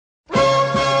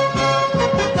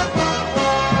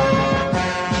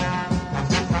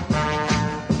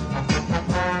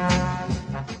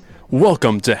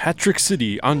Welcome to Hat-Trick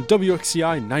City on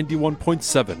WXCI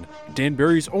 91.7,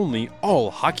 Danbury's only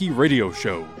all-hockey radio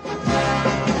show.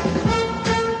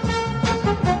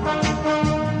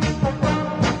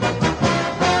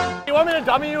 You want me to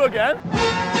dummy you again?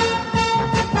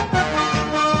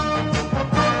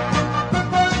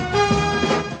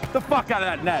 Get the fuck out of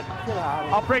that net.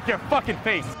 I'll break your fucking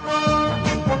face.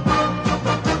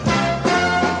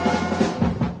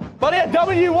 Buddy, I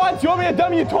dummied you once. You want me to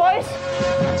dummy you twice?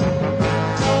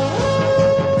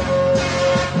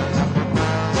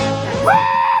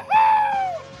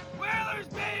 Whalers,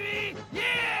 baby!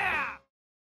 Yeah!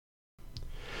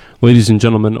 Ladies and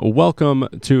gentlemen, welcome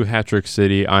to Hat-Trick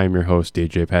City. I am your host,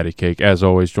 DJ Patty Cake. As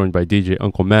always, joined by DJ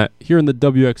Uncle Matt here in the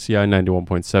WXCI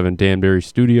 91.7 Danbury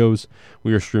studios.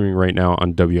 We are streaming right now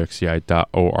on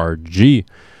WXCI.org.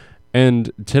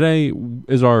 And today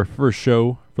is our first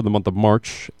show for the month of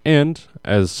March, and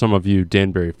as some of you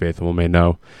Danbury faithful may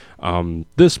know,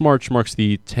 this March marks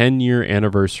the 10-year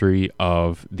anniversary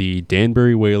of the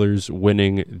Danbury Whalers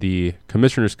winning the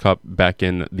Commissioner's Cup back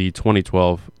in the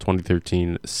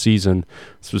 2012-2013 season.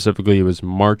 Specifically, it was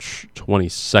March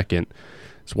 22nd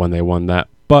is when they won that.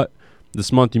 But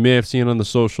this month, you may have seen on the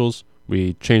socials,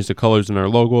 we changed the colors in our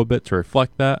logo a bit to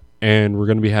reflect that, and we're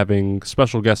going to be having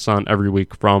special guests on every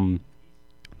week from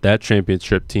that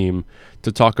championship team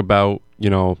to talk about,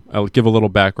 I'll give a little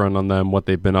background on them, what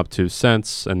they've been up to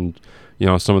since, and,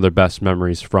 some of their best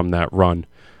memories from that run.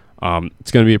 It's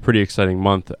going to be a pretty exciting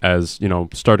month as,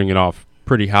 starting it off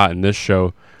pretty hot in this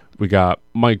show. We got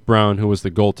Mike Brown, who was the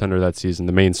goaltender that season,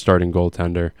 the main starting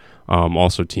goaltender,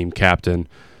 also team captain.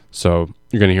 So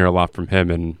you're going to hear a lot from him,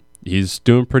 and he's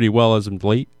doing pretty well as of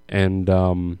late. And,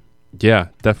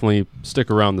 definitely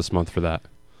stick around this month for that.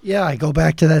 Yeah, I go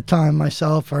back to that time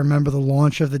myself. I remember the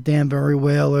launch of the Danbury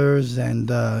Whalers, and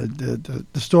the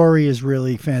story is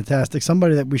really fantastic.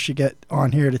 Somebody that we should get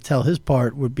on here to tell his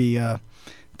part would be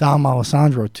Dom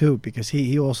Alessandro, too, because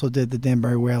he also did the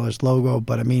Danbury Whalers logo.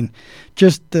 But, I mean,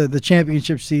 just the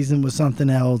championship season was something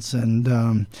else,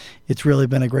 and it's really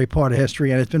been a great part of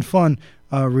history, and it's been fun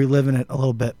reliving it a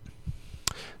little bit.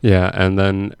 Yeah, and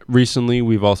then recently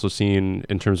we've also seen,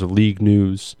 in terms of league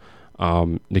news,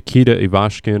 Nikita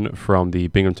Ivashkin from the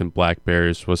Binghamton Black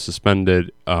Bears was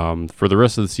suspended for the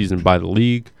rest of the season by the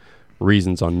league.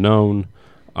 Reasons unknown.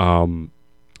 Hopefully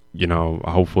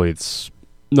it's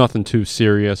nothing too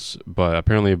serious, but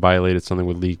apparently it violated something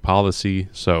with league policy,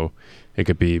 so it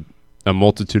could be a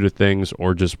multitude of things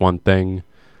or just one thing.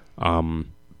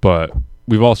 But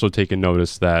we've also taken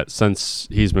notice that since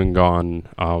he's been gone...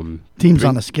 team's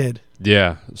on a skid.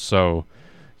 Yeah, so...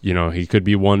 he could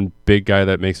be one big guy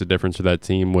that makes a difference for that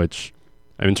team, which,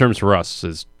 in terms for us,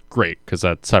 is great because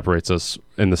that separates us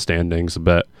in the standings a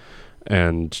bit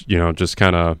and, just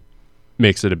kind of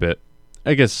makes it a bit,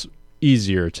 I guess,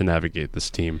 easier to navigate this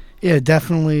team. Yeah,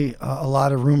 definitely a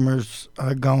lot of rumors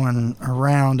going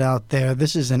around out there.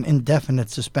 This is an indefinite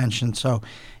suspension, so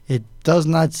it does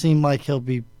not seem like he'll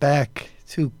be back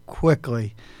too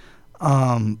quickly.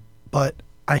 But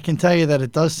I can tell you that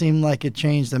it does seem like it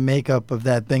changed the makeup of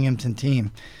that Binghamton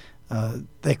team.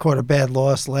 They caught a bad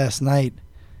loss last night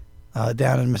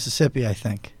down in Mississippi, I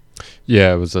think.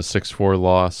 Yeah, it was a 6-4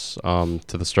 loss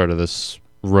to the start of this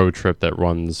road trip that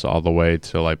runs all the way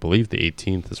till, I believe, the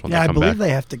 18th is when they come back. Yeah, I believe they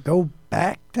have to go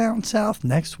back down south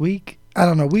next week. I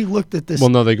don't know. We looked at this. Well,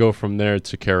 no, they go from there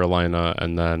to Carolina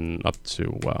and then up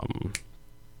to, I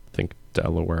think,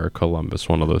 Delaware or Columbus,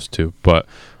 one of those two. But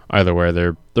either way,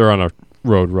 they're on a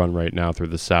road run right now through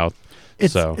the south.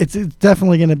 It's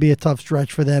definitely going to be a tough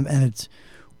stretch for them, and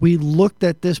we looked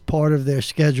at this part of their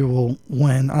schedule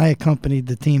when I accompanied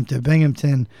the team to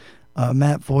Binghamton.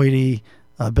 Matt Voidy,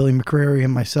 Billy McCreary,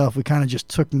 and myself, we kind of just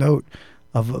took note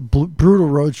of a brutal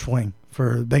road swing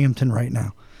for Binghamton right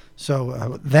now.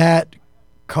 So that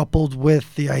coupled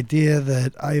with the idea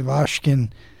that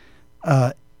Ivashkin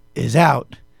is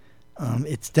out,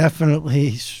 it's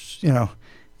definitely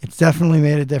it's definitely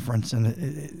made a difference, and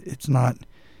it's not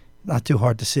too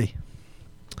hard to see.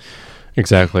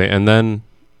 Exactly. And then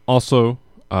also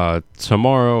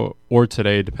tomorrow or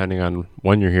today, depending on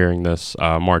when you're hearing this,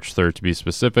 March 3rd to be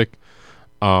specific,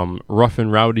 Rough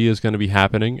and Rowdy is going to be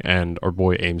happening, and our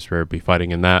boy Amesbury will be fighting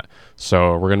in that.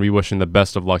 So we're going to be wishing the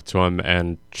best of luck to him,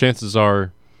 and chances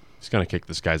are he's going to kick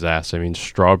this guy's ass. I mean,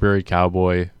 Strawberry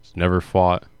Cowboy has never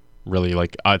fought really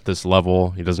at this level.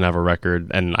 He doesn't have a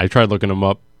record, and I tried looking him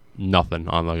up. Nothing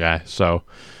on the guy, so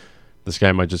this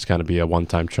guy might just kind of be a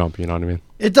one-time chump, you know what I mean?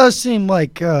 It does seem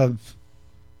like Danny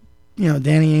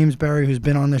Amesbury, who's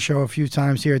been on the show a few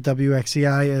times here at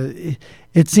WXCI,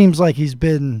 it seems like he's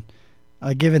been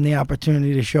given the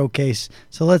opportunity to showcase.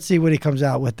 So let's see what he comes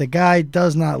out with. The guy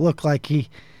does not look like he,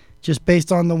 just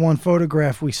based on the one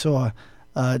photograph we saw,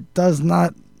 does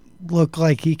not look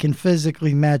like he can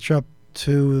physically match up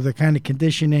to the kind of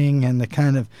conditioning and the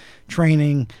kind of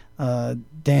training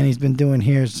Danny's been doing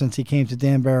here since he came to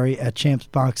Danbury at Champs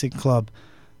Boxing Club.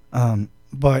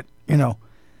 But,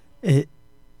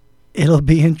 it'll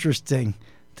be interesting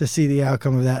to see the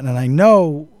outcome of that. And I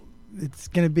know it's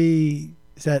going to be,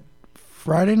 is that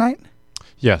Friday night?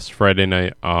 Yes, Friday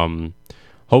night.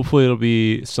 Hopefully it'll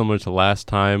be similar to last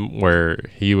time where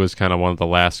he was kind of one of the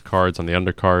last cards on the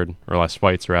undercard, or last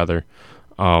fights rather.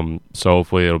 So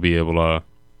hopefully it'll be able to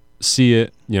see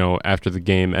it, after the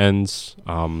game ends.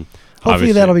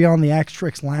 Hopefully that'll be on the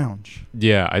Axe Lounge.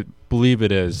 Yeah, I believe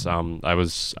it is. I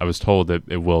was told that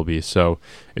it will be. So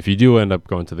if you do end up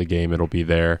going to the game, it'll be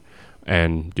there,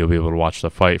 and you'll be able to watch the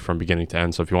fight from beginning to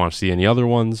end. So if you want to see any other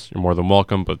ones, you're more than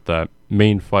welcome. But the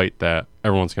main fight that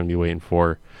everyone's going to be waiting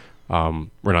for,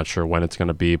 we're not sure when it's going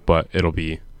to be, but it'll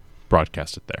be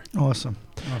broadcasted there. Awesome.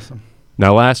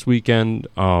 Now, last weekend,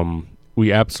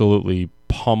 we absolutely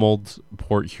pummeled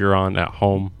Port Huron at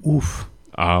home. Oof.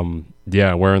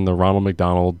 Yeah, wearing the Ronald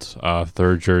McDonald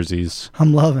third jerseys.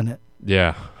 I'm loving it.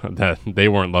 Yeah, they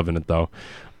weren't loving it though.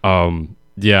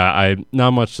 Yeah,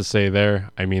 not much to say there.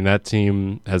 I mean, that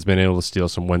team has been able to steal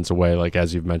some wins away, like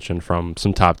as you've mentioned, from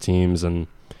some top teams, and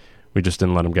we just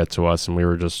didn't let them get to us, and we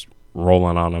were just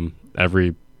rolling on them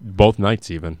both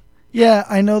nights even. Yeah,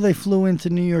 I know they flew into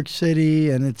New York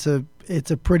City, and it's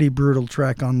a pretty brutal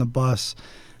trek on the bus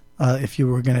if you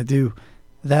were going to do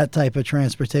that type of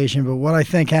transportation. But what I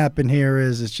think happened here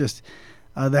is it's just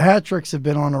the hat tricks have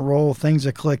been on a roll. Things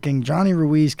are clicking. Johnny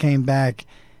Ruiz came back,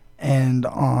 and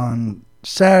on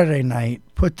Saturday night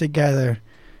put together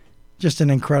just an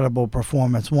incredible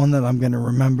performance, one that I'm going to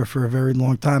remember for a very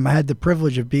long time. I had the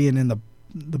privilege of being in the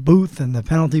booth and the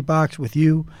penalty box with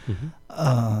you,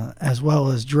 as well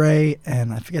as Dre,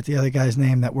 and I forget the other guy's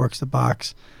name that works the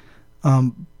box.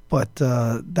 But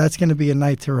that's going to be a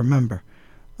night to remember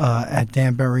at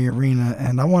Danbury Arena,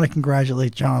 and I want to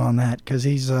congratulate John on that because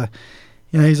he's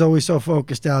always so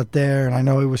focused out there, and I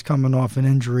know he was coming off an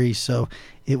injury, so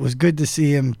it was good to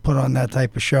see him put on that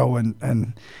type of show.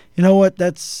 And you know what?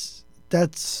 That's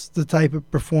the type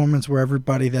of performance where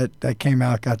everybody that came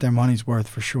out got their money's worth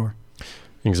for sure.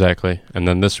 Exactly. And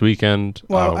then this weekend,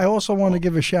 well, I also want to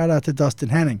give a shout out to Dustin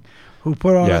Henning, who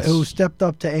who stepped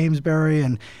up to Amesbury.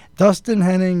 And Dustin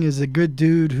Henning is a good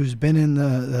dude who's been in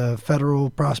the Federal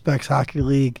Prospects Hockey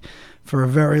League for a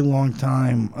very long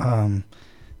time.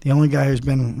 The only guy who's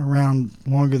been around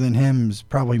longer than him is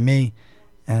probably me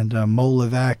and Mo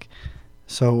Levac.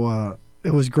 So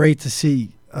it was great to see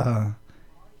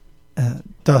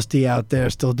Dusty out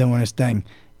there still doing his thing,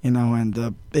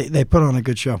 and they put on a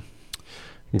good show.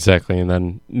 Exactly. And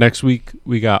then next week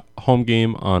we got home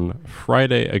game on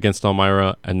Friday against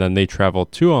Elmira, and then they travel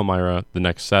to Elmira the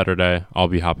next Saturday. I'll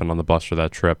be hopping on the bus for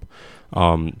that trip.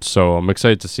 So I'm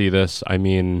excited to see this. I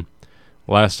mean,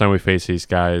 last time we faced these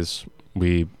guys,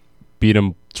 we beat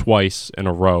them twice in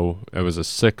a row. It was a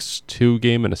 6-2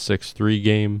 game and a 6-3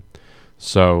 game.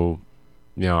 So,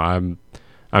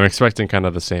 I'm expecting kind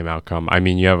of the same outcome. I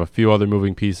mean, you have a few other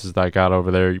moving pieces that I got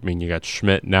over there. I mean, you got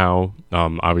Schmidt now.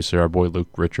 Obviously, our boy Luke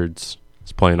Richards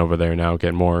is playing over there now,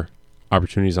 getting more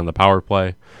opportunities on the power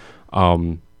play.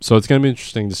 So it's going to be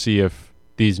interesting to see if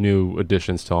these new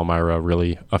additions to Elmira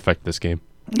really affect this game.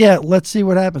 Yeah, let's see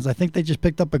what happens. I think they just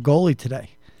picked up a goalie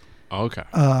today. Okay.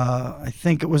 I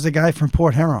think it was the guy from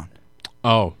Port Huron.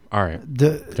 Oh, all right.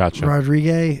 Gotcha.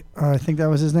 Rodriguez, I think that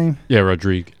was his name. Yeah,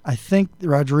 Rodrigue. I think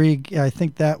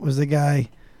that was the guy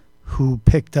who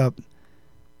picked up,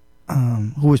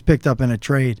 who was picked up in a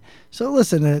trade. So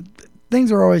listen,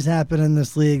 things are always happening in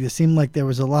this league. It seemed like there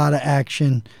was a lot of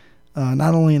action,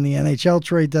 not only in the NHL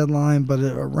trade deadline, but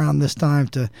around this time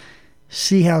to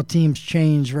see how teams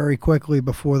change very quickly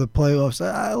before the playoffs.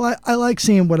 I like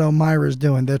seeing what Elmira is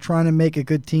doing. They're trying to make a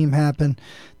good team happen.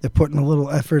 They're putting a little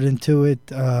effort into it.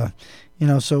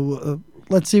 So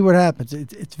let's see what happens.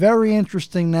 It's very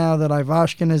interesting now that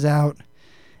Ivashkin is out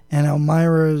and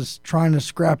Elmira is trying to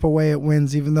scrap away at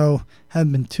wins, even though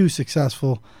haven't been too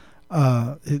successful.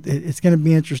 It's going to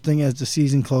be interesting as the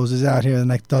season closes out here, the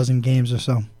next dozen games or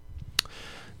so.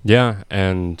 Yeah,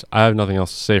 and I have nothing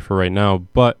else to say for right now,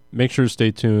 but make sure to stay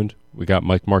tuned. We got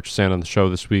Mike Marchesan on the show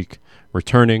this week,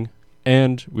 returning,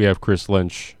 and we have Chris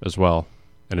Lynch as well,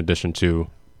 in addition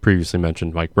to previously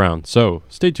mentioned Mike Brown. So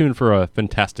stay tuned for a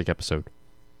fantastic episode.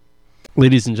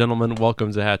 Ladies and gentlemen,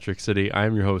 welcome to Hat Trick City. I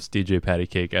am your host, DJ Patty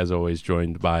Cake, as always,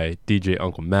 joined by DJ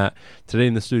Uncle Matt. Today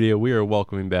in the studio, we are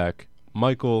welcoming back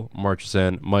Michael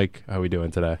Marchesan. Mike, how are we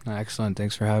doing today? Excellent.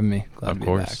 Thanks for having me. Glad to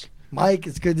be back. Mike,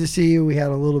 it's good to see you. We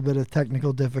had a little bit of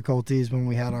technical difficulties when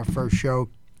we had our first show.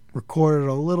 Recorded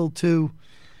a little too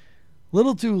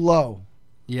low.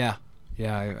 Yeah.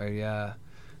 I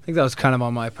think that was kind of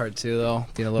on my part too, though.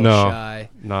 Being a little shy.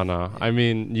 No. I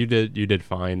mean, you did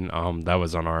fine. That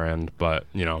was on our end, but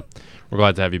we're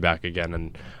glad to have you back again.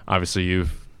 And obviously,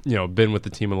 you've been with the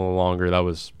team a little longer. That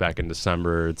was back in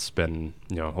December. It's been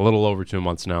a little over 2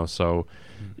 months now. So,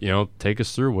 take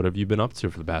us through. What have you been up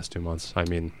to for the past 2 months? I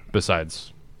mean,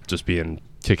 besides just being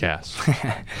kick-ass.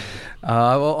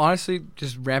 Well, honestly,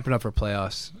 just ramping up for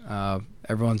playoffs.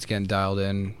 Everyone's getting dialed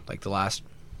in. Like the last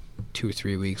 2 or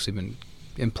 3 weeks, we've been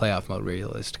in playoff mode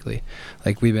realistically.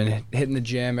 Like we've been hitting the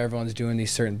gym. Everyone's doing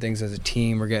these certain things as a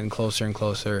team. We're getting closer and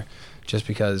closer just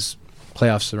because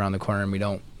playoffs are around the corner and we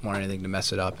don't want anything to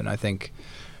mess it up. And I think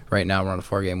right now we're on a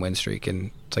 4-game win streak,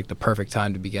 and it's like the perfect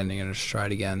time to be getting in a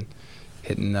stride again,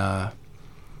 hitting a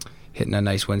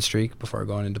nice win streak before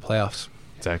going into playoffs.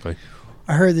 Exactly.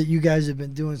 I heard that you guys have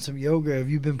been doing some yoga. Have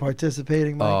you been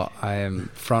participating, Mike? Oh, I am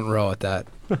front row at that.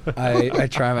 I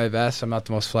try my best. I'm not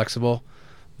the most flexible,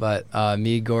 but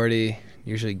me, Gordy,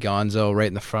 usually Gonzo right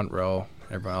in the front row.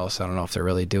 Everyone else, I don't know if they're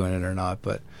really doing it or not,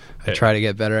 but I try to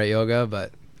get better at yoga,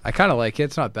 but I kind of like it.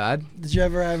 It's not bad. Did you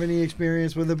ever have any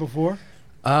experience with it before?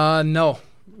 No.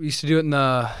 We used to do it in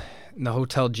the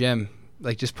hotel gym.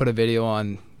 Like just put a video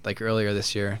on like earlier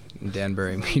this year in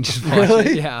Danbury. We just watched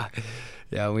it. Yeah.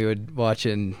 Yeah, we would watch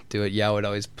it and do it. Yeah, I would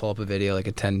always pull up a video, like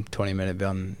a 10, 20-minute video,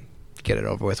 and get it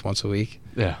over with once a week.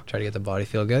 Yeah. Try to get the body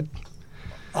feel good.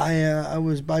 I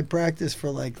was by practice for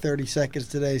like 30 seconds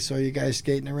today, saw you guys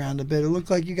skating around a bit. It looked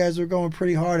like you guys were going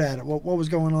pretty hard at it. What was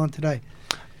going on today?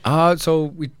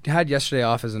 So we had yesterday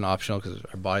off as an optional because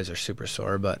our bodies are super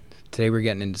sore, but today we're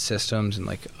getting into systems and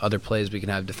like other plays we can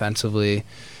have defensively,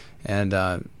 and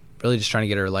really just trying to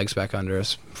get our legs back under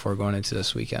us before going into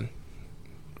this weekend.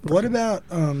 What about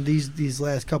these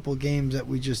last couple of games that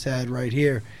we just had right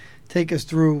here? Take us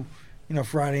through,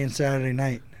 Friday and Saturday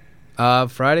night.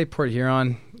 Friday, Port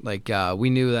Huron, we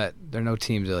knew that there are no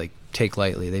teams to take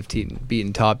lightly. They've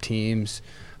beaten top teams.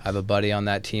 I have a buddy on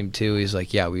that team too. He's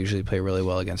like, yeah, we usually play really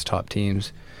well against top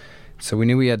teams. So we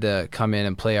knew we had to come in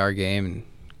and play our game and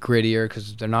grittier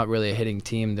because they're not really a hitting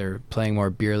team. They're playing more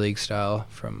beer league style,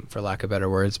 for lack of better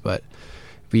words. But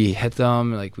we hit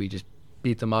them, we just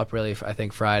beat them up really. I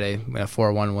think Friday we had a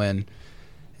 4-1 win,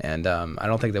 and I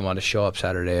don't think they wanted to show up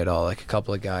Saturday at all. Like a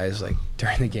couple of guys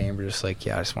during the game were just like,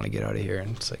 yeah, I just want to get out of here,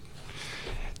 and it's like,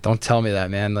 don't tell me that,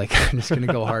 man. I'm just gonna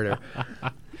go harder.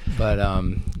 But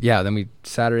then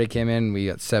Saturday came in, we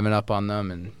got 7 up on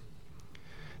them, and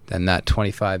then that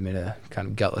 25 made a kind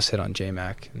of gutless hit on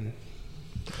J-Mac and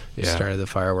started the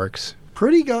fireworks.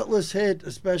 Pretty gutless hit,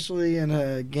 especially in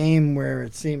a game where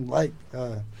it seemed like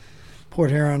Port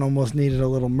Huron almost needed a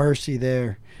little mercy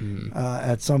there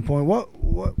at some point.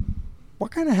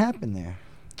 What kind of happened there?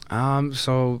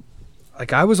 So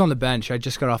I was on the bench. I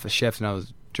just got off a shift and I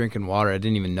was drinking water. I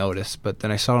didn't even notice, but then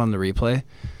I saw it on the replay.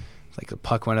 The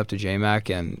puck went up to J-Mac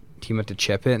and he went to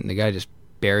chip it, and the guy just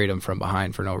buried him from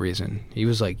behind for no reason. He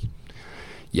was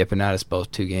yipping at us both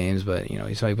 2 games, but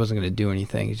he saw he wasn't going to do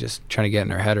anything. He's just trying to get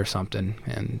in our head or something,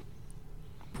 and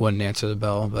wouldn't answer the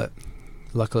bell. But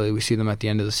luckily, we see them at the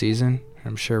end of the season.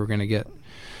 I'm sure we're going to get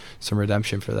some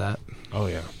redemption for that. Oh,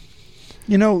 yeah.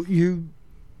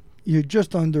 You're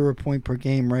just under a point per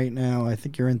game right now. I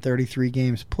think you're in 33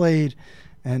 games played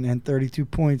and 32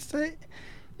 points.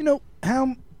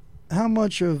 How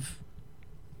much of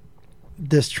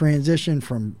this transition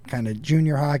from kind of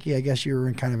junior hockey, I guess you were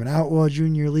in kind of an outlaw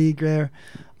junior league there,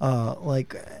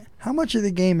 how much of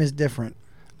the game is different?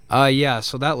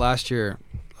 So that last year,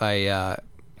 I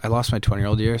lost my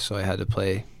 20-year-old year, so I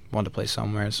wanted to play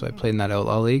somewhere, so I played in that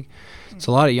outlaw league. It's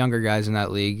a lot of younger guys in that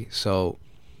league, so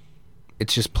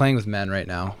it's just playing with men right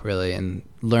now, really, and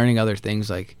learning other things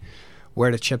like where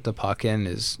to chip the puck in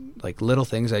is little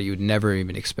things that you would never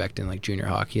even expect in junior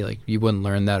hockey. You wouldn't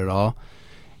learn that at all.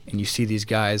 And you see these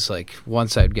guys, one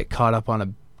side get caught up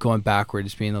on going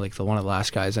backwards, being the one of the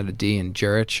last guys at a D, and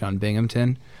Jurich on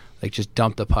Binghamton, just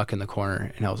dumped the puck in the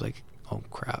corner. And I was like, oh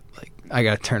crap, I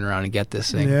got to turn around and get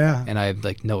this thing. Yeah. And I have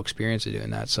no experience of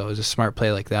doing that. So it was a smart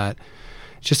play like that.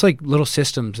 It's just little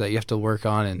systems that you have to work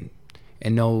on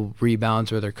and know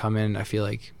rebounds where they're coming. I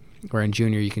feel where in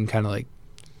junior you can kind of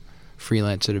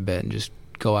freelance it a bit and just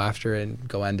go after it and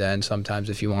go end to end sometimes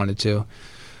if you wanted to.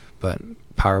 But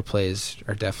power plays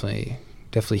are definitely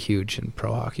huge in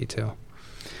pro hockey too.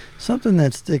 Something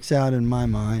that sticks out in my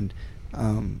mind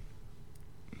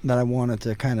that I wanted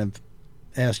to kind of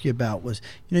ask you about was,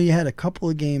 you had a couple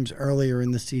of games earlier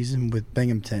in the season with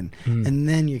Binghamton, and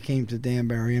then you came to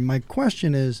Danbury. And my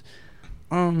question is,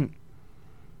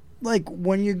 like,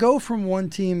 when you go from one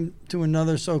team to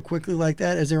another so quickly like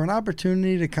that, is there an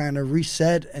opportunity to kind of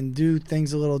reset and do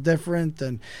things a little different?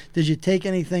 And did you take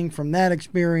anything from that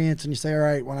experience and you say, all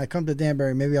right, when I come to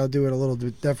Danbury, maybe I'll do it a little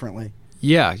bit differently?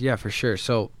 Yeah, for sure.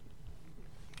 So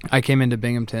I came into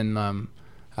Binghamton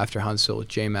after Huntsville with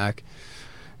J-Mac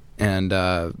and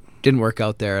didn't work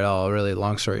out there at all, really,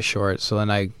 long story short. So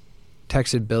then I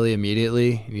texted Billy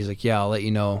immediately, and he's like, yeah, I'll let you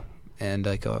know. And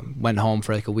went home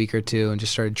for like a week or two and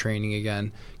just started training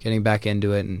again, getting back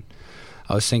into it. And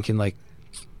I was thinking like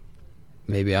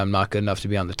maybe I'm not good enough to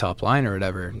be on the top line or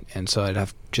whatever. And so I'd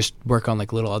have to just work on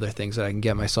like little other things that I can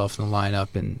get myself in the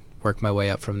lineup and work my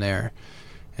way up from there.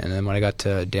 And then when I got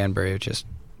to Danbury, it just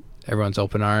everyone's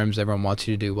open arms, everyone wants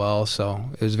you to do well. So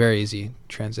it was very easy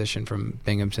transition from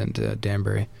Binghamton to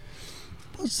Danbury.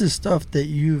 What's the stuff that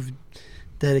you've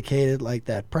dedicated, like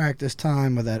that practice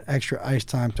time or that extra ice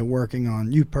time, to working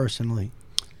on you personally?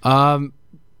 I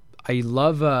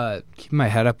love keeping my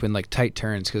head up in like tight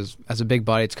turns because as a big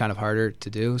body it's kind of harder to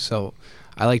do, so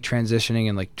I like transitioning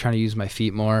and like trying to use my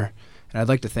feet more. And I'd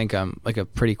like to think I'm like a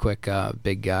pretty quick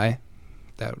big guy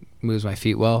that moves my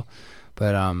feet well,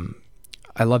 but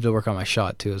I love to work on my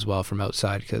shot too as well from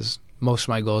outside, because most of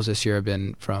my goals this year have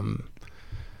been from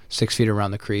 6 feet around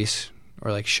the crease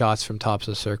or like shots from tops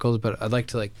of circles. But I'd like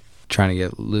to like trying to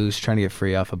get loose, trying to get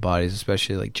free off of bodies,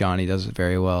 especially like Johnny does it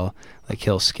very well. Like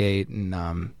he'll skate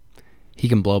and he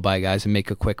can blow by guys and make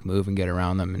a quick move and get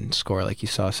around them and score. Like you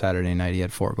saw Saturday night, he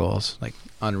had 4 goals. Like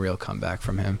unreal comeback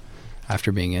from him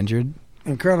after being injured.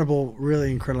 Incredible,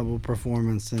 really incredible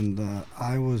performance. And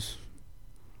I was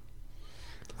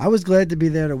glad to be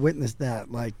there to witness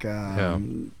that. Like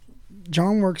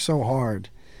John works so hard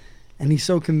and he's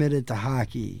so committed to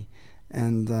hockey.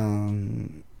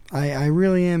 And I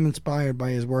really am inspired by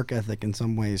his work ethic in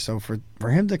some ways. So for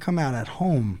him to come out at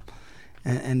home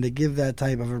and to give that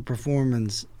type of a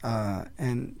performance,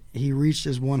 and he reached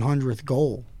his 100th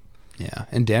goal. Yeah,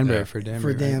 and Danbury for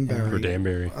Danbury. For Danbury. Right? For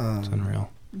Danbury. It's unreal.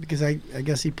 Because I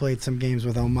guess he played some games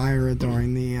with Elmira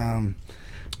during the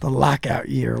lockout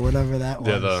year or whatever that was.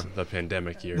 Yeah, the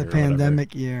pandemic year. The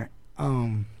pandemic year.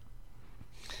 But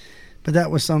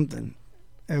that was something.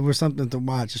 It was something to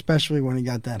watch, especially when he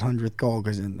got that 100th goal.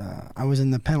 Because I was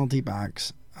in the penalty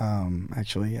box,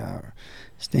 actually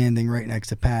standing right next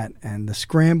to Pat, and the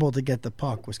scramble to get the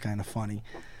puck was kind of funny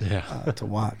to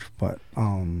watch. But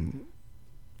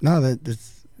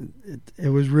it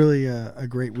was really a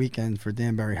great weekend for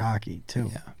Danbury hockey too.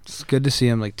 Yeah, it's good to see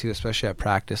him too, especially at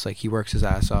practice. Like he works his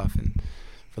ass off, and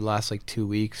for the last 2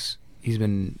 weeks, he's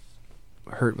been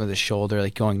hurt with his shoulder,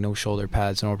 going no shoulder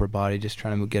pads and upper body, just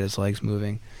trying to get his legs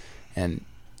moving. And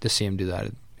to see him do that,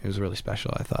 it was really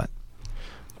special, I thought.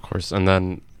 Of course. And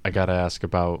then I got to ask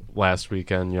about last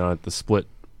weekend, at the split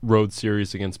road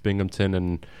series against Binghamton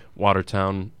and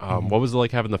Watertown. What was it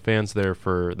like having the fans there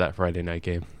for that Friday night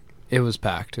game? It was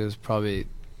packed. It was probably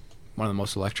one of the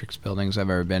most electric buildings I've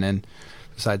ever been in.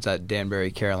 Besides that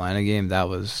Danbury-Carolina game, that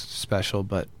was special,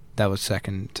 but that was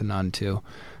second to none, too.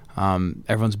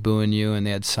 Everyone's booing you, and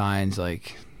they had signs,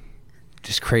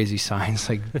 just crazy signs,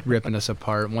 ripping us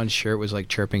apart. One shirt was,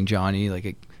 chirping Johnny.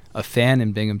 A fan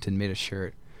in Binghamton made a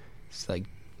shirt. It's,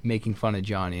 making fun of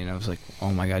Johnny, and I was like,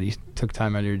 oh, my God, you took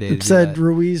time out of your day to do that. It said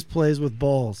Ruiz plays with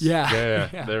balls. Yeah.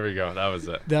 There we go. That was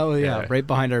it. That was, right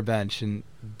behind our bench, and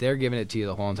they're giving it to you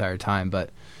the whole entire time, but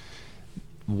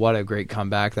what a great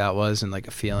comeback that was, and a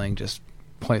feeling just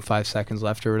 0.5 seconds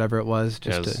left or whatever it was,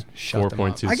 just to shut them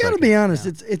up. I got to be honest,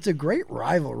 it's a great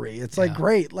rivalry. It's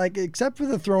great, except for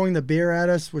the throwing the beer at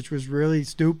us, which was really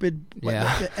stupid.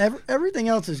 Everything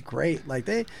else is great.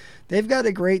 They've got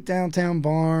a great downtown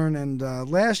barn, and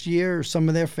last year some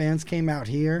of their fans came out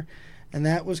here, and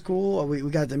that was cool. We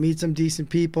got to meet some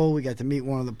decent people. We got to meet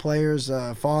one of the players'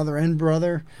 father and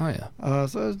brother. Oh yeah.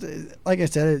 So like I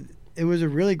said, it was a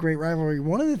really great rivalry.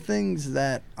 One of the things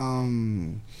that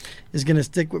is going to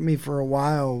stick with me for a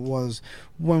while was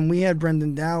when we had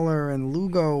Brendan Dowler and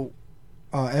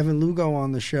Evan Lugo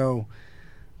on the show.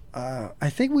 I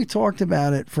think we talked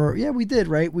about it we did,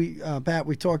 right? Pat,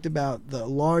 we talked about the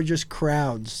largest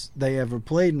crowds they ever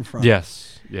played in front.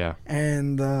 Yes, yeah.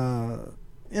 And, I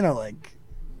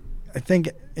think,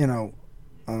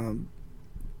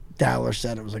 Dowler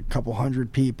said it was a couple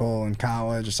hundred people in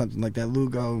college or something like that.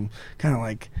 Lugo kind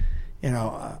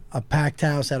of a packed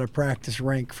house at a practice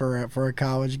rink for a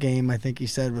college game. I think he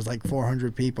said it was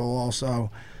 400 people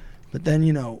also. But then,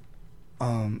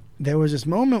 there was this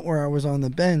moment where I was on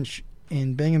the bench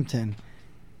in Binghamton,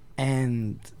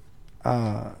 and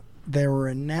they were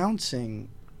announcing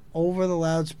over the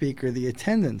loudspeaker the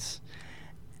attendance,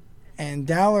 and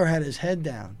Dowler had his head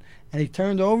down, and he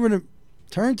turned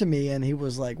to me, and he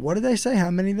was like, "What did they say?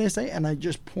 How many did they say?" And I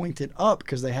just pointed up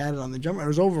because they had it on the jumper. It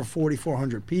was over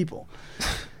 4,400 people.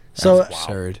 So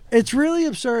absurd. It's really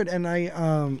absurd. And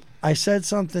I said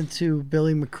something to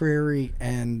Billy McCreary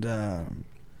and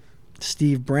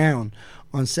Steve Brown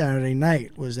on Saturday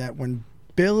night, was that when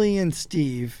Billy and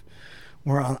Steve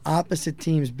were on opposite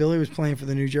teams, Billy was playing for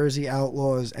the New Jersey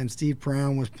Outlaws and Steve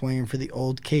Brown was playing for the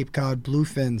old Cape Cod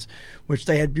Bluefins, which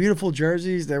they had beautiful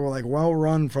jerseys. They were like well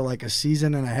run for like a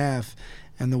season and a half,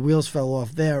 and the wheels fell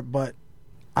off there. But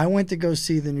I went to go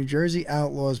see the New Jersey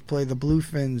Outlaws play the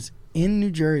Bluefins in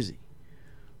New Jersey,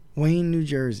 Wayne, New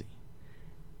Jersey.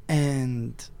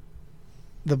 And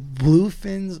the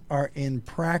Bluefins are in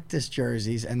practice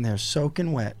jerseys and they're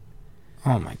soaking wet.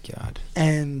 Oh my God.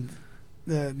 And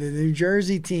the New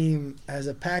Jersey team has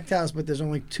a packed house, but there's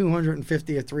only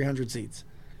 250 or 300 seats.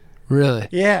 Really?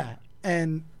 Yeah.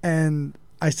 And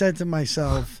I said to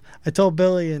myself, I told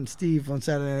Billy and Steve on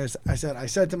Saturday, I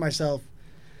said to myself,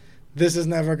 this is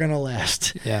never going to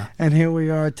last. Yeah. And here we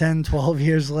are 10, 12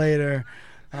 years later.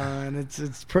 And it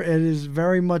is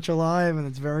very much alive and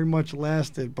it's very much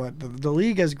lasted. But the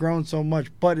league has grown so much,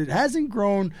 but it hasn't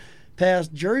grown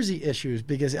past jersey issues,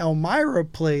 because Elmira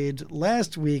played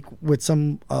last week with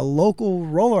some local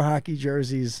roller hockey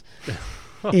jerseys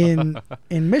in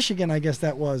Michigan, I guess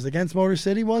that was, against Motor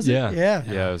City, was it? Yeah,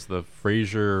 it was the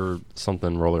Fraser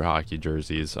something roller hockey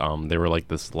jerseys. They were like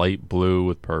this light blue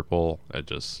with purple. That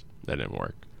didn't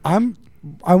work.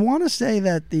 I want to say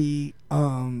that the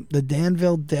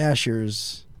Danville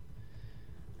Dashers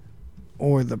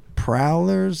or the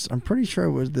Prowlers, I'm pretty sure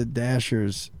it was the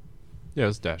Dashers. Yeah, it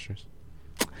was Dashers.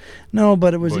 No,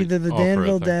 but it was either the for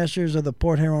Danville a thing. Dashers or the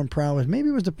Port Huron Prowlers. Maybe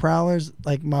it was the Prowlers.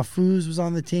 Like, Mahfouz was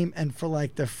on the team, and for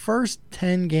like the first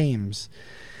 10 games,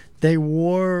 they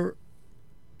wore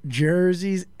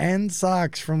jerseys and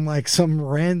socks from like some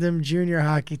random junior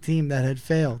hockey team that had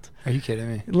failed. Are you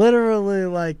kidding me? Literally,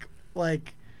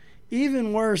 like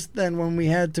even worse than when we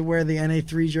had to wear the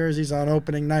NA3 jerseys on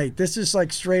opening night. This is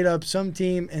like straight up some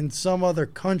team in some other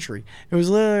country. It was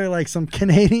literally like some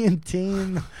Canadian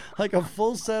team, like a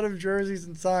full set of jerseys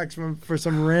and socks for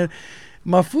some random.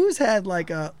 Mahfouz had like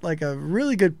a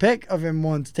really good pic of him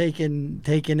once taken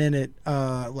in it,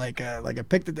 like a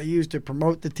pic that they used to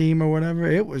promote the team or whatever.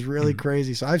 It was really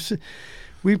crazy. So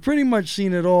we've pretty much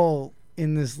seen it all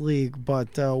in this league.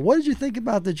 But what did you think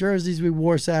about the jerseys we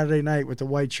wore Saturday night with the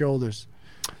white shoulders?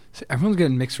 So everyone's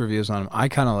getting mixed reviews on them. I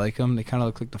kind of like them. They kind of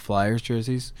look like the Flyers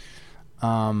jerseys.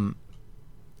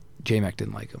 J-Mac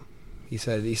didn't like them. He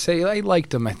said I liked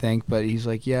them, I think, but he's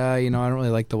like, yeah, I don't really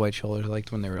like the white shoulders. I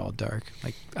liked when they were all dark.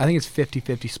 Like, I think it's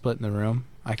 50-50 split in the room.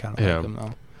 I kind of like them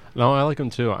though. No, I like them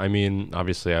too. I mean,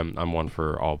 obviously, I'm one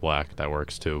for all black. That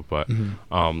works too. But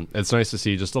it's nice to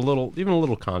see just even a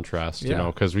little contrast, you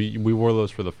know, because we wore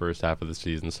those for the first half of the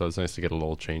season, so it's nice to get a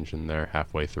little change in there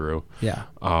halfway through. Yeah.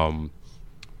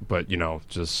 But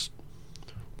just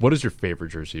what is your favorite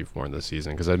jersey you've worn this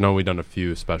season? Because I know we've done a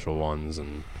few special ones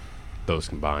and those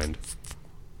combined.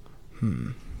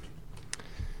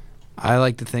 I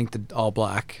like to think that all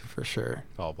black for sure.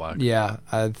 All black. Yeah,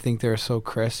 I think they're so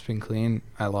crisp and clean.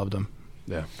 I loved them.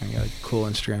 Yeah. I got a cool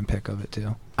Instagram pic of it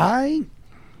too. I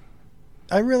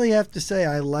really have to say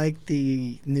I like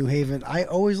the New Haven. I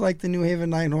always like the New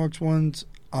Haven Nighthawks ones.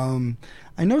 I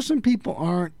know some people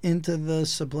aren't into the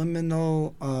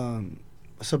subliminated,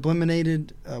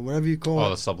 whatever you call it.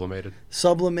 Oh, the sublimated.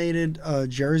 Sublimated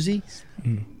jersey.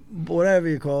 Whatever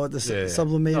you call it, the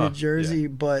sublimated jersey. Yeah.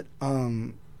 But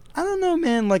I don't know,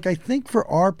 man. Like, I think for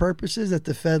our purposes at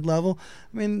the Fed level,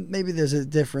 I mean, maybe there's a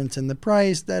difference in the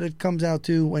price that it comes out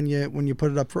to when you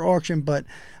put it up for auction, but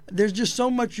there's just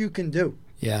so much you can do.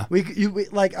 Yeah.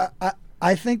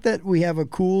 I think that we have a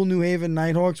cool New Haven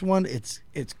Nighthawks one. It's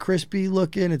crispy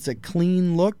looking. It's a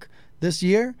clean look this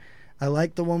year. I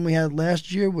like the one we had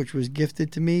last year, which was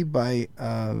gifted to me by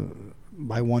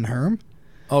one Herm.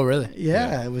 Oh, really?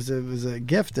 Yeah, it was a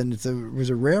gift, and it was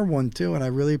a rare one too, and I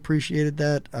really appreciated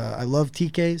that. I love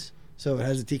TKs, so it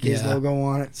has a TK's logo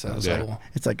on it, so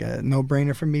it's like a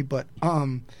no-brainer for me. But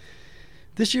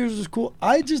this year's was cool.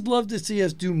 I just love to see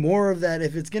us do more of that.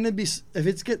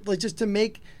 Just to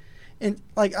make. And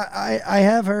like I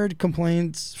have heard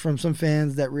complaints from some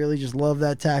fans that really just love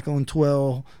that tackle and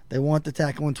twill. They want the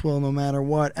tackle and twill no matter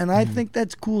what. And I think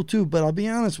that's cool too. But I'll be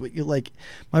honest with you, like,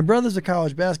 my brother's a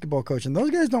college basketball coach, and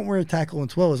those guys don't wear tackle and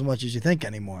twill as much as you think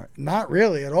anymore. Not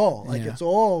really at all. Like, it's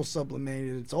all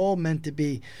sublimated. It's all meant to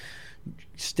be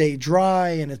stay dry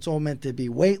and it's all meant to be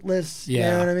weightless. Yeah,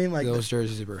 you know what I mean? Like those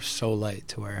jerseys were so light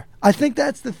to wear. I think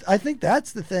that's the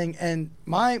thing. And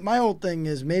my whole thing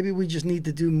is maybe we just need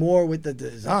to do more with the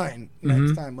design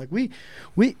next time. Like we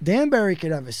Danbury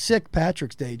could have a sick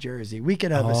Patrick's Day jersey. We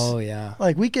could have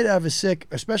we could have a sick,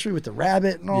 especially with the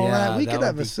rabbit and all that. We could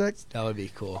have a sick. That would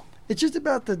be cool. It's just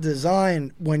about the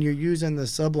design when you're using the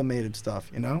sublimated stuff,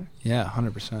 you know? Yeah,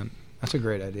 100%. That's a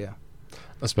great idea.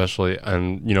 Especially,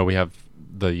 and we have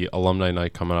the alumni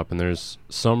night coming up, and there's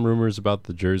some rumors about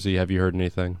the jersey. Have you heard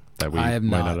anything that we I have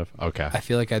might not. not have? Okay. I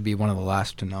feel like I'd be one of the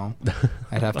last to know.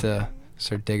 I'd have to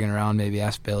start digging around, maybe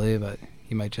ask Billy, but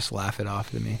he might just laugh it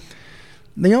off to me.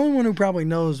 The only one who probably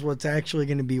knows what's actually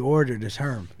going to be ordered is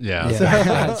Herm. Yeah,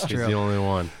 that's he's true. the only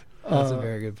one. That's a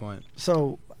very good point.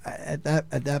 So at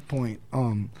that point,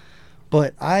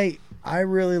 but I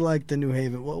really like the New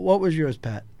Haven. What was yours,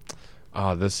 Pat?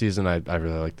 This season, I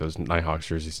really like those Nighthawks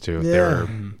jerseys too. Yeah.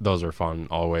 Those are fun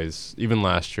always. Even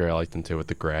last year, I liked them too with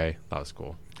the gray. That was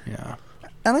cool. Yeah.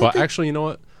 And But actually, you know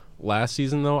what? Last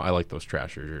season though, I like those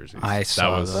Trasher jerseys. I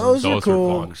saw those. Those are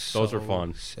cool. Were fun. Those were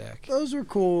fun. Sick. those are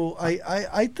cool.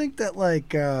 I think that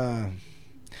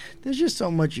there's just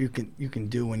so much you can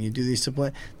do when you do these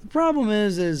supply. The problem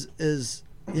is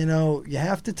you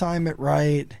have to time it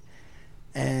right,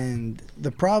 and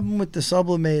the problem with the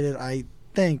sublimated, I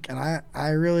think, and I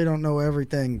really don't know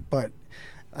everything, but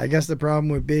I guess the problem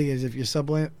would be is if you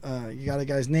you got a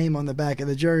guy's name on the back of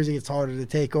the jersey, it's harder to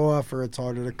take off or it's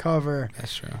harder to cover.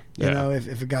 That's true. You know,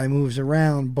 if a guy moves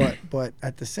around, but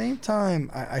at the same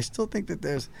time, I still think that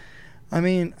there's,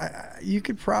 you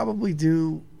could probably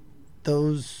do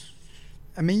those.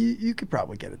 You could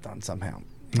probably get it done somehow.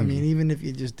 Even if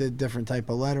you just did different type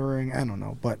of lettering, I don't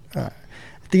know. But at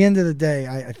the end of the day,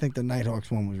 I think the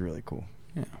Nighthawks one was really cool.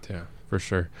 Yeah, for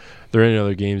sure. Are there any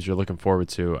other games you're looking forward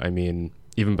to?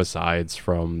 Even besides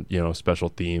from special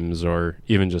themes or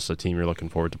even just a team you're looking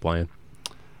forward to playing.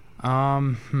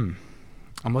 I'm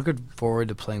looking forward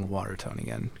to playing Watertown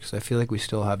again because I feel like we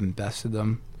still haven't bested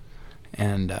them,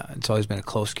 and it's always been a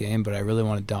close game. But I really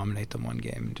want to dominate them one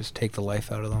game and just take the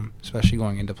life out of them, especially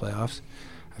going into playoffs.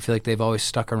 I feel like they've always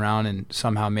stuck around and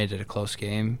somehow made it a close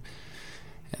game,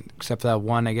 and except for that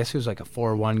one. I guess it was like a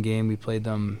 4-1 game. We played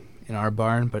them in our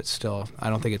barn, but still, I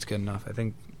don't think it's good enough. I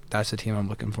think that's the team I'm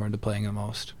looking forward to playing the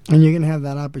most. And you're going to have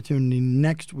that opportunity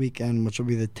next weekend, which will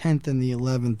be the 10th and the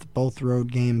 11th, both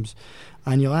road games.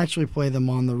 And you'll actually play them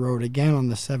on the road again on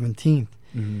the 17th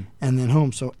and then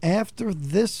home. So after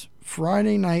this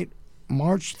Friday night,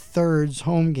 March 3rd's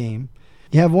home game,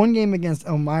 you have one game against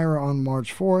Elmira on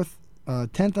March 4th,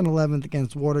 10th and 11th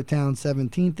against Watertown,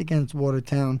 17th against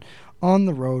Watertown on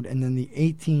the road, and then the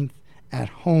 18th at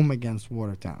home against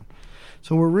Watertown.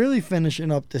 So we're really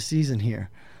finishing up the season here.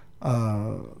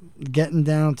 Getting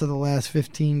down to the last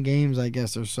 15 games, I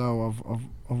guess, or so of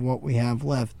what we have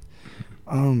left.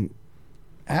 How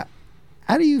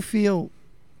do you feel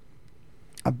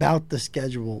about the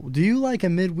schedule? Do you like a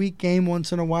midweek game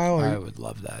once in a while? I would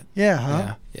love that. Yeah,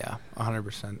 huh? Yeah,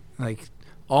 100%. Like,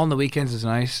 all on the weekends is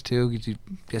nice, too. You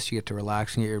guess you get to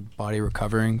relax and get your body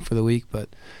recovering for the week, but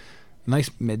a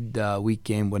nice mid-week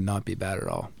game would not be bad at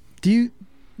all. Do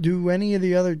any of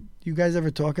the other... You guys ever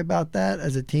talk about that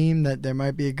as a team, that there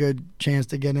might be a good chance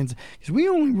to get into? Because we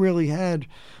only really had,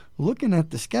 looking at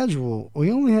the schedule,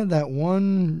 we only had that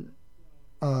one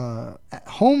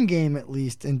home game at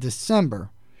least in December.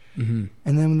 And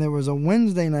then there was a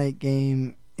Wednesday night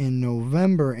game in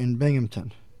November in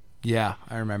Binghamton. Yeah,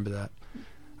 I remember that.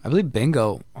 I believe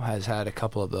Bingo has had a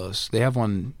couple of those. They have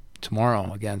one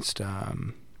tomorrow against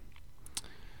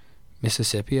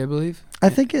Mississippi, I believe. I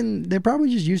think they're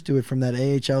probably just used to it from that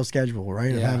AHL schedule,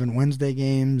 right? Of having Wednesday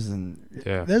games, and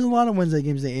there's a lot of Wednesday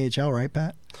games in the AHL, right,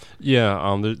 Pat?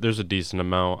 Yeah, there's a decent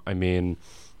amount.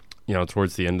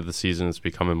 Towards the end of the season, it's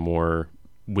becoming more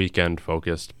weekend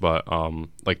focused. But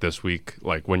like this week,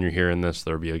 like when you're hearing this,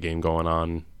 there'll be a game going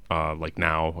on like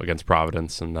now against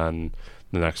Providence, and then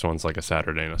the next one's like a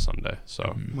Saturday and a Sunday.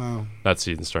 So wow, that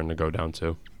season's starting to go down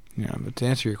too. Yeah, but to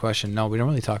answer your question, no, we don't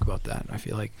really talk about that. I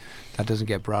feel like that doesn't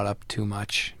get brought up too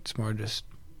much. It's more just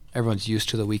everyone's used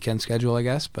to the weekend schedule, I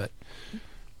guess, but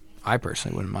I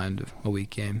personally wouldn't mind a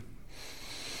week game.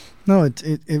 No,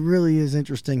 it really is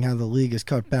interesting how the league has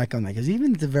cut back on that, because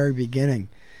even at the very beginning,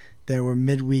 there were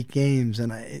midweek games,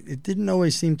 and it didn't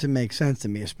always seem to make sense to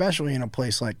me, especially in a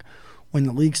place like when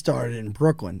the league started in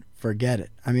Brooklyn. Forget it.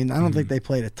 I don't think they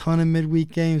played a ton of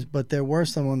midweek games, but there were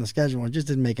some on the schedule. It just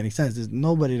didn't make any sense. There's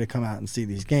nobody to come out and see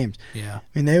these games. Yeah.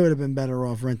 They would have been better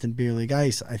off renting beer league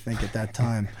ice, I think, at that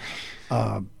time,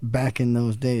 back in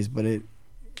those days. But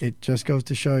it just goes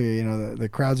to show you, the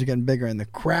crowds are getting bigger, and the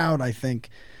crowd, I think,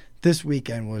 this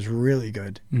weekend was really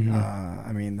good. Mm-hmm.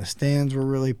 I mean, the stands were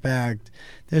really packed.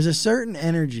 There's a certain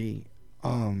energy.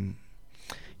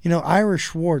 Ira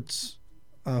Schwartz,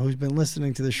 who's been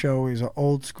listening to the show, he's an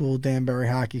old school Danbury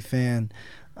hockey fan.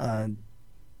 Kind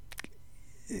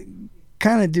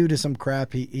of due to some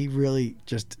crap, he really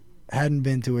just hadn't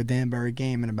been to a Danbury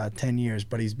game in about 10 years,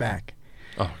 but he's back.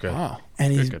 Oh, good. Wow.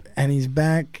 And he's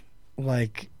back,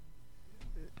 like,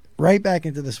 right back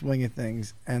into the swing of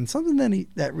things. And something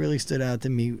that really stood out to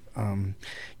me,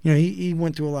 he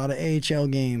went to a lot of AHL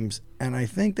games, and I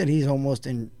think that he's almost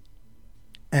in,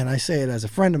 and I say it as a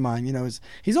friend of mine,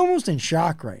 he's almost in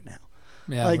shock right now.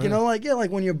 Yeah, like, really.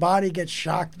 like when your body gets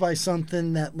shocked by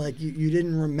something that, like, you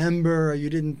didn't remember or you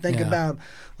didn't think about.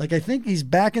 Like, I think he's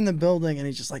back in the building, and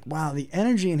he's just like, wow, the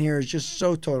energy in here is just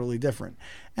so totally different.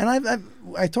 And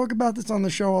I talk about this on the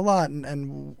show a lot,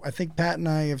 and I think Pat and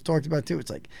I have talked about it too.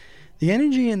 It's like the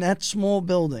energy in that small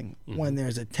building when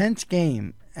there's a tense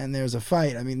game and there's a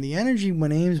fight. I mean, the energy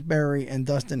when Amesbury and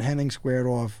Dustin Henning squared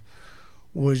off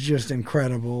was just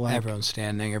incredible. Like, Everyone's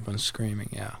standing, everyone's screaming.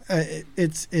 Yeah,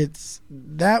 it's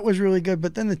that was really good.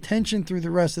 But then the tension through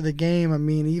the rest of the game. I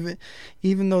mean,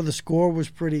 even though the score was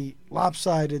pretty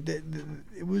lopsided,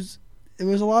 it was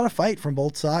a lot of fight from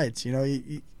both sides.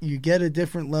 You get a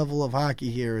different level of hockey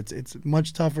here. It's a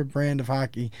much tougher brand of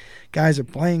hockey. Guys are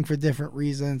playing for different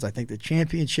reasons. I think the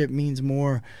championship means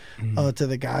more to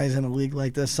the guys in a league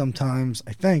like this sometimes.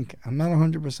 I think. I'm not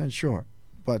 100% sure,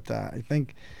 but I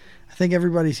think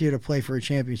everybody's here to play for a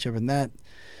championship, and that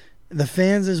the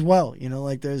fans as well.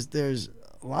 Like there's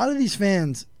a lot of these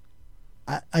fans.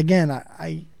 I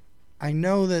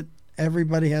know that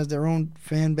everybody has their own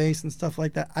fan base and stuff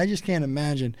like that. I just can't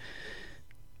imagine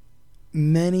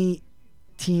many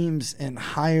teams in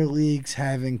higher leagues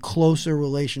having closer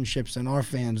relationships than our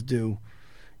fans do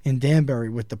in Danbury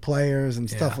with the players and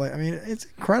stuff like. I mean, it's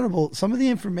incredible. Some of the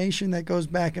information that goes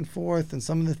back and forth, and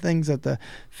some of the things that the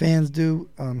fans do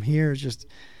here is just.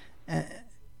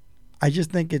 I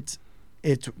just think it's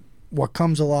what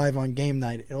comes alive on game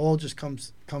night. It all just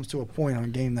comes to a point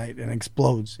on game night and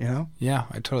explodes. Yeah,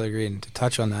 I totally agree. And to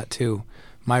touch on that too,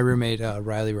 my roommate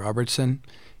Riley Robertson,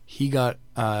 he got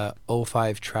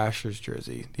 05 Trashers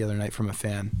jersey the other night from a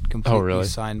fan, completely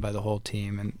signed by the whole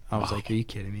team, and I was like, "Are you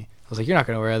kidding me?" I was like, "You're not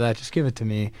going to wear that. Just give it to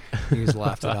me." He just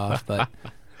laughed it off, but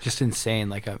just insane.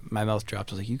 Like my mouth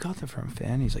dropped. I was like, "You got that from a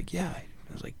fan?" He's like, "Yeah."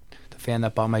 I was like, "The fan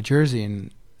that bought my jersey,"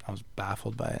 and I was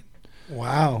baffled by it.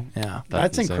 Wow. Yeah.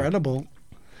 That's incredible.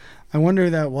 I wonder who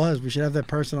that was. We should have that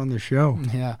person on the show.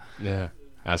 Yeah. Yeah.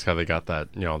 Ask how they got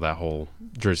that, that whole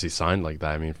jersey signed like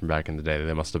that. I mean, from back in the day,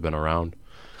 they must have been around.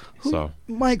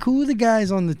 Mike, who are the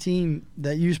guys on the team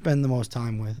that you spend the most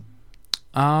time with?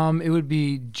 It would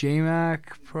be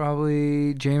J-Mac,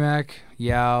 probably. J-Mac,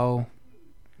 Yao,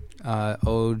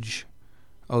 Ojek,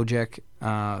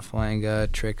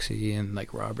 Flanga, Trixie, and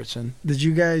like Robertson. Did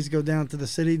you guys go down to the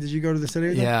city? Did you go to the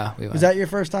city? Yeah, we went. Was that your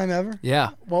first time ever?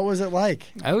 Yeah. What was it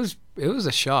like? It was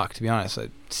a shock, to be honest.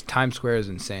 Times Square is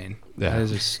insane. Yeah. It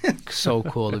was just so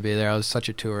cool to be there. I was such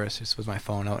a tourist, just with my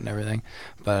phone out and everything.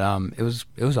 But it was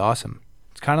awesome.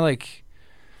 It's kind of like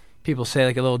people say,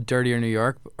 like a little dirtier New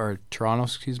York or Toronto,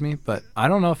 excuse me. But I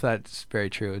don't know if that's very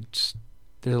true.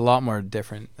 There's a lot more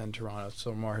different than Toronto. It's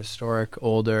so more historic,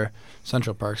 older.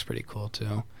 Central Park's pretty cool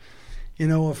too.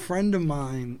 A friend of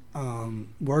mine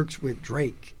works with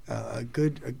Drake. A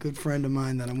good friend of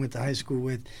mine that I went to high school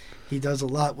with. He does a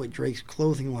lot with Drake's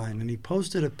clothing line, and he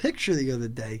posted a picture the other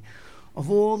day of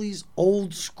all these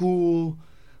old school,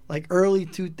 like early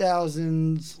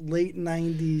 2000s, late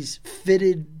 90s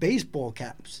fitted baseball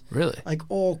caps. Really? Like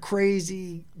all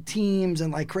crazy teams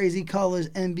and like crazy colors,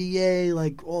 NBA,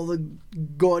 like all the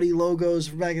gaudy logos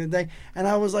from back in the day. And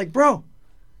I was like, bro,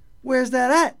 where's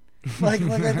that at? Like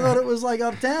I thought it was like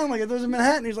uptown, like it was in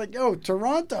Manhattan. He's like, yo,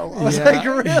 Toronto. I was like,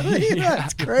 really? Yeah.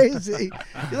 That's crazy.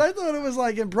 'Cause I thought it was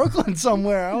like in Brooklyn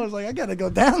somewhere. I was like, I gotta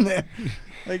go down there.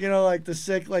 Like, like the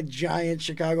sick, like giant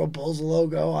Chicago Bulls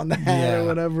logo on the hat or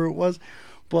whatever it was.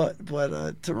 But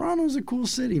Toronto's a cool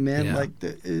city, man. Yeah. Like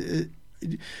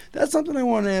that's something I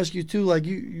want to ask you too. Like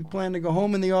you plan to go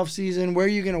home in the off season. Where are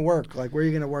you gonna work? Like where are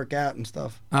you gonna work out and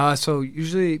stuff? So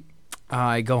usually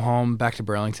I go home back to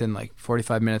Burlington, like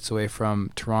 45 minutes away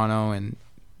from Toronto and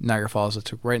Niagara Falls.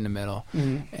 It's right in the middle.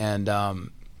 Mm-hmm. And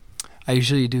I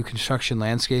usually do construction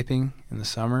landscaping in the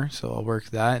summer, so I'll work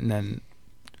that and then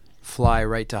fly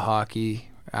right to hockey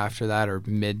after that, or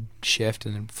mid-shift,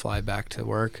 and then fly back to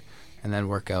work and then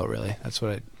work out, really. That's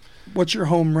what I... What's your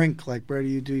home rink? Like, where do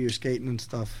you do your skating and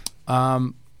stuff?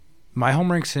 My home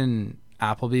rink's in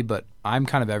Appleby, but I'm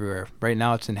kind of everywhere. Right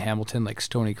now it's in Hamilton, like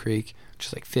Stony Creek,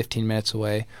 just like 15 minutes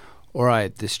away. Or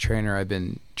this trainer I've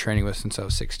been training with since I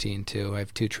was 16 too. I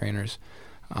have 2 trainers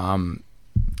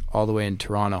all the way in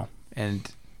Toronto. And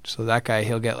so that guy,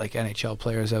 he'll get like NHL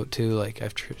players out too. Like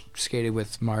I've skated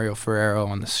with Mario Ferrero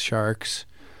on the Sharks.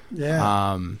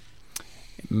 Yeah.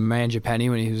 Mangiapane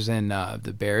when he was in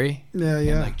the Barrie. Yeah.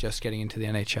 And like just getting into the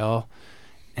NHL.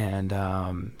 And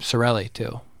Sorelli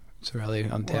too. Sorelli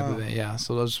on Tampa Bay. Yeah,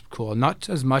 so that was cool. Not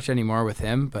as much anymore with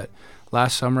him, but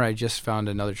last summer I just found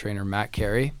another trainer, Matt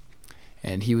Carey.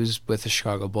 And he was with the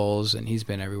Chicago Bulls, and he's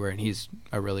been everywhere, and he's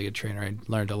a really good trainer. I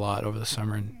learned a lot over the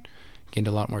summer and gained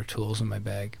a lot more tools in my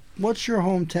bag. What's your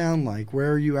hometown like?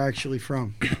 Where are you actually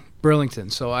from?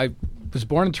 Burlington. So I was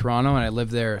born in Toronto, and I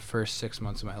lived there the first 6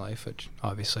 months of my life, which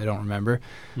obviously I don't remember.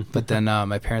 But then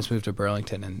my parents moved to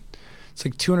Burlington, and it's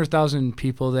like 200,000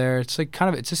 people there. It's like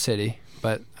it's a city,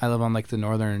 but I live on like the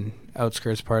northern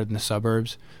outskirts part in the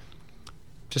suburbs.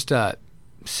 Just a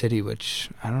city which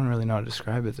I don't really know how to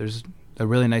describe it. There's a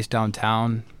really nice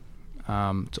downtown.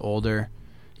 It's older.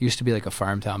 Used to be like a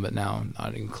farm town, but now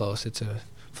not even close. It's a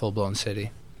full-blown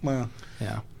city. Wow.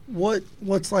 Yeah.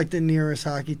 What's like the nearest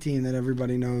hockey team that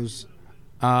everybody knows?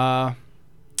 Well,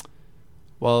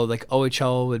 like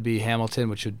OHL would be Hamilton,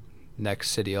 which would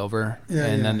next city over.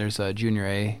 Then there's a junior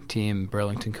A team,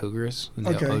 Burlington Cougars, in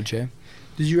the OJ.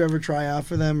 Did you ever try out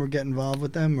for them or get involved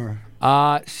with them? Or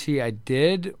see, I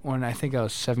did when I think I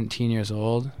was 17 years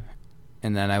old.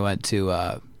 And then I went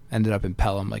to, ended up in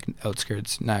Pelham, like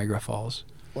outskirts, Niagara Falls.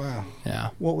 Wow. Yeah.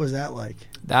 What was that like?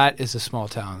 That is a small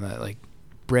town, that like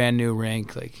brand new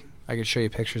rink. Like I could show you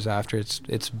pictures after.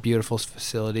 It's a beautiful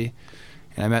facility.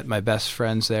 And I met my best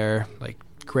friends there, like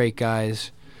great guys.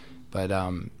 But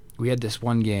we had this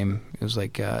one game. It was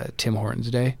like Tim Hortons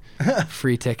Day,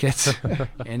 free tickets.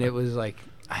 And it was like,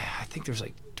 I think there was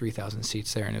like 3,000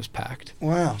 seats there, and it was packed.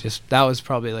 Wow. That was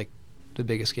probably like the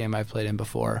biggest game I've played in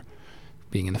before.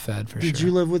 Being in the Fed for sure. Did you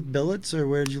live with billets, or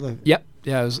where did you live? Yep.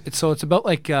 Yeah. It's about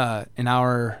like an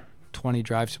hour 20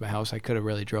 drive to my house. I could have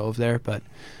really drove there, but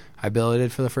I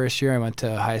billeted for the first year. I went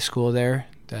to high school there,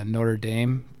 at Notre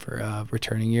Dame, for a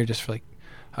returning year, just for like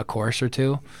a course or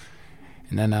 2,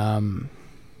 and then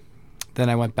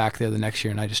I went back there the next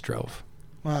year, and I just drove.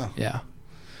 Wow. Yeah.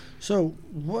 So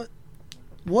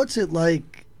what's it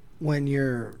like when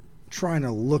you're trying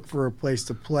to look for a place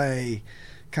to play,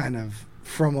 kind of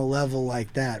from a level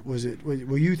like that? Were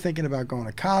you thinking about going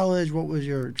to college? What was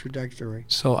your trajectory?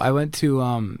 So I went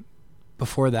to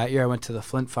before that year I went to the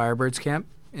Flint Firebirds camp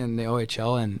in the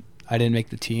OHL, and I didn't make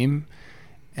the team.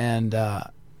 And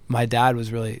my dad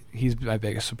he's my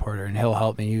biggest supporter, and he'll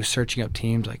help me. He was searching up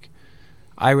teams. Like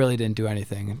I really didn't do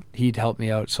anything. He'd help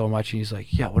me out so much, and he's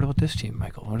like, yeah, what about this team,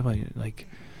 Michael? What about, like,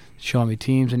 showing me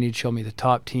teams, and he'd show me the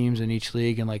top teams in each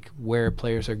league, and like where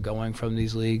players are going from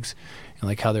these leagues, and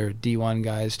like how they're D1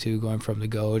 guys too, going from the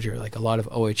Goj, or like a lot of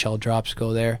OHL drops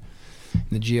go there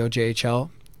in the GOJHL.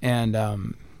 And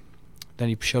then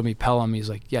he showed me Pelham. He's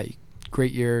like, yeah,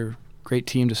 great year, great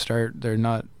team to start. They're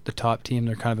not the top team.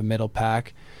 They're kind of a middle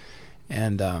pack.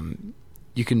 And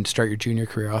you can start your junior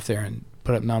career off there and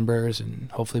put up numbers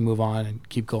and hopefully move on and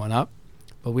keep going up.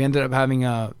 But we ended up having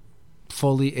a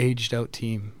fully aged out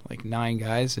team, like 9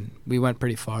 guys, and we went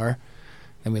pretty far.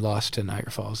 Then we lost to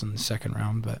Niagara Falls in the second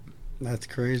round, but that's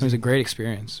crazy. It was a great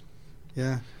experience.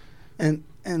 Yeah. And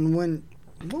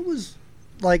what was,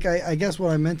 like, I guess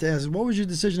what I meant to ask is, what was your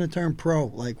decision to turn pro?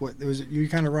 Like, what was it, you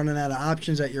kind of running out of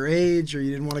options at your age, or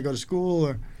you didn't want to go to school,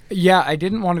 or? Yeah, I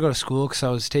didn't want to go to school because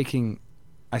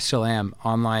I still am,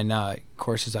 online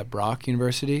courses at Brock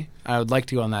University. I would like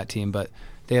to go on that team, but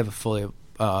they have a fully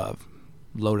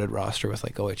loaded roster with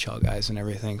like OHL guys and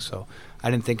everything, so I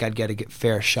didn't think I'd get a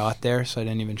fair shot there, so I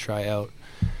didn't even try out.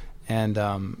 And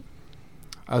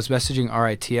I was messaging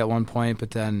RIT at one point,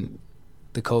 but then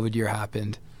the COVID year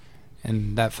happened,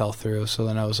 and that fell through. So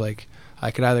then I was like,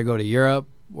 I could either go to Europe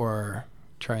or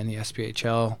try in the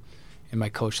SPHL. And my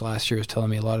coach last year was telling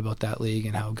me a lot about that league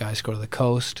and how guys go to the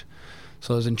coast.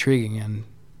 So it was intriguing, and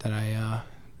then I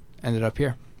ended up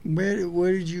here. Where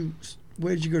did you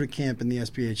go to camp in the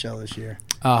SPHL this year?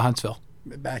 Huntsville.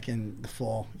 Back in the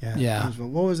fall. Yeah. Huntsville.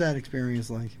 What was that experience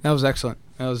like? That was excellent.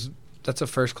 That's a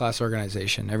first-class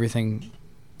organization. Everything,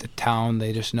 the town,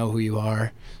 they just know who you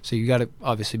are. So you got to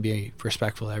obviously be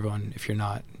respectful to everyone. If you're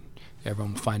not,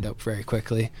 everyone will find out very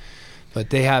quickly. But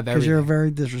they have everything. Because you're a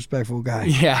very disrespectful guy.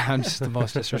 Yeah, I'm just the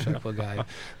most disrespectful guy.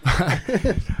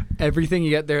 Everything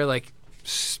you get there, like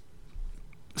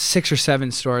 6 or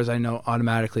 7 stores, I know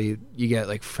automatically you get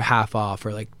like half off,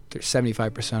 or like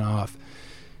 75% off.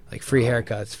 Like free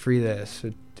haircuts, free this.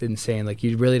 insane. Like,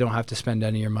 you really don't have to spend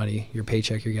any of your money, your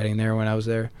paycheck you're getting there when I was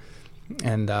there.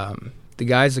 And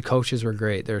the coaches were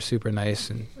great. They were super nice,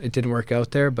 and it didn't work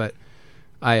out there, but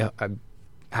I'm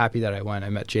happy that I went. I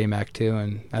met J-Mac too,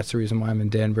 and that's the reason why I'm in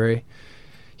Danbury.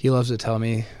 He loves to tell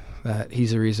me that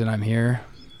he's the reason I'm here.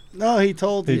 No, he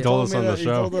told us on the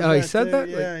show. He said that?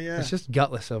 Yeah. It's just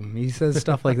gutless of him. He says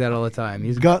stuff like that all the time.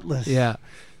 He's gutless. Yeah.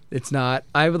 It's not.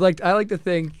 I like to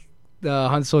think the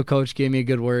Huntsville coach gave me a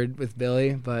good word with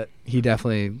Billy, but he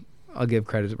definitely, I'll give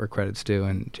credit where credit's due,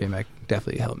 and J-Mac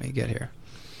definitely helped me get here.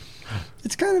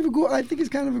 It's kind of I think it's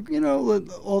kind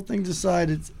of all things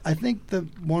aside, I think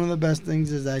one of the best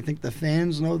things is I think the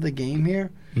fans know the game here.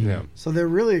 Yeah. So they're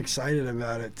really excited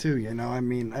about it too, I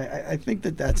mean, I think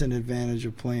that's an advantage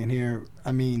of playing here.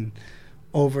 I mean,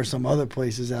 over some other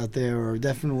places out there, or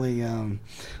definitely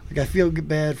I feel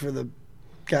bad for the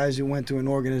guys who went to an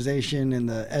organization in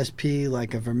the SP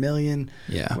like a Vermilion,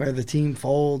 where the team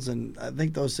folds, and I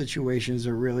think those situations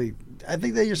are really, I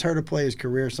think they just hurt a player's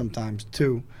career sometimes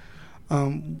too.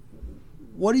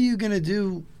 What are you going to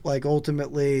do, like,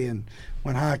 ultimately, and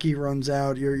when hockey runs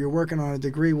out, you're working on a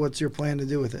degree, what's your plan to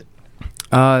do with it?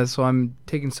 So I'm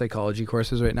taking psychology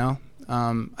courses right now.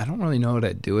 I don't really know what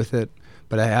I'd do with it,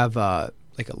 but I have,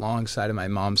 like, alongside of my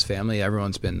mom's family,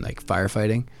 everyone's been, like,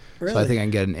 firefighting. Really? So I think I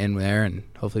can get an in there and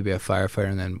hopefully be a firefighter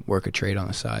and then work a trade on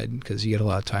the side, because you get a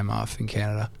lot of time off in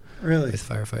Canada. Really? With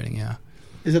firefighting, yeah.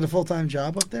 Is it a full-time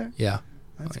job up there? Yeah.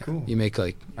 That's cool. You make,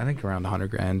 like, I think around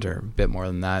 $100,000 or a bit more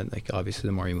than that. Like, obviously,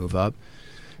 the more you move up,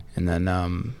 and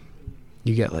then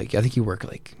you get, like, I think you work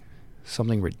like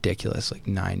something ridiculous, like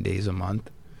 9 days a month,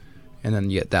 and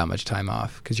then you get that much time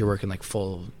off because you're working like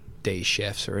full day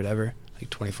shifts or whatever,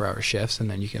 like 24-hour shifts, and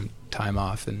then you can time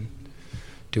off and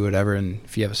do whatever. And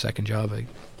if you have a second job, like,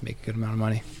 make a good amount of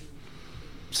money.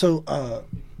 So,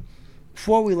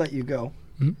 before we let you go.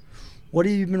 Mm-hmm. What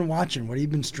have you been watching? What have you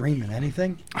been streaming?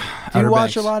 Anything? Do you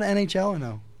watch a lot of NHL or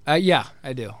no? Yeah,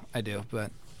 I do,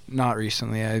 but not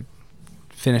recently. I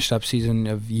finished up season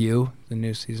of You, the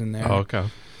new season there. Oh, okay.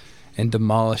 And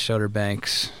demolished Outer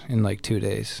Banks in like 2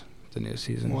 days, the new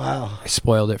season. Wow. I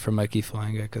spoiled it for Mikey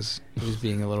Flanga because he was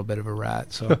being a little bit of a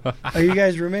rat. So. Are you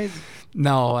guys roommates?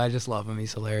 No, I just love him.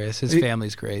 He's hilarious. His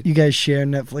family's great. You guys share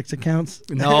Netflix accounts?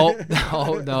 No.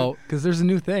 Because there's a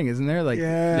new thing, isn't there? Like,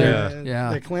 yeah.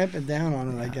 They're clamping down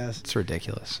on it, I guess. It's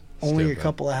ridiculous. Only Stupid. a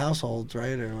couple of households,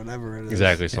 right, or whatever it is.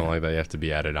 Exactly, something like that. You have to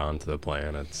be added on to the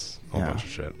plan. It's a whole bunch of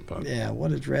shit. But yeah,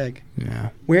 what a drag.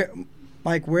 Yeah.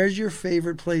 Mike, where's your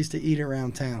favorite place to eat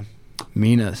around town?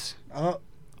 Mina's. Oh,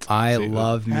 I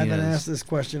love Mina's. I haven't asked this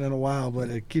question in a while,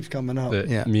 but it keeps coming up.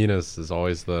 Mina's is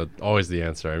always the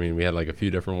answer. I mean, we had like a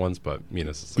few different ones, but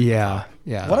Mina's is like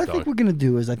yeah. What I think we're going to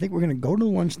do is I think we're going to go to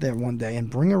lunch there one day and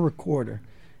bring a recorder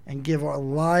and give our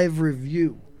live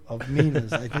review of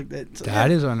Mina's. I think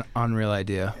that is an unreal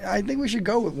idea. I think we should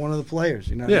go with one of the players.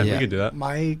 We could do that.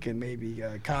 Mike and maybe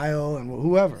Kyle and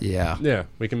whoever. Yeah,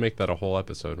 we can make that a whole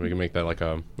episode. We can make that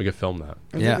we could film that.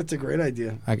 I think it's a great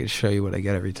idea. I could show you what I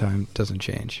get every time. It doesn't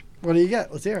change. What do you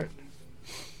get? Let's hear it.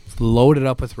 Load it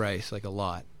up with rice, like a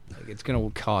lot. Like, it's gonna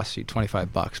cost you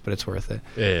 $25, but it's worth it.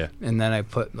 Yeah. And then I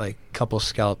put like a couple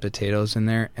scalloped potatoes in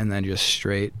there, and then just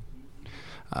straight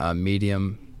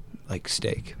medium like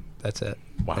steak. That's it.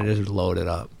 Wow. I just load it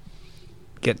up.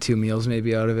 Get 2 meals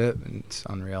maybe out of it, and it's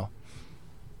unreal.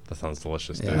 That sounds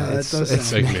delicious, dude. Yeah,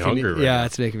 It's making me hungry right now.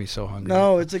 It's making me so hungry.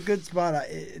 No, it's a good spot.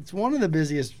 It's one of the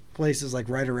busiest places, like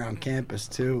right around campus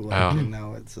too. Like,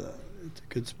 it's a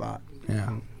good spot.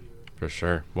 Yeah, for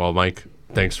sure. Well, Mike,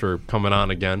 thanks for coming on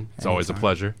again. It's always a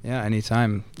pleasure. Yeah,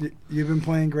 anytime. You've been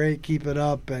playing great. Keep it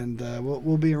up, and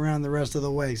we'll be around the rest of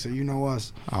the way, so you know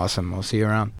us. Awesome. We'll see you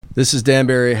around. This is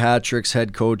Danbury Hat Trick's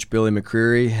head coach, Billy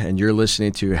McCreary, and you're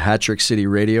listening to Hat Trick City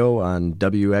Radio on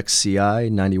WXCI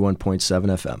 91.7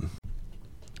 FM.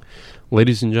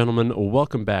 Ladies and gentlemen,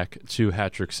 welcome back to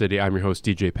Hat Trick City. I'm your host,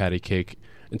 DJ Patty Cake,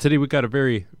 and today we've got a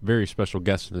very, very special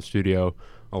guest in the studio,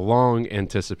 a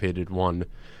long-anticipated one,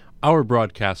 our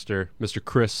broadcaster, Mr.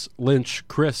 Chris Lynch.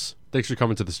 Chris, thanks for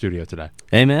coming to the studio today.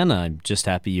 Hey, man, I'm just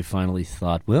happy you finally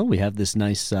thought, well, we have this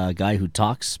nice guy who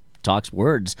talks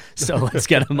words, so let's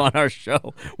get him on our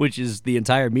show, which is the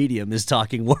entire medium is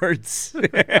talking words.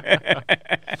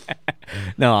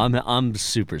 No, I'm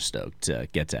super stoked to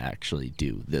get to actually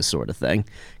do this sort of thing,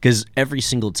 because every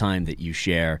single time that you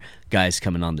share guys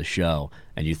coming on the show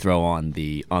and you throw on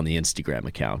the Instagram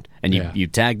account and you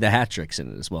tag the hat tricks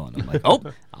in it as well, and I'm like, oh,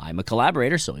 I'm a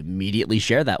collaborator, so immediately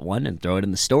share that one and throw it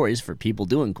in the stories for people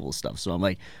doing cool stuff. So I'm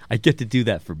like, I get to do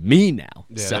that for me now.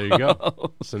 Yeah, so. There you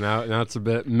go. So now it's a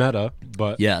bit meta,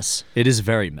 but yes, it is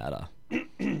very meta.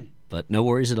 But no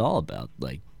worries at all about,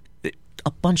 like,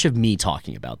 a bunch of me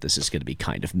talking about this is going to be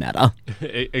kind of meta.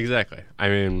 Exactly. I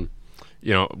mean,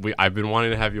 I've been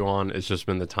wanting to have you on. It's just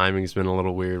been the timing's been a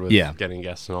little weird with getting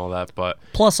guests and all that. But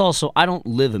plus, also, I don't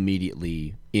live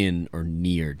immediately in or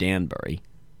near Danbury.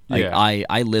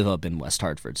 I live up in West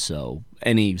Hartford, so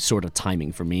any sort of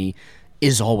timing for me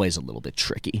is always a little bit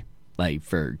tricky.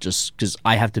 Just because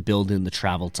I have to build in the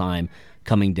travel time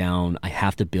coming down, I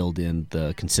have to build in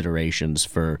the considerations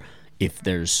for if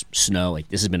there's snow.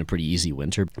 This has been a pretty easy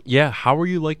winter. Yeah, how are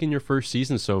you liking your first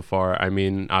season so far? I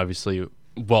mean, obviously,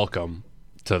 welcome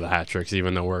to the Hat Tricks,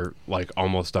 even though we're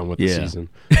almost done with the season.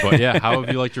 But yeah, how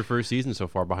have you liked your first season so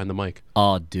far behind the mic?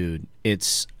 Oh, dude,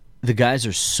 the guys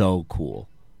are so cool.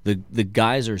 The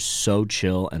guys are so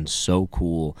chill and so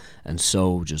cool and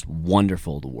so just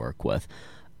wonderful to work with.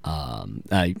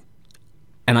 I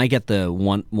get the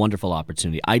wonderful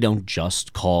opportunity. I don't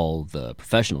just call the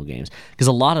professional games, because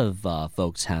a lot of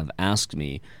folks have asked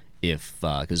me if,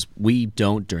 because we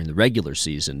don't during the regular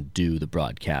season do the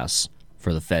broadcasts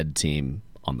for the Fed team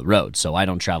on the road, so I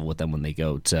don't travel with them when they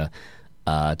go to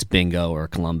Bingo or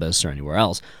Columbus or anywhere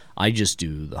else. I just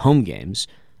do the home games.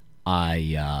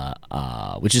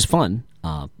 Which is fun,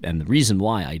 and the reason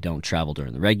why I don't travel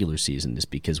during the regular season is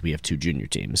because we have 2 junior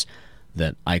teams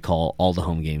that I call all the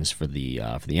home games for the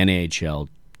NAHL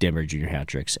Danbury Junior Hat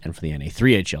Tricks and for the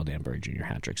NA3HL Danbury Junior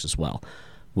Hat Tricks as well,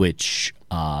 which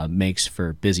makes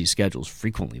for busy schedules.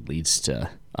 Frequently leads to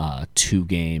 2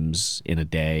 games in a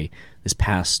day. This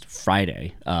past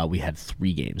Friday, we had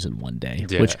 3 games in one day,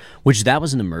 which that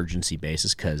was an emergency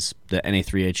basis because the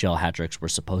NA3HL Hat Tricks were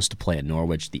supposed to play at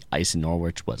Norwich. The ice in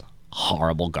Norwich was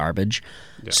horrible garbage,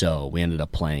 so we ended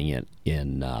up playing it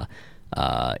in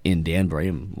Danbury,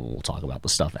 and we'll talk about the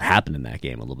stuff that happened in that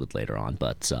game a little bit later on.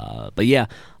 But yeah,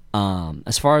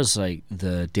 as far as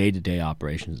the day-to-day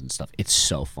operations and stuff, it's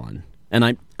so fun,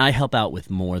 and I help out with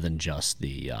more than just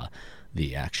the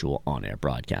actual on-air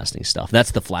broadcasting stuff.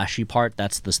 That's the flashy part.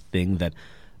 That's the thing that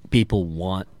people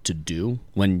want to do.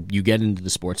 When you get into the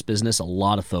sports business, a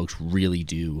lot of folks really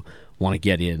do want to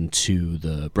get into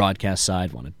the broadcast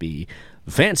side, want to be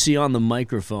fancy on the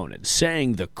microphone and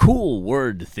saying the cool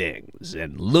word things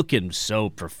and looking so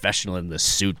professional in the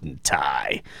suit and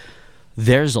tie.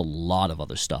 There's a lot of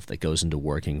other stuff that goes into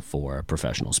working for a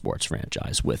professional sports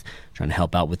franchise, with trying to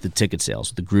help out with the ticket sales,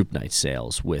 with the group night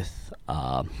sales, with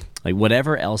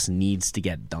whatever else needs to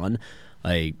get done,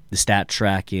 the stat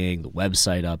tracking, the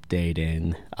website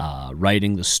updating,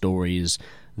 writing the stories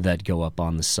that go up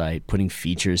on the site, putting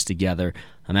features together.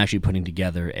 I'm actually putting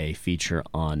together a feature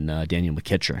on Daniel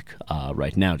McKittrick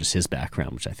right now, just his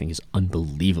background, which I think is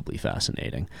unbelievably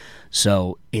fascinating.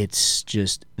 So it's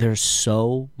just, there's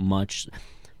so much.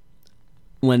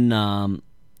 When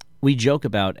we joke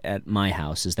about at my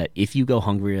house is that if you go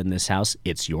hungry in this house,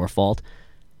 it's your fault.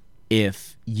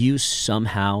 If you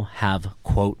somehow have,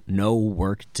 quote, no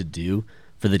work to do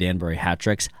for the Danbury Hat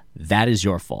Tricks, that is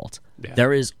your fault. Yeah.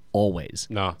 There is always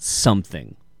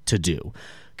something to do.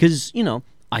 Because,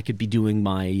 I could be doing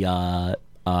my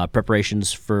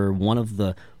preparations for one of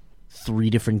the 3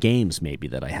 different games maybe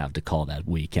that I have to call that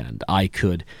weekend. I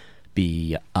could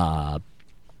be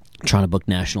trying to book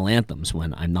national anthems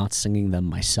when I'm not singing them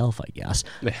myself, I guess.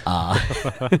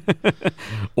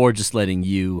 Or just letting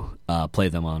you play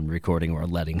them on recording, or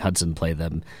letting Hudson play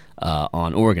them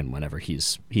on organ whenever he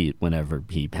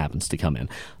happens to come in.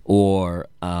 Or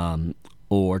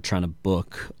trying to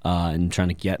book and trying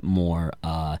to get more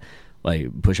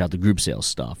push out the group sales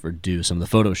stuff, or do some of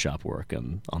the Photoshop work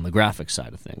on the graphic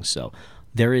side of things. So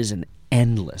there is an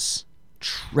endless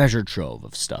treasure trove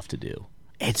of stuff to do.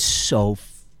 It's so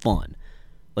fun.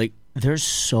 There's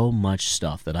so much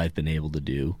stuff that I've been able to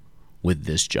do with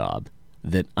this job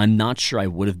that I'm not sure I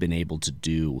would have been able to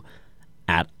do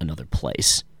at another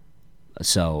place.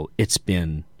 So it's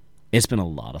been a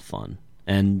lot of fun,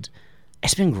 and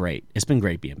it's been great. It's been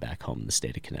great being back home in the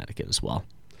state of Connecticut as well.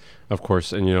 Of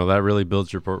course, and that really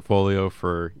builds your portfolio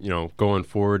for going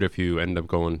forward if you end up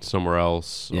going somewhere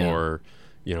else, or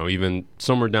even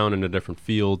somewhere down in a different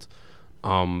field.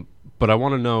 But I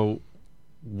want to know,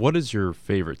 what is your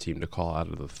favorite team to call out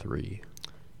of the 3?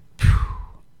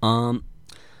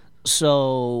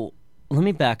 So let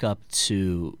me back up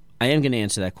to, I am going to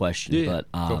answer that question,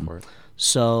 but go for it.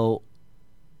 So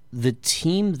the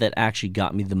team that actually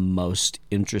got me the most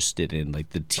interested in,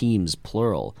 the teams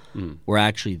plural, were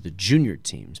actually the junior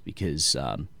teams, because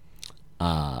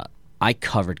I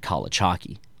covered college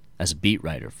hockey as a beat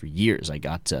writer for years. I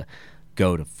got to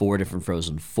go to 4 different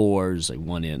Frozen Fours. I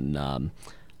won in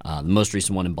The most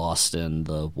recent one in Boston,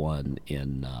 the one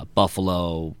in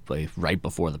Buffalo, right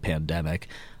before the pandemic.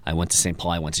 I went to St.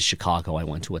 Paul. I went to Chicago. I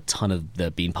went to a ton of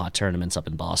the Beanpot tournaments up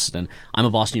in Boston. I'm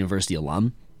a Boston University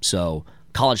alum, so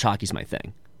college hockey's my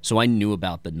thing. So I knew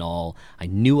about the NAL. I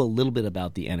knew a little bit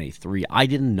about the NA3. I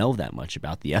didn't know that much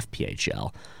about the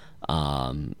FPHL.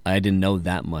 I didn't know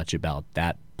that much about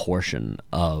that portion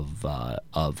of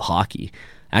hockey.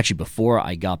 Actually, before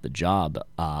I got the job,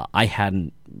 I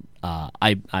hadn't.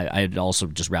 I had also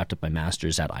just wrapped up my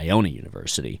master's at Iona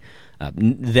University.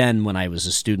 Then, when I was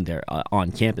a student there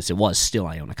on campus, it was still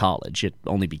Iona College. It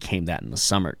only became that in the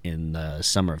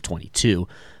summer of 22,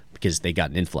 because they got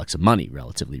an influx of money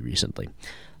relatively recently.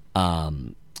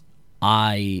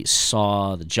 I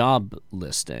saw the job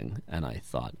listing and I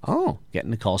thought, oh,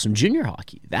 getting to call some junior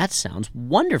hockey. That sounds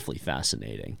wonderfully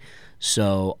fascinating.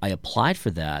 So I applied for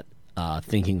that,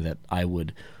 thinking that I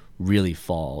would really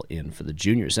fall in for the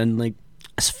juniors. And like,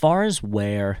 as far as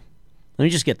where, let me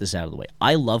just get this out of the way.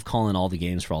 I love calling all the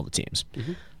games for all the teams.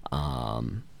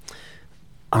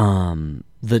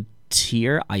 The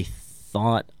tier I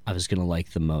thought I was going to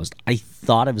like the most, I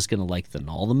thought I was going to like the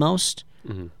NAL the most,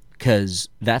 because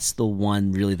that's the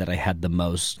one really that I had the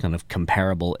most kind of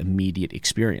comparable immediate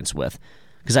experience with.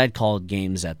 Because I had called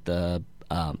games at the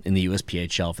in the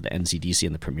USPHL for the NCDC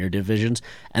and the Premier divisions,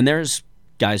 and there's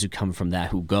guys who come from that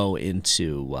who go to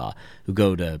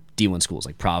D1 schools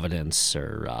like Providence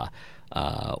or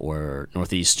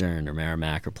Northeastern or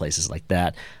Merrimack or places like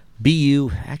that.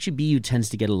 BU tends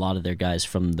to get a lot of their guys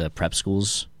from the prep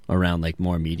schools around, like,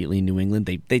 more immediately in New England.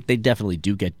 They definitely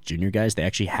do get junior guys. They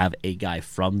actually have a guy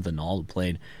from the NAL who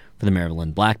played for the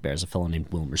Maryland Black Bears, a fellow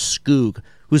named Wilmer Skoog,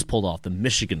 who's pulled off the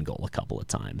Michigan goal a couple of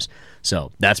times.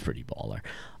 So that's pretty baller.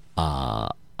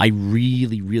 I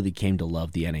really, really came to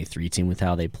love the NA3 team with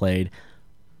how they played.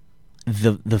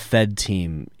 The Fed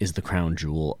team is the crown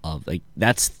jewel of, like,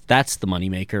 that's the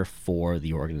moneymaker for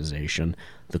the organization.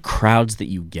 The crowds that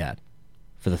you get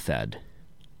for the Fed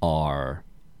are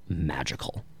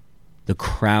magical. The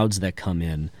crowds that come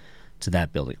in to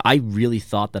that building. I really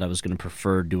thought that I was going to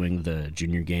prefer doing the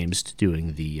junior games to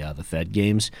doing the Fed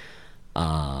games.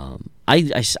 I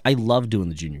love doing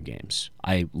the junior games.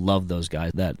 I love those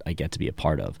guys that I get to be a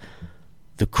part of.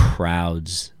 The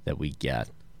crowds that we get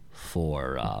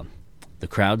for the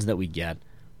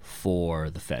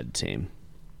Fed team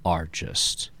are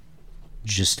just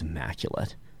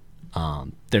immaculate.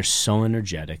 They're so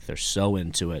energetic. They're so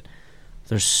into it.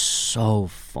 They're so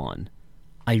fun.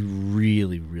 I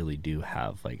really, really do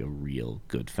have, like, a real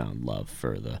good found love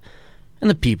for the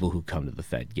people who come to the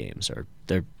Fed games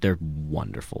they're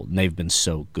wonderful, and they've been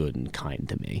so good and kind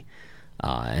to me,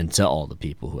 and to all the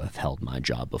people who have held my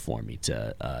job before me,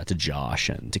 to Josh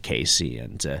and to Casey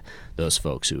and to those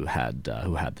folks who had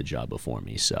the job before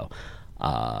me. So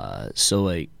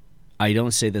like, I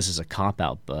don't say this as a cop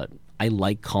out, but I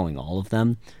like calling all of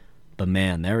them. But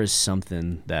man, there is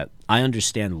something that I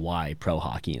understand why pro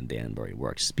hockey in Danbury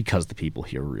works. It's because the people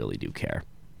here really do care.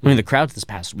 I mean, the crowds this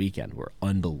past weekend were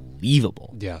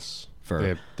unbelievable. Yes.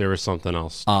 There was something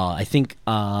else. I think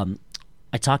I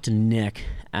talked to Nick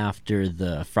after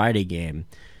the Friday game,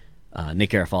 Nick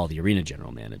Garofalo, the arena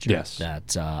general manager, yes,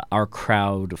 that our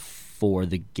crowd for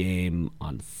the game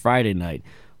on Friday night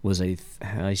was I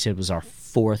said was our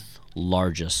fourth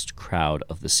largest crowd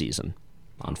of the season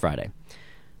on Friday.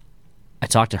 I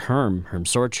talked to Herm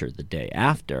Sorcher the day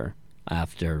after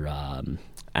the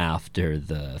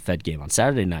Fed game on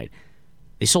Saturday night.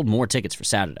 They sold more tickets for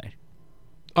Saturday.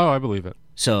 Oh, I believe it.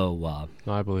 So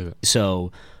I believe it.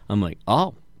 So I'm like,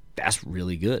 oh, that's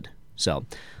really good. So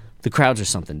the crowds are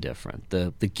something different.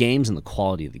 The games and the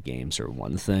quality of the games are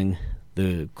one thing.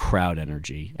 The crowd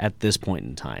energy at this point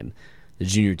in time, the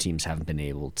junior teams haven't been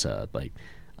able to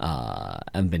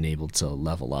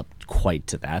level up quite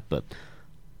to that, but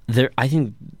I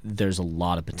think there's a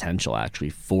lot of potential actually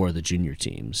for the junior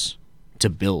teams to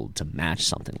match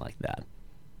something like that.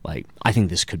 Like, I think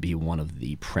this could be one of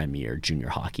the premier junior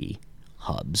hockey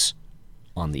hubs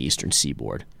on the Eastern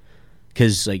Seaboard,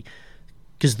 because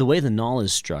the way the NAL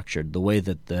is structured, the way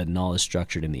that the NAL is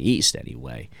structured in the East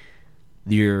anyway,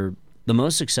 the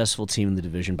most successful team in the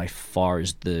division by far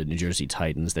is the New Jersey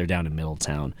Titans. They're down in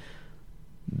Middletown.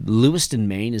 Lewiston,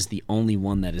 Maine is the only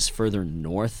one that is further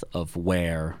north of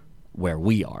where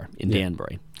we are in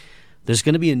Danbury. There's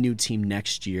going to be a new team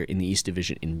next year in the East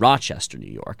Division in Rochester,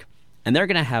 New York. And they're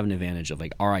going to have an advantage of,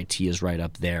 like, RIT is right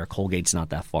up there. Colgate's not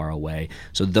that far away.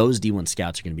 So those D1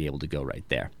 scouts are going to be able to go right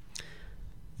there.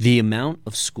 The amount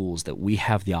of schools that we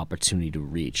have the opportunity to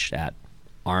reach at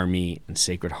Army and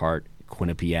Sacred Heart,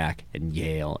 Quinnipiac and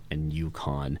Yale and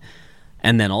UConn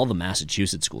And then all the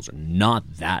Massachusetts schools are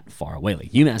not that far away.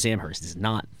 Like UMass Amherst is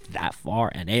not that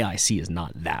far, and AIC is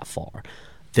not that far.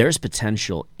 There's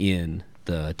potential in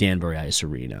the Danbury Ice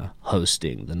Arena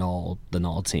hosting the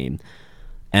Null team.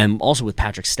 And also with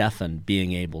Patrick Steffen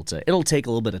being able to, it'll take a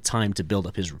little bit of time to build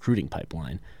up his recruiting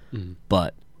pipeline.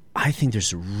 But I think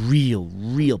there's a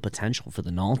real potential for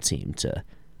the Null team to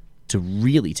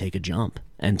really take a jump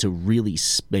and to really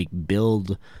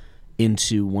build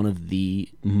into one of the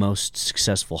most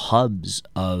successful hubs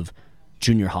of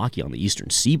junior hockey on the Eastern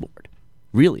Seaboard.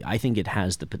 Really, I think it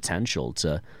has the potential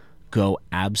to go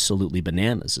absolutely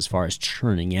bananas as far as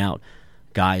churning out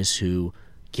guys who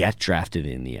get drafted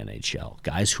in the NHL,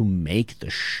 guys who make the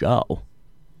show.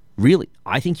 Really,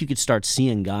 I think you could start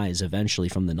seeing guys eventually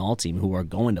from the Null team who are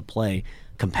going to play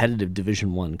competitive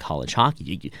Division I college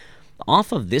hockey.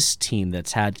 Off of this team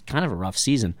that's had kind of a rough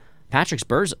season, Patrick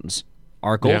Spurzins,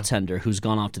 our goaltender who's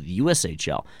gone off to the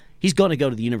USHL, he's going to go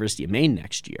to the University of Maine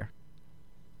next year.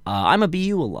 I'm a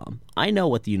BU alum. I know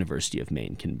what the University of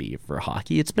Maine can be for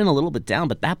hockey. It's been a little bit down,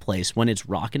 but that place, when it's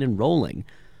rocking and rolling,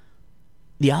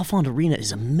 the Alfond Arena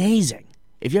is amazing.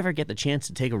 If you ever get the chance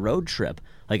to take a road trip,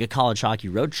 like a college hockey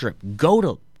road trip, go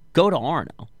to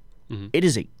Arno. It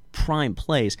is a prime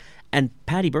place, and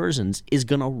Patty Burzins is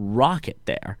going to rock it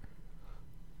there.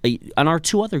 And our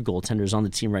two other goaltenders on the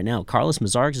team right now, Carlos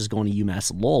Mazargs is going to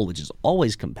UMass Lowell, which is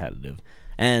always competitive,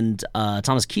 and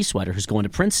Thomas Kieswetter, who's going to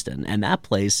Princeton, and that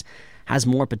place has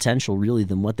more potential really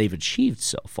than what they've achieved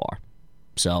so far.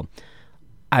 So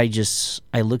I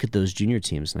look at those junior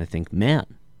teams and I think, man,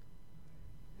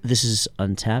 this is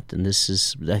untapped, and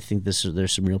I think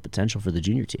there's some real potential for the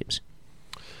junior teams.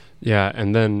 Yeah,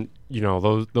 and then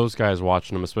those guys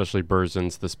watching them, especially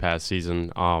Burzins this past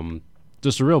season.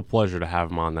 Just a real pleasure to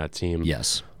have him on that team.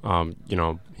 Yes. He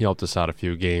helped us out a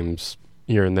few games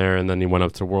here and there, and then he went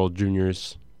up to World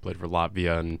Juniors, played for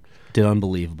Latvia, and did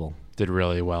unbelievable. Did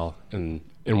really well in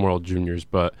World Juniors.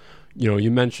 But,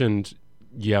 you mentioned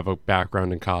you have a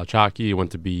background in college hockey. You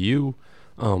went to BU.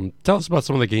 Tell us about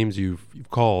some of the games you've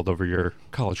called over your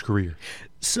college career.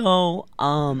 So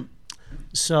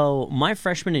my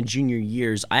freshman and junior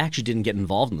years, I actually didn't get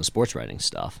involved in the sports writing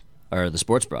stuff or the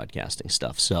sports broadcasting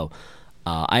stuff. So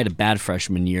I had a bad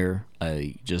freshman year.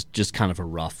 Just kind of a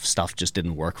rough stuff just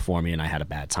didn't work for me, and I had a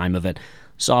bad time of it.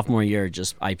 Sophomore year,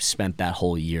 I spent that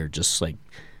whole year just like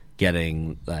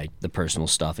getting like the personal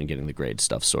stuff and getting the grade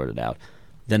stuff sorted out.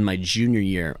 Then my junior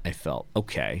year, I felt,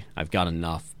 okay, I've got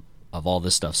enough of all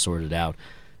this stuff sorted out,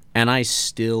 and I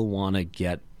still want to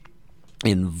get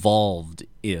involved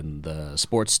in the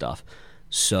sports stuff.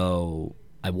 So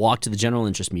I walked to the general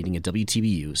interest meeting at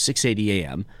WTBU, 6:80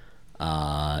 a.m.,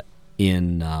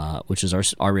 which is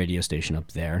our radio station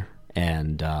up there,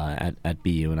 and at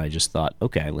BU, and I just thought,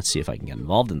 okay, let's see if I can get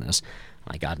involved in this.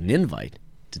 I got an invite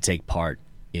to take part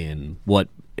in what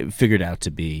it figured out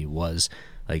to be was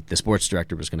like the sports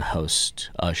director was going to host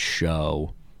a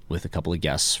show with a couple of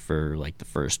guests for like the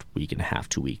first week and a half,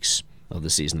 2 weeks of the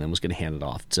season, then was going to hand it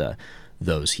off to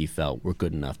those he felt were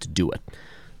good enough to do it.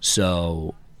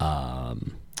 So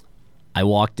I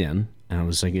walked in, and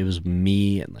it was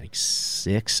me and like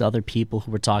 6 other people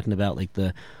who were talking about like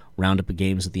the roundup of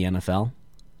games of the NFL,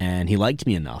 and he liked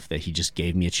me enough that he just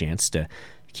gave me a chance to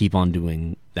keep on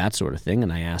doing that sort of thing.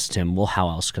 And I asked him, well, how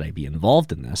else could I be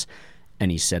involved in this?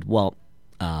 And he said, well,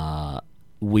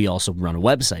 we also run a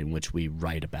website in which we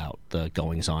write about the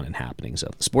goings-on and happenings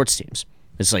of the sports teams.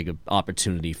 It's like an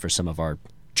opportunity for some of our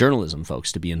journalism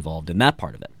folks to be involved in that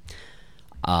part of it.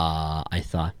 I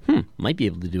thought, might be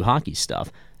able to do hockey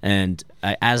stuff. And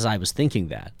as I was thinking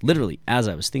that,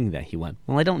 he went,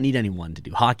 well, I don't need anyone to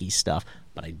do hockey stuff,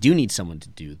 but I do need someone to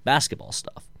do basketball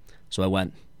stuff. So I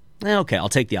went, okay, I'll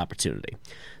take the opportunity.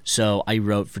 So I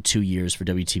wrote for 2 years for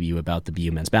WTBU about the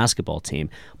BU men's basketball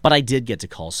team, but I did get to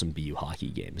call some BU hockey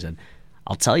games. And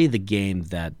I'll tell you the game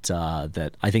that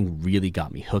I think really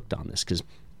got me hooked on this, because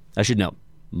I should know,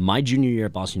 my junior year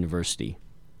at Boston University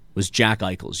was Jack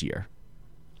Eichel's year.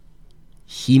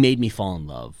 He made me fall in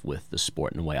love with the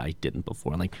sport in a way I didn't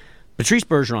before. Like Patrice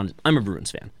Bergeron, I'm a Bruins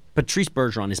fan. Patrice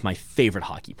Bergeron is my favorite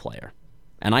hockey player,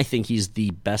 and I think he's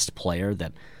the best player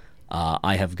that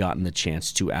I have gotten the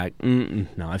chance to act. No,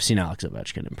 I've seen Alex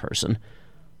Ovechkin in person.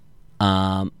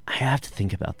 I have to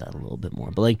think about that a little bit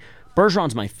more. But like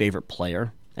Bergeron's my favorite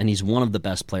player, and he's one of the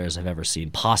best players I've ever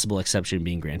seen. Possible exception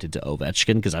being granted to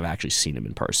Ovechkin, because I've actually seen him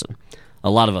in person. A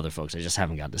lot of other folks I just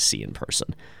haven't gotten to see in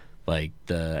person. Like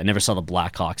I never saw the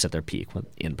Blackhawks at their peak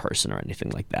in person or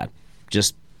anything like that.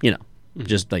 Just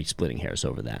just like splitting hairs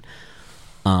over that.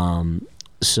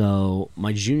 So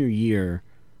my junior year,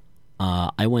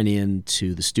 I went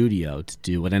into the studio to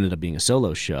do what ended up being a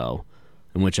solo show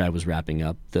in which I was wrapping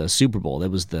up the Super Bowl.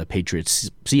 That was the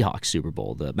Patriots-Seahawks Super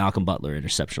Bowl, the Malcolm Butler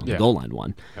interception on the goal line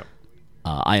one. Yep.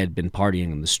 I had been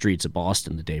partying in the streets of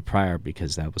Boston the day prior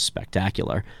because that was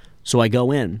spectacular. So I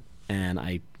go in and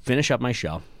I finish up my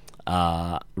show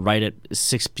right at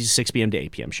 6 p.m. to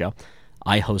 8 p.m. show.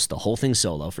 I host the whole thing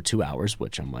solo for 2 hours,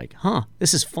 which I'm like,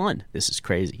 this is fun. This is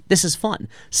crazy. This is fun.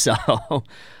 So,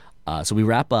 so we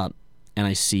wrap up, and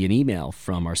I see an email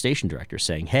from our station director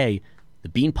saying, hey, the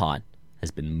Beanpot has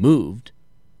been moved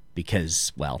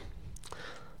because, well,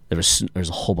 there's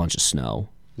a whole bunch of snow.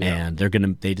 Yeah. And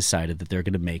they decided that they're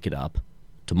gonna make it up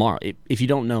tomorrow. If you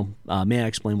don't know, may I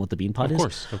explain what the Beanpot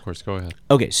is? Of course, go ahead.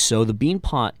 Okay, so the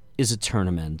Beanpot is a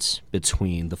tournament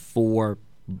between the four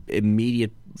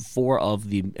of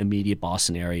the immediate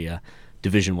Boston area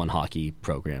Division I hockey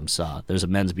programs. There's a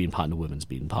men's Beanpot and a women's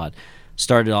Beanpot.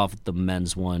 Started off with the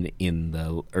men's one in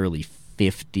the early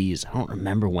 50s. I don't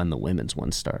remember when the women's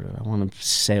one started. I want to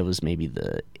say it was maybe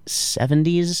the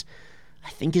 70s. I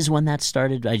think is when that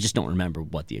started. I just don't remember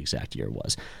what the exact year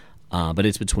was. But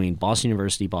it's between Boston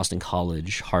University, Boston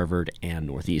College, Harvard, and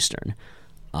Northeastern.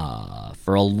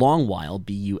 For a long while,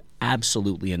 BU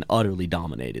absolutely and utterly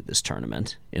dominated this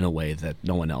tournament in a way that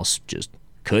no one else just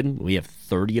couldn't. We have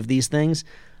 30 of these things.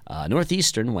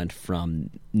 Northeastern went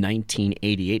from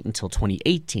 1988 until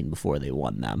 2018 before they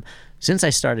won them. Since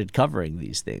I started covering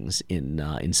these things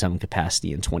in some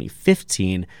capacity in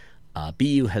 2015,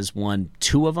 BU has won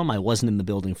 2 of them. I wasn't in the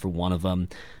building for one of them.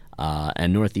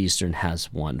 And Northeastern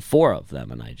has won 4 of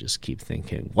them. And I just keep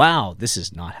thinking, wow, this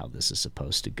is not how this is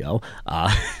supposed to go.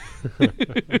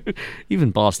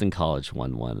 Even Boston College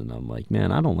won one. And I'm like,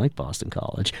 man, I don't like Boston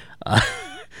College.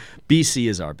 BC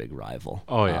is our big rival.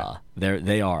 Oh, yeah.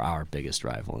 They are our biggest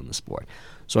rival in the sport.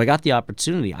 So I got the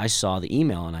opportunity. I saw the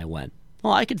email and I went,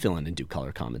 well, I could fill in and do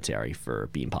color commentary for a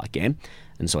Beanpot game.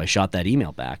 And so I shot that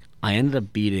email back. I ended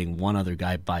up beating one other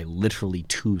guy by literally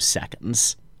 2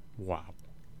 seconds. Wow.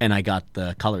 And I got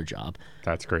the color job.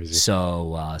 That's crazy.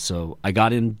 So I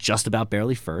got in just about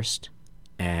barely first,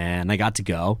 and I got to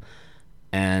go.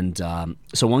 And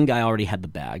so one guy already had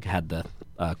the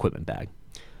equipment bag.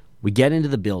 We get into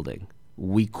the building.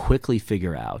 We quickly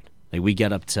figure out, like we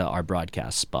get up to our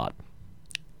broadcast spot,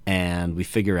 and we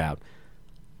figure out,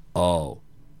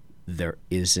 there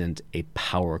isn't a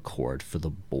power cord for the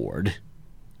board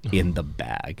in the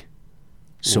bag.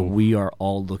 So we are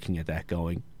all looking at that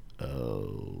going,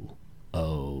 oh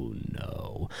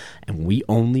no. And we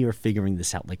only are figuring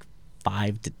this out like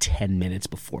 5 to 10 minutes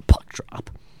before puck drop.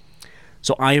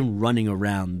 So I am running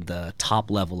around the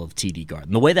top level of TD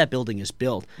Garden. The way that building is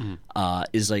built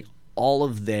is like all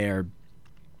the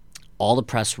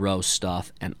press row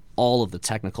stuff and all of the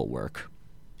technical work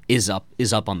is up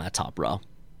on that top row.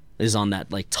 Is on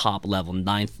that like top level,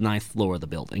 ninth floor of the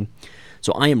building.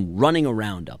 So I am running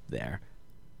around up there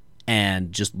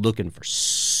and just looking for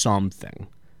something.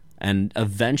 And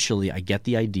eventually I get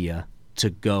the idea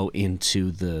to go into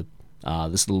the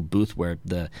this little booth where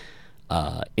the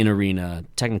in-arena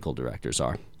technical directors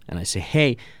are. And I say,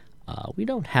 hey, we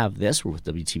don't have this. We're with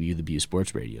WTBU, the BU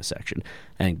Sports Radio section.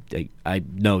 And I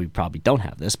know you probably don't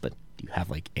have this, but do you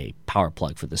have like a power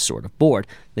plug for this sort of board?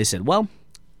 They said, well,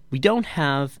 we don't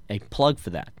have a plug for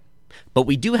that, but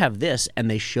we do have this,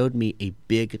 and they showed me a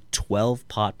big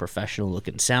 12-pot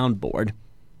professional-looking soundboard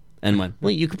and went,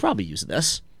 well, you could probably use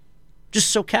this. Just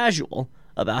so casual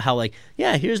about how, like,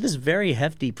 yeah, here's this very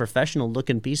hefty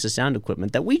professional-looking piece of sound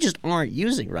equipment that we just aren't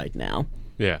using right now.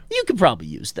 Yeah. You could probably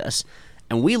use this.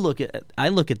 And I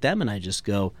look at them, and I just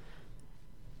go,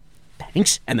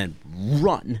 thanks, and then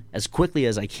run as quickly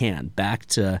as I can back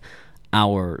to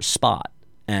our spot.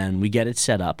 And we get it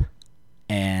set up,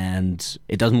 and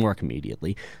it doesn't work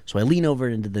immediately. So I lean over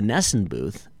into the Nesson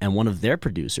booth, and one of their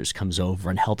producers comes over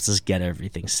and helps us get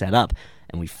everything set up.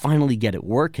 And we finally get it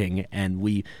working, and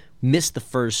we miss the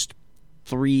first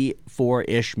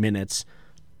 3-4-ish minutes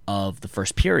of the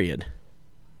first period.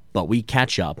 But we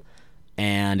catch up,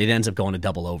 and it ends up going to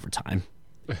double overtime.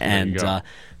 And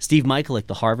Steve Michaelick,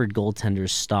 the Harvard goaltender,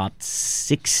 stopped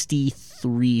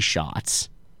 63 shots.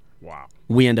 Wow.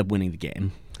 We end up winning the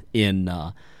game in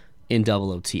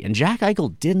double OT. And Jack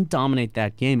Eichel didn't dominate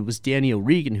that game. It was Danny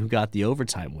O'Regan who got the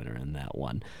overtime winner in that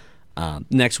one.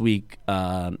 Next week,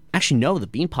 actually, no, the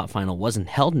Beanpot final wasn't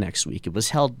held next week. It was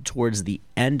held towards the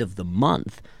end of the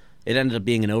month. It ended up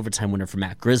being an overtime winner for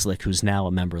Matt Grzelcyk, who's now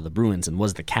a member of the Bruins and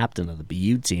was the captain of the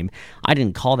BU team. I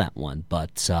didn't call that one,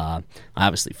 but I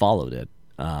obviously followed it.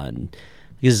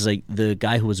 Because like the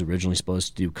guy who was originally supposed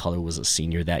to do color was a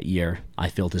senior that year. I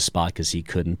filled his spot because he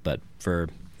couldn't, but for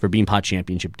Beanpot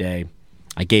Championship Day,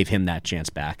 I gave him that chance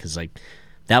back because like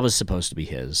that was supposed to be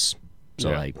his.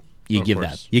 So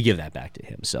you give that back to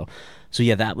him. So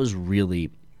yeah, that was really.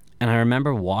 And I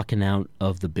remember walking out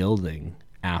of the building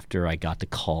after I got to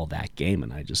call that game,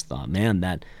 and I just thought,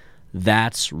 man,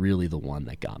 that's really the one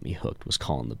that got me hooked, was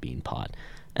calling the Beanpot.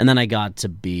 And then I got to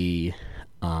be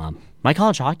my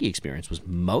college hockey experience was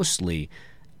mostly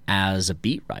as a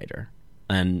beat writer,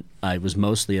 and I was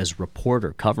mostly as a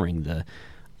reporter covering the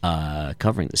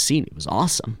scene. It was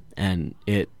awesome, and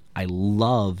I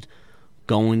loved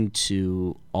going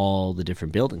to all the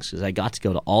different buildings because I got to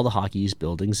go to all the Hockey East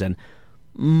buildings and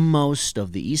most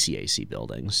of the ECAC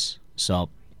buildings. So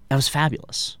that was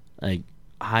fabulous. I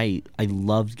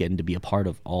loved getting to be a part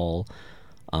of all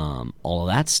of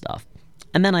that stuff.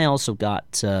 And then I also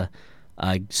got to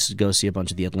go see a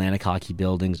bunch of the Atlantic hockey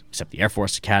buildings, except the Air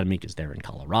Force Academy because they're in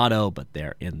Colorado, but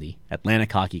they're in the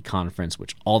Atlantic Hockey Conference,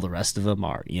 which all the rest of them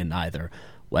are in either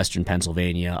Western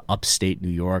Pennsylvania, upstate New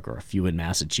York, or a few in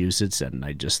Massachusetts. And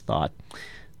I just thought,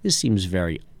 this seems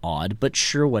very odd, but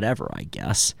sure, whatever, I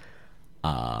guess.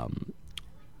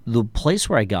 The place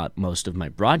where I got most of my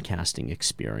broadcasting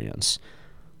experience,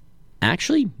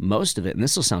 actually most of it, and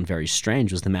this will sound very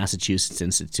strange, was the Massachusetts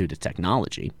Institute of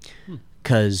Technology,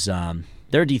 because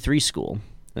they're a D3 school,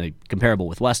 comparable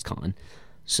with WestCon.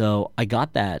 So I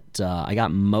got I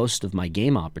got most of my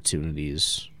game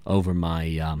opportunities over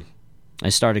my. I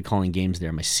started calling games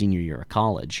there my senior year of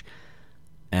college,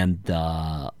 and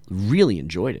really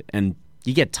enjoyed it. And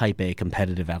you get type A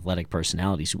competitive athletic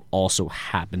personalities who also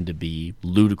happen to be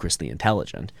ludicrously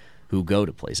intelligent who go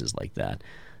to places like that.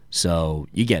 So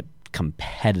you get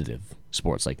competitive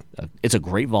sports. It's a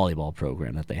great volleyball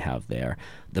program that they have there.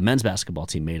 The men's basketball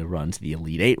team made a run to the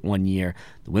Elite Eight one year.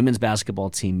 The women's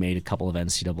basketball team made a couple of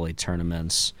NCAA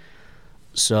tournaments.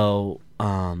 So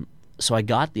I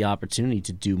got the opportunity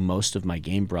to do most of my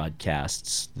game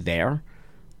broadcasts there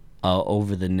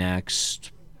over the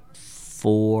next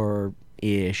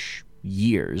 4-ish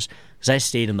years, because I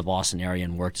stayed in the Boston area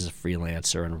and worked as a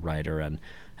freelancer and a writer and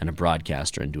a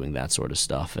broadcaster and doing that sort of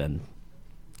stuff. And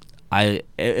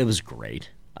it was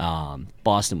great.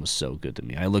 Boston was so good to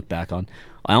me. I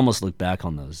almost look back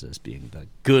on those as being the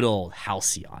good old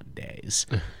halcyon days.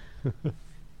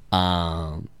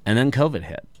 And then COVID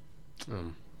hit.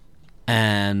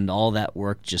 And all that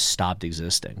work just stopped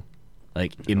existing.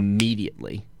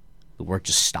 Immediately, the work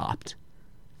just stopped.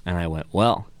 And I went,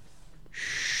 well,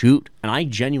 shoot. And I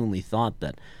genuinely thought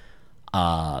that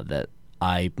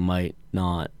I might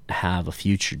not have a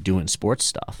future doing sports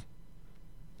stuff.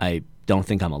 I don't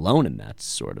think I'm alone in that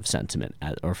sort of sentiment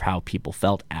or how people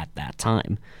felt at that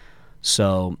time.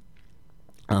 So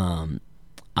I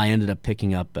ended up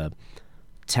picking up a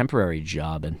temporary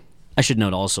job. And I should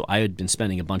note also, I had been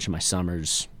spending a bunch of my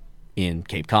summers in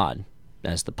Cape Cod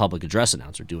as the public address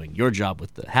announcer doing your job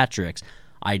with the Hat Tricks.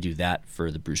 I do that for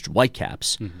the Brewster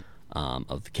Whitecaps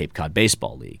of the Cape Cod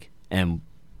Baseball League. And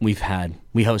we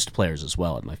host players as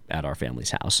well at our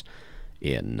family's house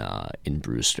in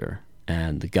Brewster.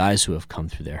 And the guys who have come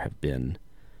through there have been,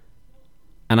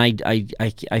 and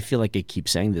I feel like I keep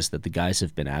saying this, that the guys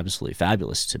have been absolutely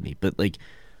fabulous to me. But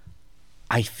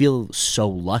I feel so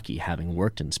lucky having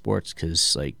worked in sports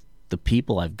because the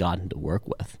people I've gotten to work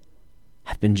with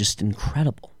have been just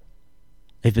incredible.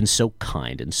 They've been so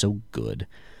kind and so good,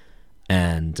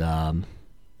 and when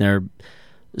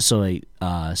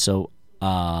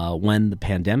the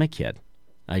pandemic hit,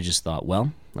 I just thought,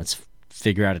 well, let's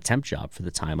figure out a temp job for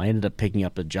the time. I ended up picking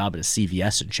up a job at a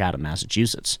CVS in Chatham,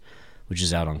 Massachusetts, which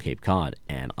is out on Cape Cod,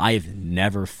 and I've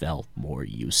never felt more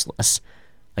useless.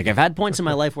 I've had points in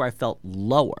my life where I felt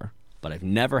lower, but I've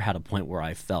never had a point where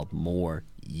I felt more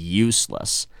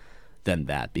useless than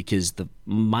that, because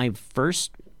my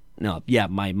first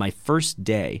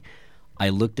day, I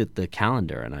looked at the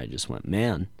calendar and I just went,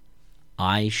 man,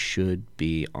 I should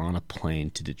be on a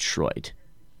plane to Detroit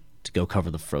to go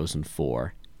cover the Frozen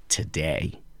Four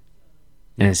today.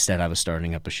 And instead I was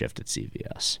starting up a shift at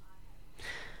CVS.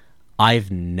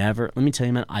 Let me tell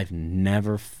you, man, I've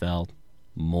never felt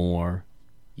more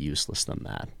useless than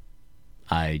that.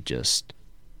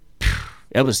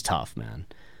 It was tough, man.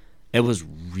 It was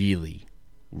really,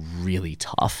 really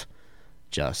tough.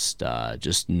 Just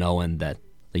knowing that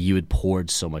you had poured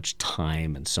so much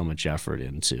time and so much effort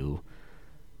into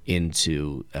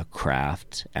a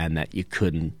craft, and that you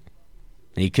couldn't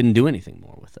do anything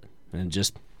more with it, and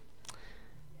just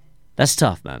that's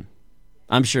tough, man.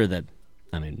 I'm sure that.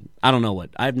 I mean, I don't know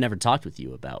I've never talked with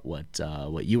you about what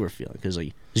you were feeling, because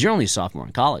you're only a sophomore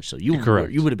in college, so you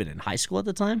would have been in high school at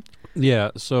the time.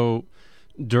 Yeah. So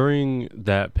during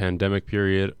that pandemic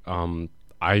period,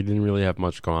 I didn't really have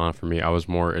much going on for me. I was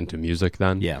more into music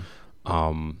then. Yeah.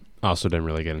 I also didn't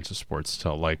really get into sports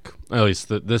till like at least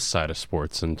this side of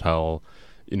sports until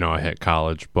I hit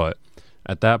college. But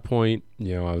at that point,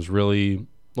 I was really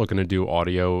looking to do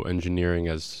audio engineering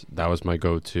as that was my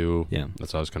go-to. Yeah,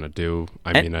 that's what I was gonna do.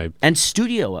 And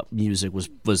studio music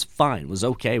was fine, was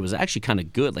okay, was actually kind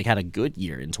of good. Like had a good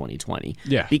year in 2020.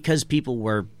 Yeah, because people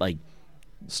were like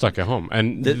stuck at home.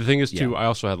 And the thing is too, I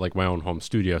also had like my own home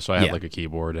studio, so I had like a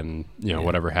keyboard and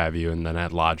whatever have you, and then I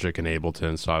had Logic and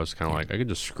Ableton, so I was kind of like I could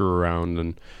just screw around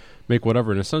and make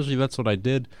whatever. And essentially that's what I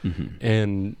did.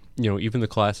 And even the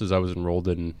classes I was enrolled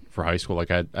in for high school, like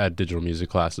I had digital music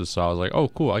classes, so I was like, oh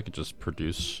cool, I could just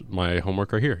produce my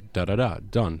homework right here,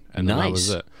 done. And then that was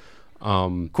it.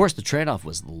 Of course, the trade-off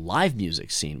was the live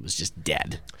music scene was just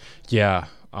dead. Yeah,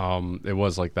 it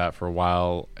was like that for a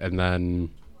while, and then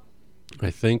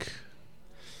I think,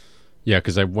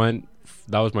 because that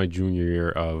was my junior year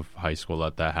of high school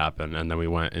that happened, and then we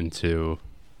went into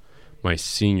my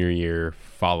senior year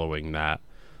following that.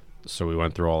 So we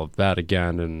went through all of that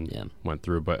again and went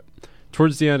through. But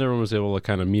towards the end, everyone was able to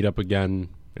kind of meet up again. You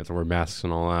have to wear masks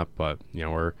and all that, but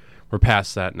we're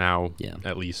past that now. Yeah.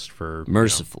 At least for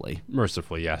mercifully.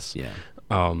 Mercifully, yes. Yeah.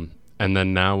 And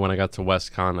then now when I got to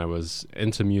WestCon, I was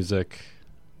into music.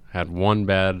 Had one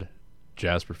bad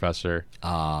jazz professor.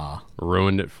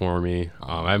 Ruined it for me.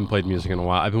 I haven't played music in a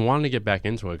while. I've been wanting to get back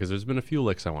into it because there's been a few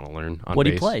licks I want to learn on What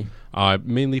bass. do you play? I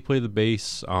mainly play the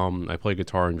bass. I play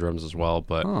guitar and drums as well,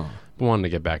 but I've been wanting to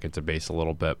get back into bass a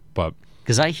little bit. But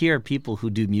because I hear people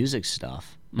who do music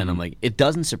stuff, and I'm like, it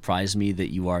doesn't surprise me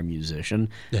that you are a musician.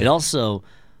 It also,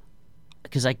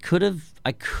 because I could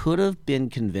have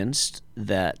been convinced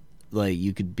that like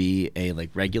you could be a like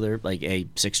regular like a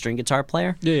 6-string guitar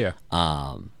player. Yeah.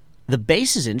 The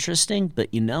bass is interesting, but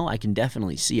I can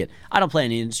definitely see it. I don't play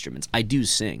any instruments. I do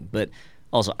sing, but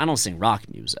also I don't sing rock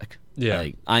music. Yeah.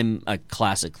 Like, I'm a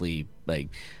classically like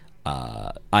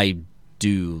I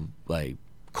do like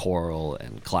choral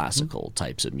and classical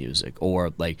types of music,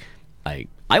 or like I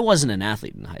wasn't an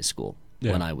athlete in high school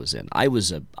when I was in. I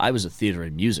was a theater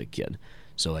and music kid,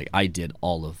 so like I did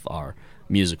all of our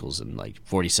musicals in like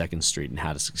 42nd Street and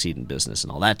How to Succeed in Business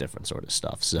and all that different sort of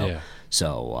stuff. So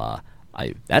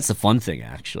that's the fun thing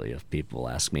actually. If people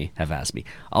have asked me,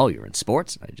 oh, you're in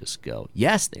sports, and I just go,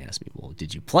 yes. They ask me, well,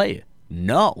 did you play it?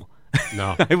 No.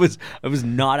 I was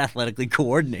not athletically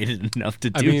coordinated enough to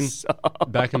do so.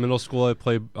 Back in middle school, I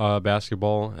played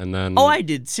basketball, and then I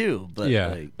did too. But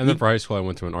and then for high school, I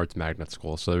went to an arts magnet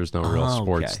school, so there's no real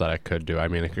sports that I could do. I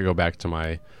mean, I could go back to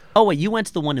my. Oh wait, you went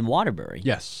to the one in Waterbury?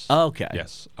 Yes. Oh, okay.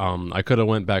 Yes. I could have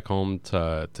went back home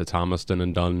to Thomaston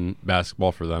and done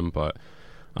basketball for them, but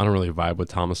I don't really vibe with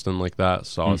Thomaston like that,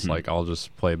 so I was like, I'll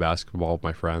just play basketball with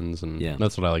my friends, and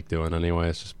that's what I like doing anyway.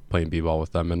 It's just playing b-ball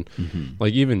with them, and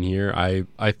like even here,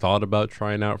 I thought about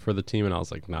trying out for the team, and I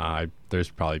was like, nah, there's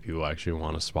probably people who actually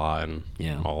want a spot and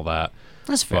all that.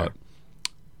 That's fair.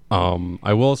 But,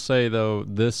 I will say though,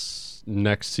 this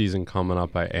next season coming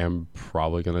up, I am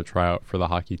probably going to try out for the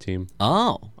hockey team.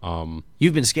 Oh.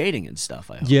 You've been skating and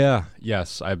stuff, I hope. Yeah.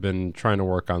 Yes, I've been trying to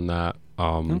work on that.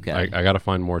 I got to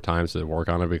find more times to work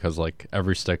on it because like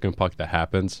every stick and puck that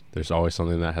happens, there's always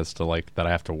something that has to that I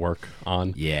have to work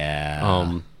on.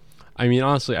 Yeah. I mean,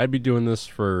 honestly, I'd be doing this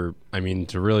to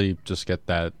really just get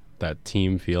that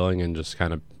team feeling and just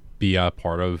kind of be a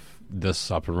part of this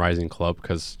up and rising club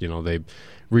because, they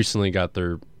recently got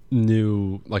their a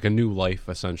new life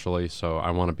essentially. So I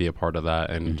want to be a part of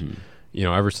that. And,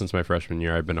 ever since my freshman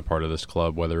year, I've been a part of this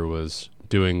club, whether it was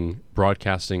doing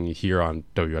broadcasting here on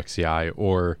WXCI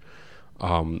or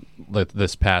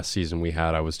this past season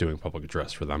I was doing public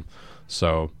address for them.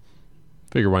 So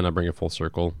figure why not bring it full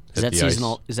circle. Is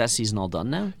that season all done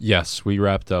now? Yes, we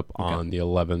wrapped up on the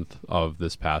 11th of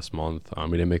this past month.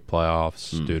 We didn't make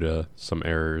playoffs due to some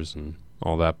errors and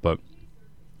all that, but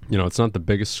it's not the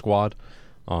biggest squad.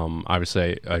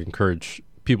 Obviously, I encourage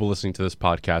people listening to this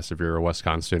podcast, if you're a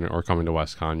WestCon student or coming to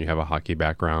WestCon, you have a hockey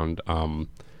background,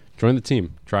 join the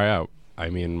team, try out. I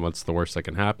mean, what's the worst that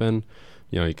can happen?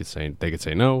 They could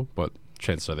say no, but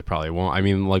chances are they probably won't. I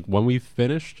mean, like when we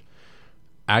finished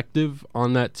active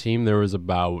on that team, there was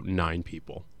about 9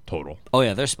 people total. Oh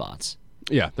yeah, there's spots.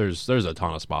 Yeah, there's a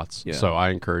ton of spots. Yeah. So I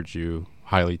encourage you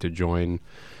highly to join.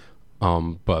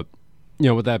 But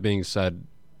with that being said,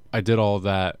 I did all of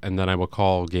that, and then I would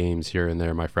call games here and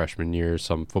there my freshman year,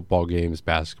 some football games,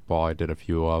 basketball I did a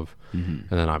few of, and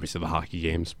then obviously the hockey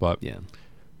games. But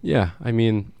I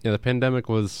mean, the pandemic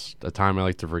was a time I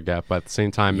like to forget, but at the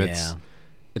same time,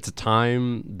 it's a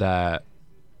time that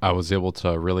I was able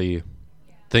to really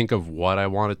think of what I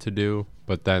wanted to do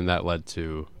But then that led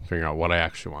to figuring out what I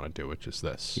actually want to do, which is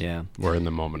this. Yeah. We're in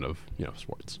the moment of,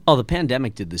 sports. Oh, the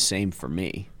pandemic did the same for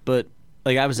me. But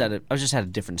like I was just at a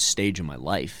different stage in my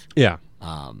life. Yeah.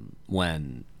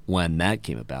 When that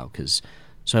came about,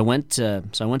 so I went to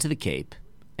the Cape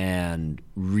and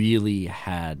really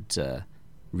had to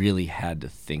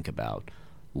think about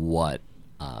what,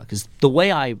 because the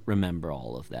way I remember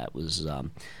all of that was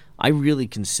I really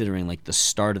considering like the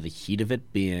start of the heat of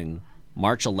it being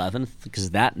March 11th,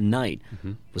 because that night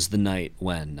was the night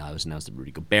when it was announced that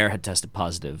Rudy Gobert had tested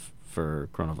positive for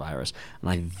coronavirus. And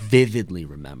I vividly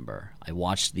remember I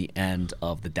watched the end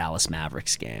of the Dallas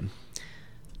Mavericks game,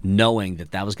 knowing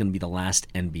that was going to be the last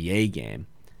NBA game,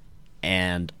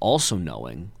 and also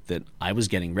knowing that I was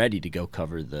getting ready to go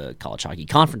cover the college hockey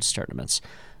conference tournaments.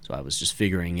 So I was just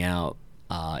figuring out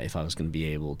if I was going to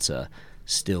be able to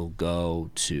still go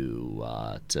to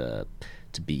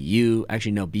BU.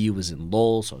 Actually, no, BU was in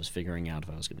Lowell, so I was figuring out if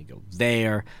I was going to go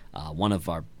there. One of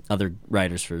our other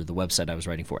writers for the website I was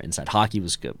writing for, Inside Hockey,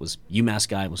 was UMass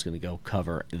guy, was going to go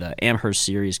cover the Amherst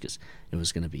series because it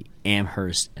was going to be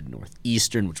Amherst and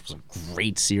Northeastern, which was a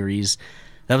great series.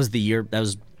 That was the year. That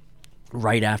was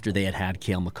right after they had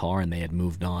Cale Makar and they had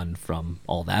moved on from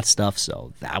all that stuff.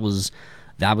 So that was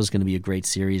going to be a great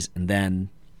series. And then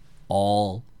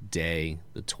all day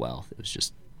the 12th, it was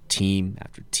just team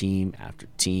after team after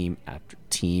team after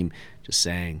team just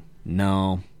saying,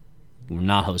 no, we're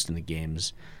not hosting the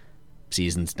games.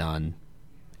 Season's done.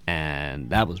 And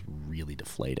that was really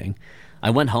deflating.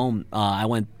 I went home.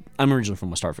 I'm originally from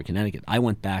West Hartford, Connecticut. I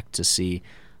went back to see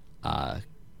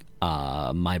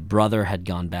my brother had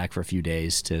gone back for a few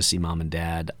days to see mom and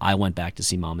dad. I went back to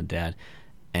see mom and dad.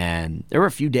 And there were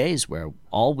a few days where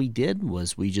all we did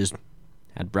was we just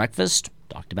had breakfast,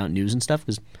 talked about news and stuff.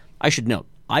 Because I should note,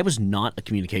 I was not a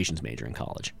communications major in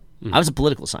college. I was a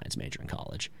political science major in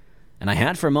college. And I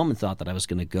had for a moment thought that I was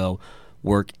going to go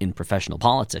work in professional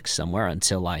politics somewhere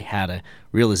until I had a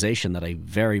realization that I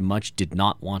very much did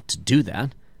not want to do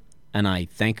that. And I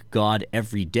thank God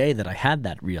every day that I had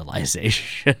that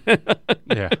realization.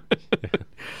 Yeah.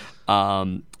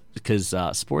 Because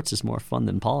sports is more fun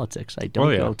than politics. I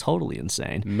don't go totally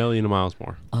insane. A million miles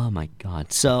more. Oh, my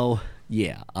God. So,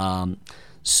 yeah.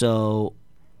 So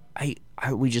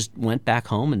we just went back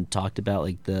home and talked about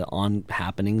like the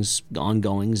ongoings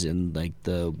in like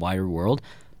the wider world.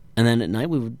 And then at night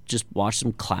we would just watch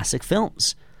some classic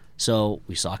films. So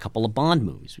we saw a couple of Bond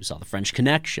movies. We saw The French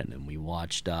Connection, and we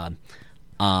watched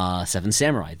Seven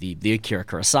Samurai, the Akira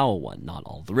Kurosawa one, not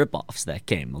all the ripoffs that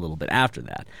came a little bit after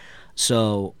that.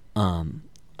 So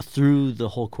through the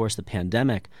whole course of the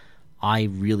pandemic, I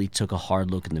really took a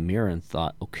hard look in the mirror and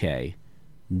thought, okay,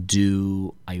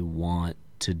 do I want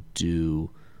to do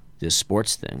this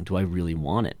sports thing? Do I really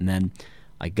want it? And then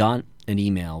I got an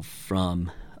email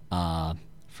from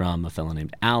a fellow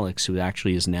named Alex, who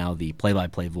actually is now the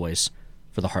play-by-play voice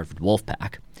for the Hartford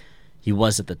Wolfpack. He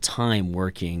was at the time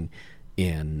working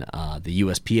in the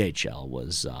USPHL.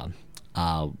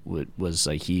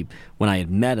 When I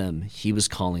had met him, he was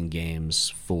calling games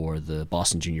for the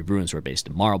Boston Junior Bruins, who are based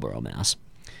in Marlborough, Mass.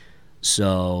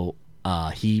 So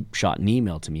he shot an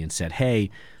email to me and said, hey,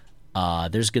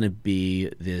 there's going to be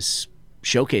this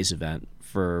showcase event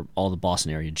for all the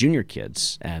Boston area junior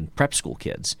kids and prep school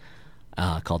kids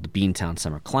called the Beantown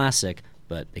Summer Classic,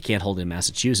 but they can't hold it in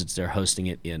Massachusetts. They're hosting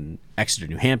it in Exeter,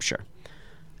 New Hampshire.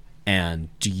 And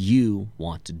do you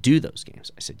want to do those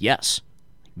games? I said, yes,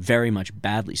 very much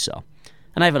badly so.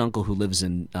 And I have an uncle who lives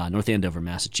in North Andover,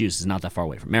 Massachusetts, not that far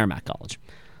away from Merrimack College.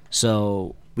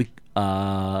 So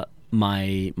my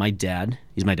dad,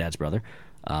 he's my dad's brother,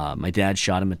 my dad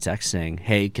shot him a text saying,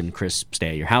 hey, can Chris stay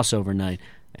at your house overnight?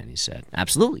 And he said,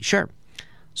 absolutely, sure.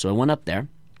 So I went up there.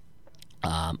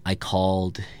 I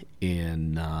called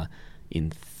in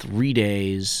 3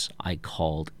 days. I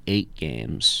called 8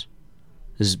 games.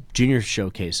 This junior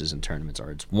showcases and tournaments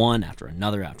it's one after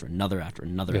another after another after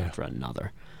another after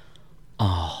another.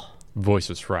 Oh, voice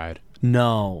was fried.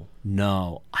 No,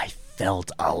 I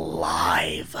felt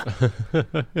alive.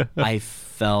 I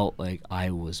felt like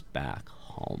I was back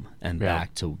home and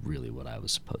back to really what I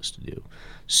was supposed to do.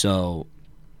 So,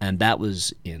 and that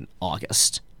was in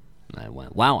August. And I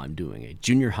went, wow, I'm doing a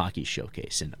junior hockey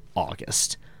showcase in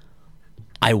August.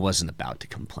 I wasn't about to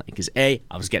complain because A,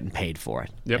 I was getting paid for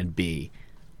it, and B,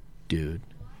 dude,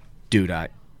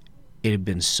 it had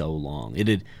been so long.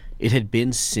 It had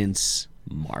been since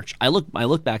March. I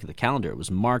look back at the calendar. It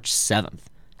was March 7th.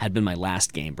 Had been my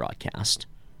last game broadcast.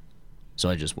 So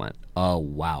I just went, oh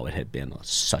wow, it had been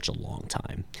such a long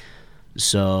time.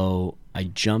 So I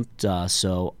jumped.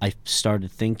 So I started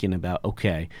thinking about,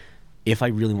 okay, if I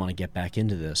really want to get back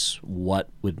into this, what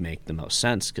would make the most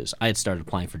sense? Because I had started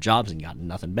applying for jobs and gotten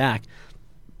nothing back.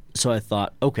 So I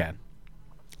thought, okay,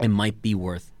 it might be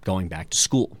worth going back to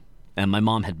school. And my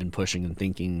mom had been pushing and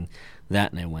thinking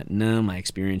that, and I went, no, my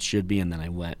experience should be. And then I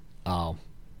went, oh,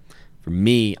 for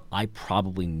me, I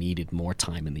probably needed more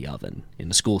time in the oven in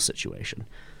the school situation.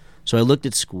 So I looked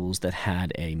at schools that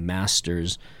had a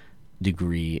master's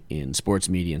degree in sports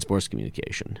media and sports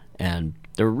communication. And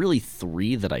there were really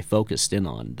three that I focused in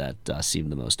on that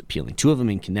seemed the most appealing. Two of them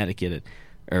in Connecticut,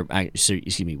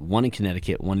 one in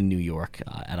Connecticut, one in New York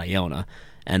at Iona,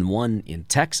 and one in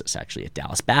Texas, actually, at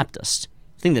Dallas Baptist.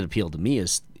 The thing that appealed to me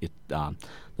is the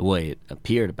way it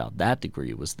appeared about that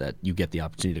degree was that you get the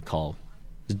opportunity to call.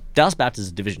 Dallas Baptist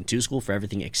is a Division II school for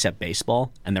everything except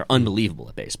baseball, and they're unbelievable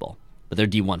at baseball, but they're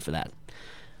D1 for that.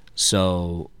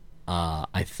 So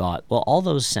I thought, well, all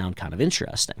those sound kind of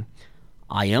interesting.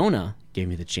 Iona gave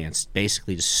me the chance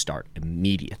basically to start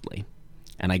immediately,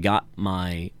 and I got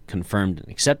my confirmed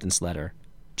acceptance letter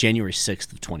January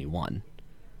 6th of 21.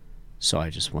 So I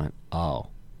just went, oh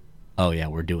yeah,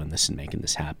 we're doing this and making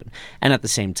this happen. And at the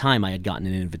same time, I had gotten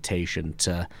an invitation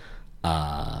to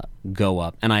go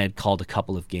up, and I had called a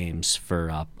couple of games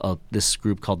for this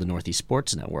group called the Northeast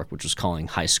Sports Network, which was calling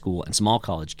high school and small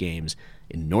college games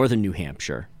in northern New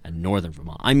Hampshire and northern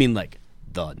Vermont. I mean, like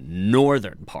the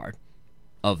northern part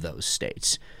of those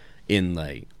states, in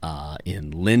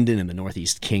Linden in the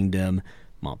Northeast Kingdom,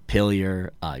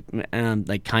 Montpelier, and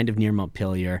like kind of near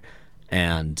Montpelier,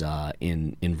 and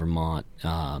in Vermont,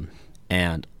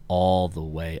 and all the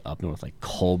way up north, like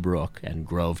Colebrook and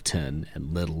Groveton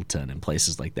and Littleton and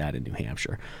places like that in New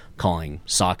Hampshire, calling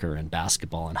soccer and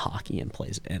basketball and hockey and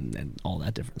plays and all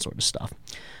that different sort of stuff.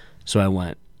 So I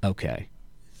went, okay,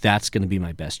 that's going to be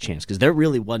my best chance, because there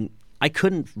really wasn't. I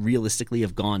couldn't realistically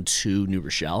have gone to New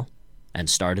Rochelle and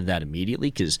started that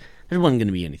immediately, because there wasn't going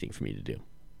to be anything for me to do.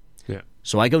 Yeah.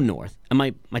 So I go north, and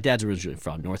my dad's originally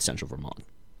from north central Vermont.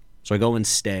 So I go and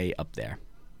stay up there.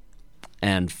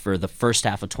 And for the first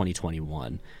half of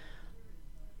 2021,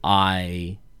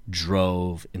 I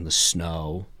drove in the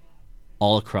snow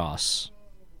all across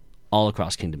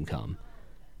Kingdom Come,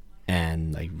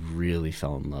 and I really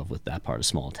fell in love with that part of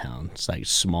small town. It's like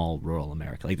small rural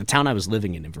America. Like the town I was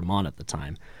living in Vermont at the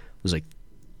time was like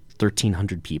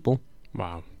 1,300 people.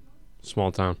 Wow.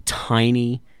 Small town.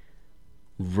 Tiny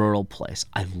rural place.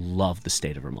 I love the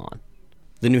state of Vermont.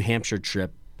 The New Hampshire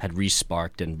trip had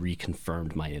re-sparked and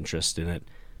reconfirmed my interest in it.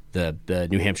 The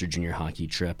New Hampshire junior hockey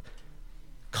trip,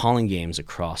 calling games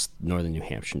across northern New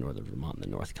Hampshire, northern Vermont, and the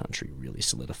North Country really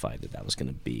solidified that was going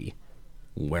to be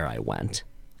where I went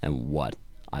and what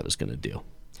I was going to do.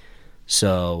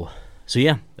 So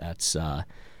yeah, that's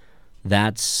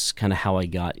kind of how I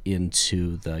got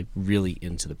into the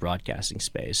broadcasting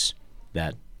space.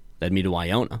 That led me to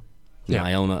Iona. Yeah.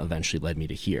 Iona eventually led me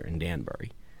to here in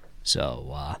Danbury.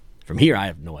 So from here, I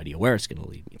have no idea where it's going to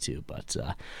lead me to, but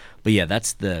yeah,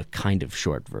 that's the kind of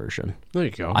short version. There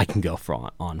you go. I can go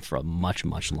on for a much,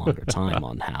 much longer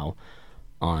time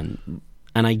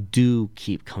and I do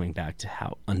keep coming back to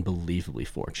how unbelievably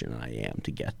fortunate I am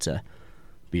to get to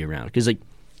be around, because like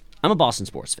I'm a Boston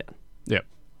sports fan. Yeah.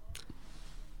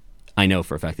 I know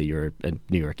for a fact that you're a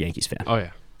New York Yankees fan. Oh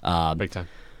yeah, big time.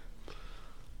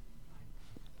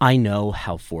 I know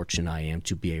how fortunate I am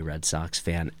to be a Red Sox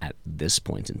fan at this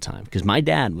point in time, because my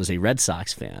dad was a Red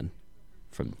Sox fan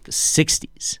from the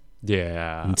 60s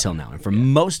until now. And for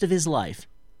most of his life,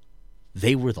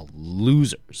 they were the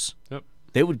losers. Yep.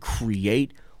 They would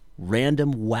create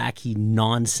random, wacky,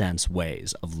 nonsense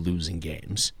ways of losing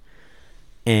games.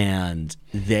 And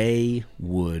they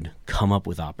would come up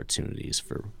with opportunities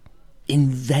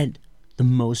invent the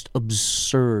most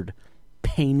absurd,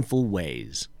 painful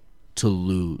ways to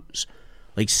lose.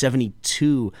 Like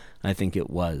 72, I think it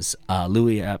was,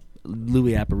 Louis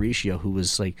Aparicio, who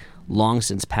was like long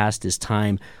since past his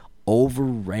time,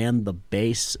 overran the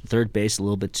third base a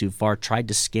little bit too far, tried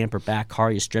to scamper back.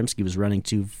 Harry Yastrzemski was running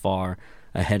too far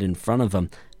ahead in front of him.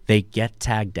 They get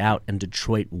tagged out, and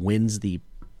Detroit wins the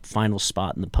final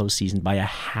spot in the postseason by a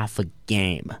half a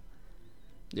game.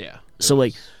 Yeah. So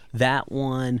like that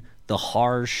one, the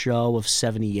horror show of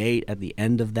 78 at the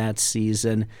end of that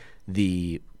season,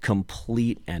 the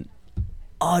complete and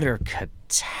utter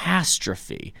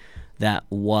catastrophe that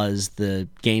was the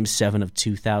Game 7 of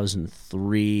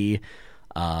 2003,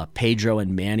 Pedro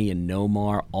and Manny and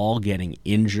Nomar all getting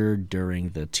injured during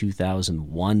the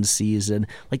 2001 season.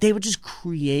 Like, they would just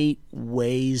create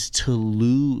ways to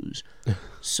lose.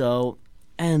 So,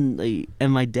 and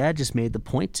my dad just made the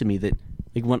point to me that,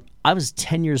 like, when I was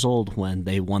 10 years old when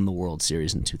they won the World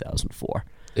Series in 2004.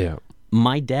 Yeah.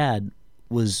 My dad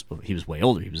he was way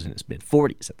older. He was in his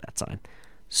mid-40s at that time.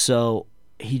 So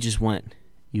he just went,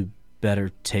 you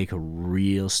better take a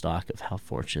real stock of how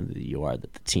fortunate you are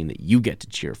that the team that you get to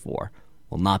cheer for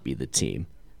will not be the team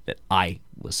that I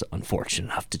was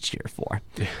unfortunate enough to cheer for.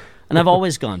 And I've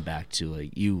always gone back to,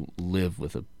 like, you live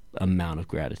with a amount of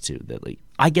gratitude that, like,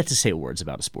 I get to say words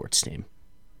about a sports team.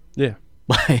 Yeah.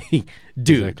 Like,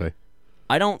 dude, exactly.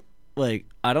 I don't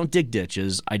dig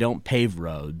ditches. I don't pave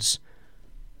roads.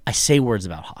 I say words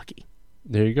about hockey.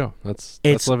 There you go. That's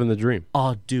living the dream.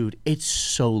 Oh, dude, it's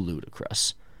so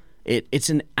ludicrous. It's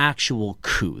an actual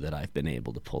coup that I've been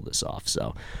able to pull this off.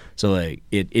 So like,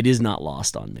 it is not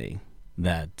lost on me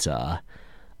that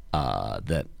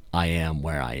that I am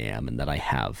where I am and that I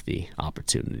have the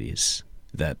opportunities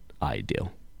that I do.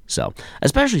 So,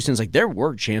 especially since, like, there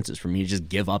were chances for me to just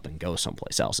give up and go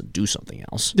someplace else and do something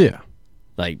else. Yeah.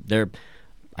 Like,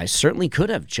 I certainly could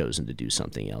have chosen to do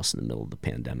something else in the middle of the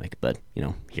pandemic, but,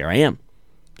 here I am.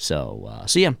 So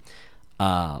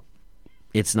yeah,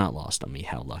 it's not lost on me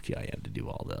how lucky I am to do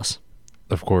all this.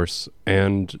 Of course.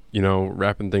 And,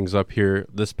 wrapping things up here,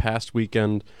 this past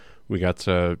weekend, we got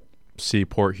to see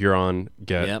Port Huron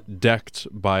get decked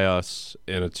by us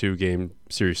in a 2-game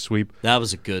series sweep. That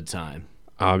was a good time.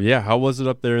 Yeah, how was it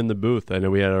up there in the booth? I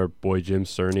know we had our boy Jim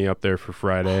Cerny up there for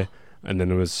Friday, and then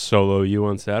it was solo you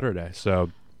on Saturday. So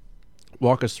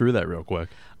walk us through that real quick.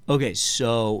 Okay,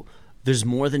 so there's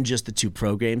more than just the 2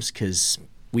 pro games because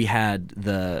we had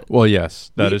the... Well,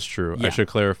 yes, that is true. Yeah. I should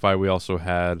clarify, we also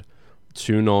had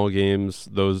 2 null games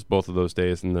both of those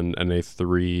days, and then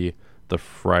NA3 the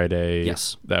Friday.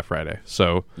 Yes. That Friday.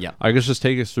 So yeah. I guess just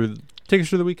take us through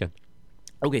the weekend.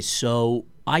 Okay, so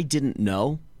I didn't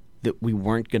know that we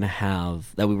were going to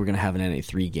have an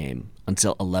NA3 game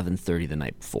until 11:30 the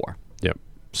night before. Yep.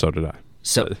 So did I.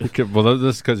 So well,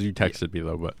 this is because you texted me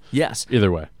though, but yes.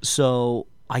 Either way. So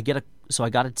I got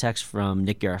a text from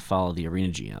Nick Garofalo, the arena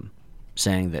GM,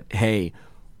 saying that, hey,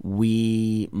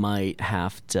 we might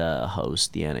have to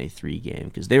host the NA3 game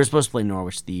because they were supposed to play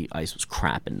Norwich. The ice was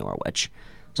crap in Norwich,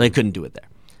 so they couldn't do it there.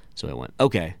 So I went,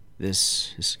 okay,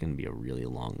 this is going to be a really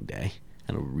long day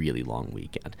and a really long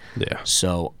weekend. Yeah.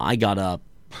 So I got up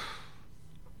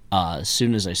as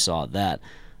soon as I saw that.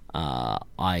 I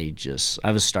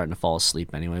was starting to fall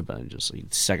asleep anyway, but the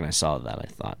second I saw that, I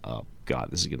thought, oh God,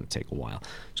 this is going to take a while.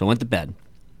 So I went to bed.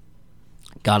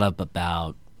 Got up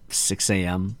about 6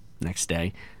 a.m. next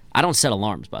day. I don't set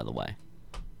alarms, by the way.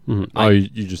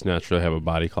 Mm-hmm. You just naturally have a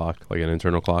body clock, like an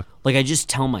internal clock? Like, I just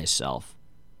tell myself.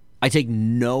 I take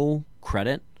no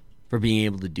credit for being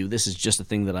able to do this. It's just a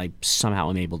thing that I somehow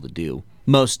am able to do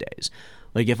most days.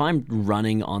 Like, if I'm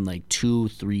running on, like, 2,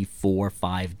 3, 4,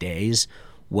 5 days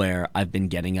where I've been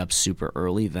getting up super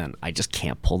early, then I just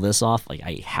can't pull this off. Like,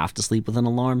 I have to sleep with an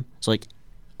alarm. So, like,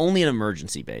 only an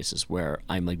emergency basis where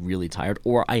I'm, like, really tired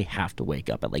or I have to wake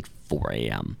up at, like, 4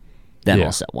 a.m. Then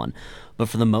I'll set one. But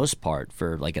for the most part,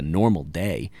 for, like, a normal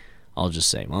day, I'll just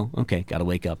say, well, okay, got to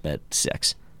wake up at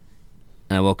 6.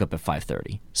 And I woke up at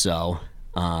 5:30. So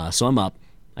I'm up,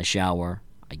 I shower,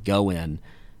 I go in,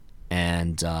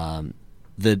 and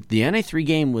the NA3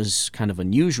 game was kind of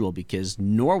unusual because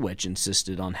Norwich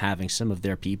insisted on having some of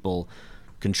their people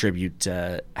contribute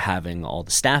to having all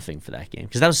the staffing for that game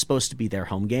because that was supposed to be their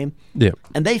home game. Yeah.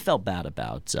 And they felt bad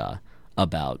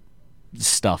about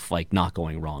stuff like not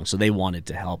going wrong, so they wanted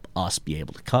to help us be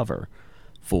able to cover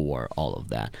for all of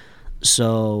that.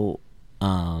 So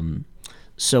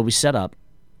we set up,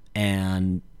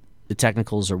 and the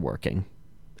technicals are working.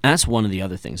 And that's one of the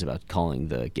other things about calling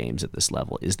the games at this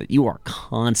level is that you are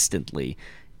constantly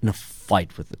in a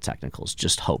fight with the technicals,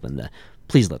 just hoping that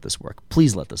please let this work,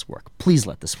 please let this work, please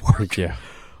let this work. Yeah.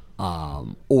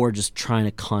 Or just trying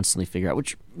to constantly figure out,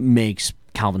 which makes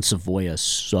Calvin Savoya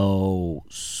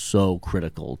so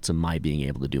critical to my being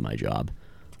able to do my job.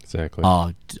 Exactly.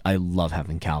 I love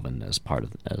having Calvin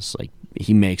as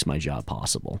he makes my job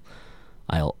possible.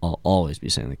 I'll always be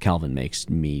saying that Calvin makes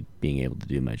me being able to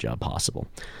do my job possible.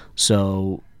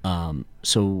 So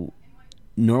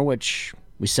Norwich,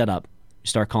 we set up, we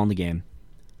start calling the game,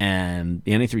 and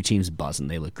the NA3 team's buzzing.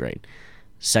 They look great.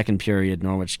 Second period,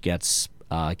 Norwich gets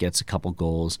a couple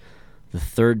goals. The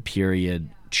third period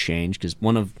changed because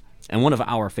one of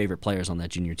our favorite players on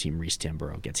that junior team, Reese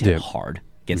Tamburo, gets hit hard,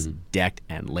 gets decked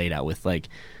and laid out with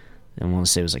I want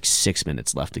to say it was 6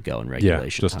 minutes left to go in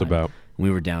regulation. Yeah, just time. about. We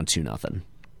were down 2-0,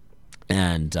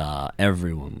 and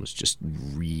everyone was just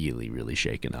really, really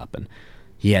shaken up, and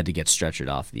he had to get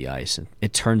stretchered off the ice. And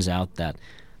it turns out that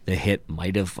the hit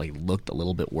might have looked a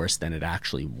little bit worse than it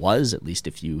actually was, at least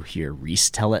if you hear Reese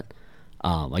tell it.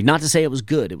 Not to say it was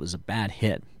good, it was a bad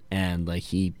hit, and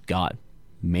he got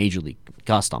majorly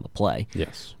concussed on the play.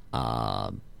 Yes.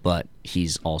 But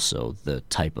he's also the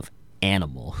type of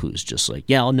animal who's just like,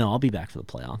 yeah, I'll be back for the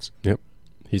playoffs. Yep.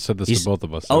 He said this to both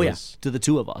of us. To the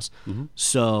two of us.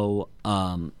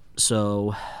 Mm-hmm.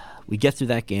 So we get through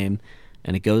that game,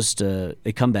 and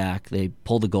they come back, they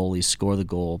pull the goalie, score the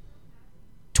goal.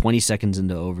 20 seconds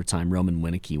into overtime, Roman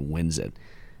Winicky wins it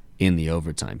in the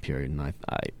overtime period, and I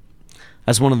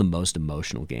that's one of the most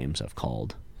emotional games I've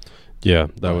called. Yeah,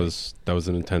 that was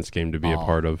an intense game to be a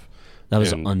part of. That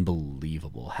was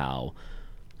unbelievable how,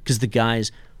 because the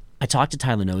guys, I talked to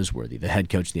Tyler Noseworthy, the head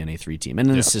coach of the NA3 team, and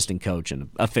an assistant coach and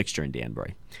a fixture in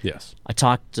Danbury. Yes. I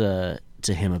talked to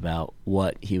him about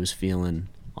what he was feeling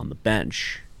on the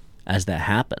bench as that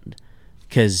happened,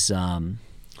 because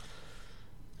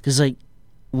like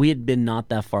we had been not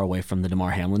that far away from the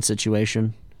DeMar Hamlin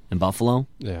situation in Buffalo,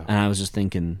 and I was just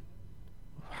thinking,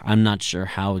 I'm not sure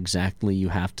how exactly you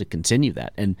have to continue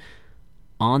that. And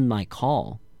on my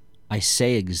call, I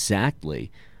say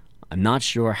exactly, I'm not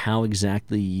sure how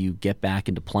exactly you get back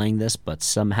into playing this, but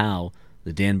somehow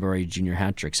the Danbury Junior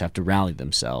Hat Tricks have to rally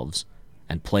themselves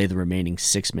and play the remaining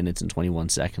 6 minutes and 21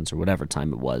 seconds or whatever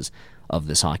time it was of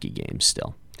this hockey game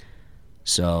still.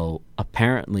 So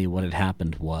apparently what had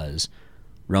happened was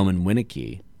Roman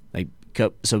Winicky,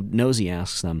 so Nosey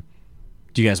asks them,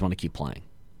 do you guys want to keep playing?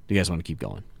 Do you guys want to keep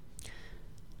going?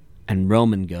 And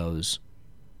Roman goes,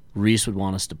 Reese would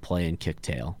want us to play and kick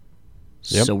tail.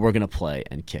 So we're going to play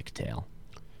and kick tail.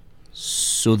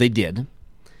 So they did.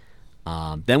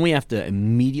 Then we have to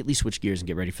immediately switch gears and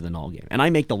get ready for the Null game. And I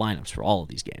make the lineups for all of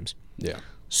these games. Yeah.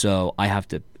 So I have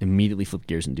to immediately flip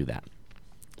gears and do that.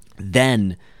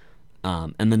 Then,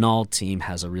 and the Null team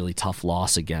has a really tough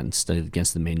loss against the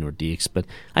Maine Nordiques. But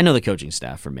I know the coaching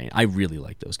staff for Maine. I really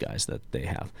like those guys that they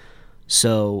have.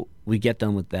 So we get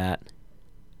done with that.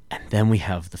 And then we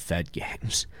have the Fed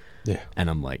games. Yeah. And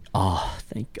I'm like, oh,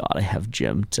 thank God I have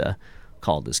Jim to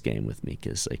call this game with me,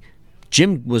 because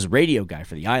Jim was a radio guy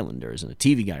for the Islanders and a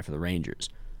TV guy for the Rangers.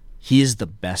 He is the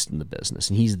best in the business,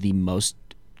 and he's the most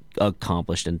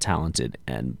accomplished and talented,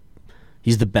 and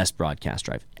he's the best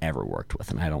broadcaster I've ever worked with,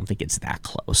 and I don't think it's that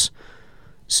close.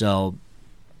 So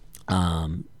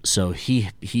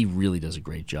he really does a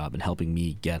great job in helping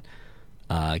me get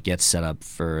set up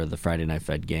for the Friday Night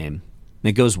Fed game. And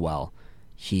it goes well.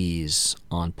 He's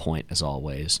on point as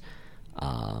always,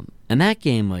 and that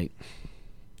game, that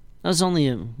was only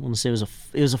it was a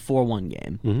 4-1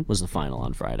 game. Was the final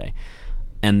on Friday,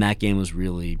 and that game was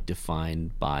really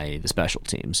defined by the special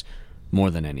teams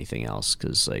more than anything else,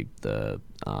 because the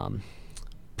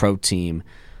pro team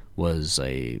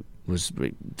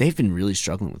they've been really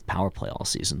struggling with power play all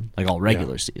season, all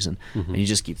regular season, and you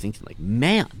just keep thinking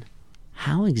man,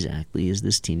 how exactly is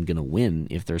this team going to win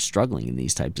if they're struggling in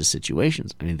these types of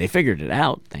situations? I mean, they figured it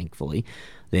out, thankfully.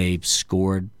 They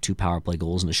scored 2 power play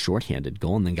goals and a shorthanded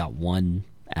goal, and then got one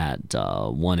at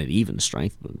even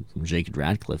strength from Jacob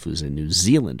Radcliffe, who's a New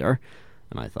Zealander.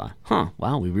 And I thought,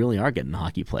 wow, we really are getting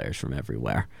hockey players from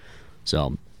everywhere.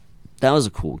 So that was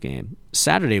a cool game.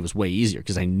 Saturday was way easier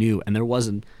because I knew, and there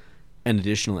wasn't an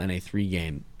additional NA3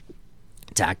 game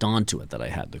tacked onto it that I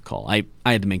had to call. I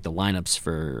had to make the lineups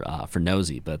for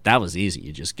Nosey, but that was easy.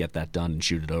 You just get that done and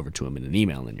shoot it over to him in an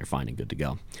email, and then you're fine and good to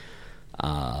go.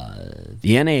 The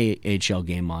NAHL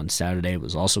game on Saturday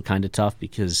was also kind of tough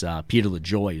because Peter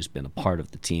LaJoy, who's been a part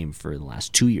of the team for the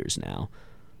last 2 years now,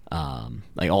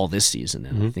 all this season,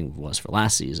 and I think it was for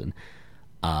last season,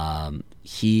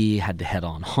 he had to head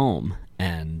on home,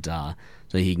 and so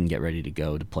he can get ready to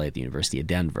go to play at the University of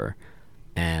Denver.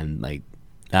 And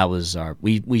that was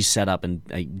we set up, and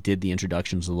I did the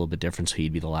introductions a little bit different, so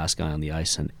he'd be the last guy on the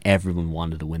ice, and everyone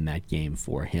wanted to win that game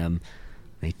for him.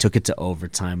 They took it to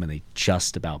overtime, and they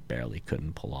just about barely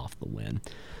couldn't pull off the win.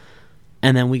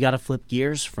 And then we got to flip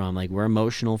gears from we're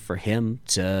emotional for him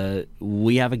to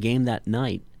we have a game that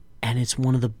night, and it's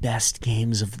one of the best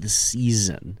games of the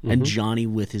season. And Johnny,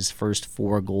 with his first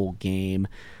 4-goal game,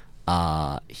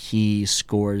 he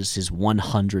scores his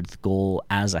 100th goal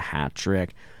as a hat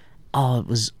trick. Oh, it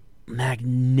was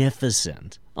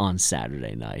magnificent on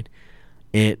Saturday night.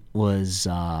 It was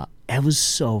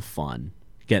so fun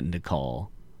getting to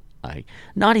call.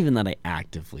 Not even that I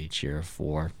actively cheer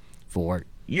for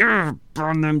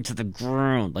burn them to the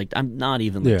ground. I'm not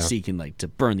even seeking to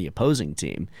burn the opposing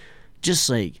team. Just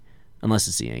unless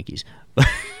it's the Yankees.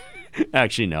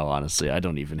 Actually, no, honestly, I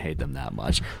don't even hate them that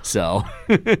much. So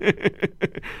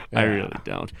I really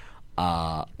don't.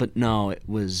 But no, it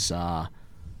was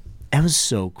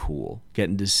so cool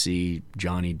getting to see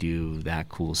Johnny do that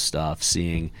cool stuff,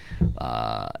 seeing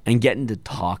and getting to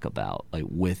talk about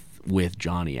with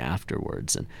Johnny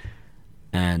afterwards. And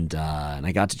And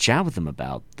I got to chat with him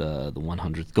about the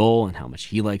 100th goal and how much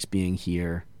he likes being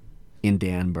here in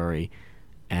Danbury.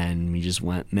 And we just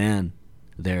went, man,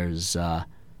 there's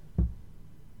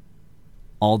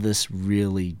all this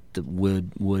really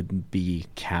would be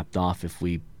capped off if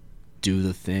we do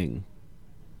the thing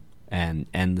and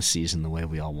end the season the way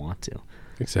we all want to.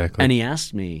 Exactly. And he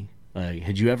asked me,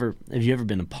 have you ever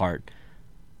been a part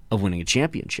of winning a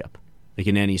championship, like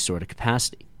in any sort of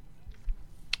capacity?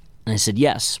 And I said,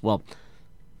 yes. Well,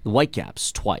 the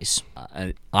Whitecaps twice.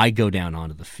 I go down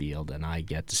onto the field and I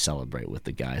get to celebrate with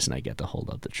the guys and I get to hold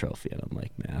up the trophy. And I'm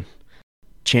like, man,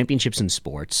 championships in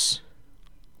sports,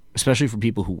 especially for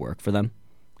people who work for them,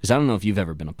 because I don't know if you've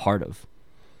ever been a part of.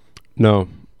 No.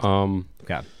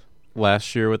 Okay.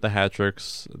 Last year with the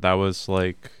Hat-Tricks, that was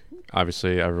like,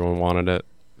 obviously everyone wanted it.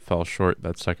 Fell short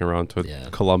that second round to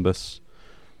Columbus.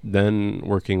 Then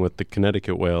working with the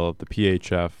Connecticut Whale, the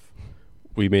PHF,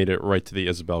 we made it right to the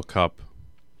Isabel Cup,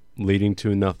 leading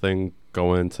 2-0,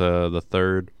 go into the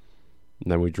third,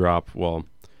 and then we drop. Well,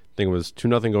 I think it was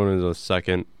 2-0 going into the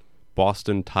second.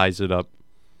 Boston ties it up,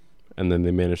 and then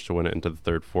they managed to win it into the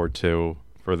third 4-2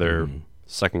 for their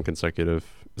second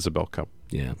consecutive Isabel Cup.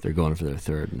 Yeah, they're going for their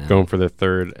third now. Going for their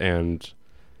third, and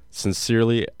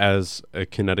sincerely, as a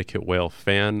Connecticut Whale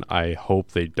fan, I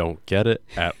hope they don't get it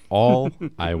at all.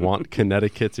 I want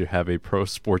Connecticut to have a pro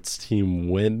sports team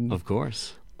win. Of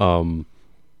course. But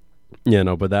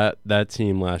that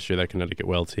team last year, that Connecticut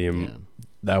Whale team,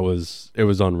 it was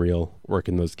unreal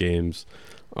working those games.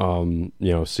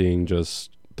 Seeing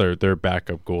just their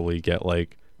backup goalie get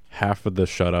like half of the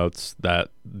shutouts that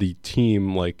the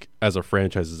team, like as a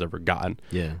franchise, has ever gotten.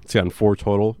 Yeah, it's gotten 4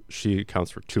 total. She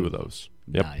accounts for 2 of those.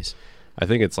 Yep. Nice. I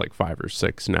think it's like 5 or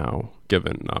 6 now,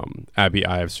 given Abby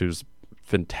Ives, who's a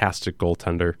fantastic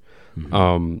goaltender.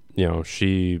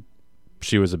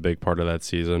 She was a big part of that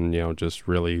season, just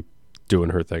really doing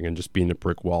her thing and just being a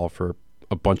brick wall for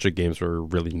a bunch of games where we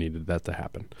really needed that to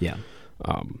happen. Yeah.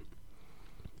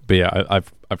 But yeah,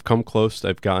 I've come close.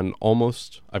 I've gotten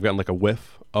like a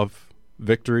whiff of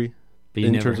victory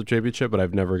in terms of championship, but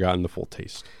I've never gotten the full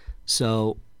taste.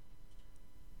 So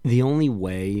the only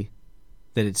way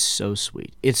that it's so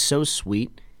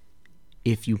sweet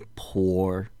if you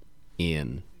pour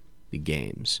in the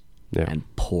games and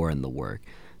pour in the work,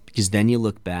 because then you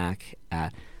look back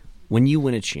at when you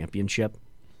win a championship,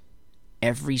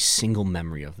 every single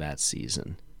memory of that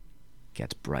season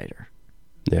gets brighter.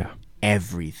 Yeah.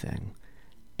 Everything.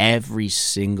 Every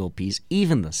single piece,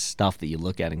 even the stuff that you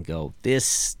look at and go, this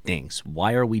stinks.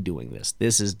 Why are we doing this?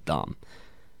 This is dumb.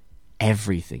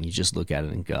 Everything. You just look at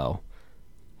it and go,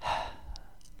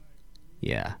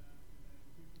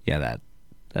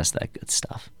 that's that good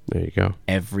stuff. There you go.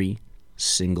 Every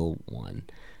single one.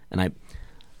 And I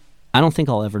don't think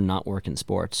I'll ever not work in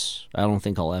sports. I don't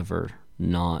think I'll ever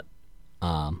not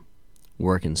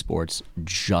work in sports,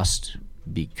 just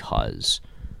because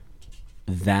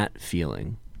that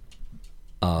feeling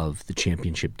of the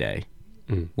championship day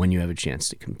when you have a chance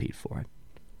to compete for it.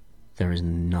 There is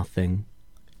nothing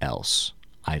else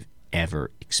I've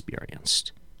ever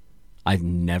experienced. I've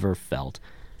never felt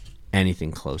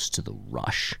anything close to the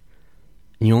rush.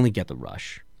 And you only get the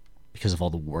rush because of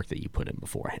all the work that you put in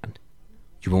beforehand.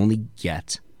 You only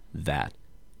get that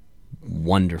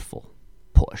wonderful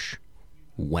push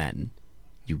when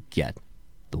you get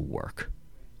the work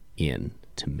in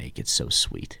to make it so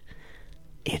sweet.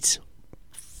 It's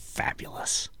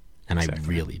fabulous. And exactly. I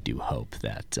really do hope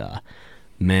that,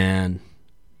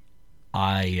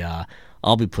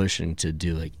 I'll be pushing to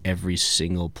do like every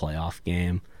single playoff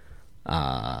game.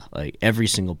 Like every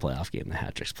single playoff game the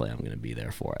Hat-Tricks play, I'm going to be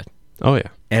there for it. Oh, yeah.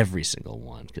 Every single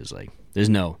one. Because like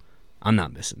I'm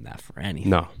not missing that for anything.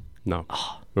 No.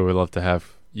 We would love to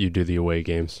have you do the away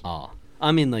games.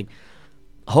 I mean, like,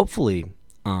 hopefully,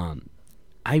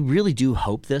 I really do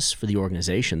hope this for the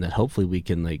organization, that hopefully we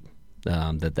can, like,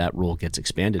 that rule gets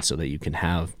expanded so that you can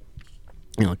have,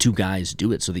 2 guys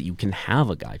do it, so that you can have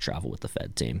a guy travel with the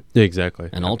Fed team. Yeah, exactly.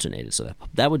 And alternate it. So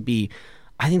that would be,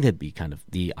 I think that'd be kind of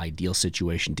the ideal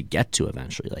situation to get to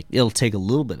eventually. Like, it'll take a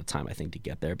little bit of time, I think, to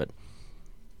get there, but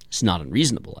it's not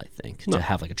unreasonable, I think, to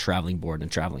have like a traveling board and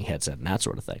a traveling headset and that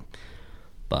sort of thing.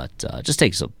 But I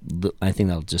think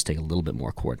that'll just take a little bit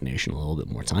more coordination, a little bit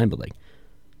more time. But like,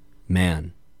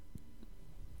 man,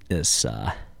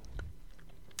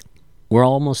 we're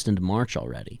almost into March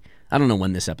already. I don't know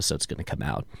when this episode's going to come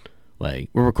out. Like,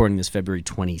 we're recording this February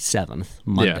 27th,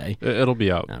 Monday. Yeah, it'll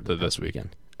be out this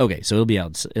weekend. Okay, so it'll be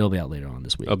out later on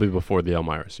this week. It'll be before the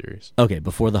Elmira series. Okay,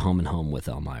 before the home and home with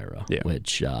Elmira. Yeah.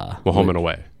 Which home and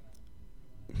away.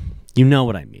 You know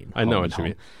what I mean. I know what you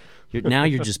mean.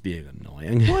 You're just being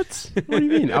annoying. What? What do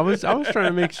you mean? I was trying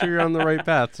to make sure you're on the right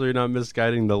path so you're not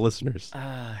misguiding the listeners.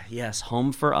 Yes,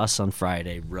 home for us on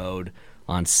Friday, road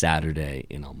on Saturday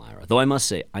in Elmira. Though I must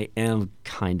say, I am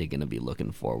kind of going to be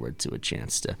looking forward to a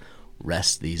chance to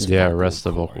rest these rest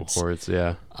the vocal cords,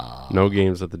 yeah. No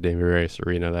games at the Danbury Ice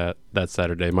Arena that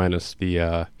Saturday, minus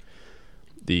the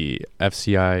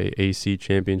FCI AC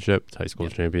Championship, high school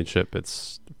championship.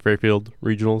 It's Fairfield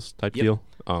Regionals type deal.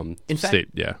 In fact, state,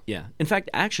 yeah. In fact,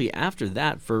 actually, after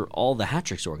that, for all the Hat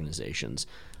Tricks organizations,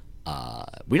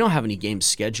 we don't have any games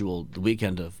scheduled the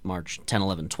weekend of March 10,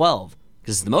 11, 12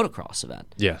 because it's the motocross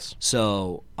event. Yes.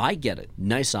 So I get a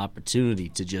nice opportunity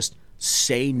to just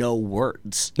say no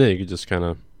words. Yeah, you could just kind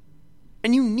of...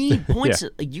 And you need points.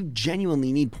 You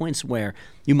genuinely need points where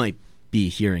you might be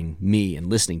hearing me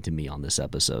and listening to me on this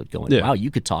episode going, wow,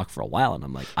 you could talk for a while. And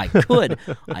I'm like, I could.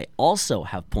 I also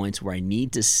have points where I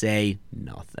need to say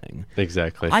nothing.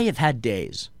 Exactly. I have had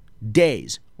days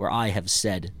where I have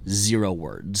said 0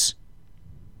 words.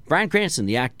 Bryan Cranston,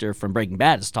 the actor from Breaking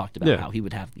Bad, has talked about how he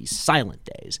would have these silent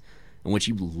days in which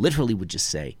he literally would just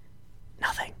say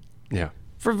nothing. Yeah.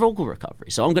 For vocal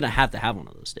recovery. So I'm going to have one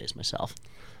of those days myself.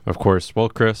 Of course. Well,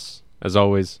 Chris, as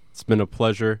always, it's been a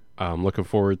pleasure. I'm looking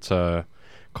forward to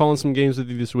calling some games with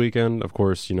you this weekend. Of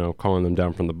course, calling them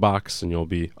down from the box, and you'll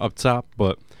be up top.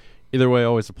 But either way,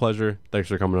 always a pleasure. Thanks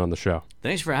for coming on the show.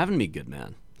 Thanks for having me, good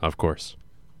man. Of course.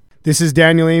 This is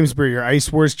Daniel Amesbury, your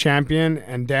Ice Wars champion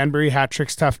and Danbury Hat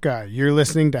Tricks tough guy. You're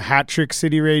listening to Hat Trick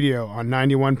City Radio on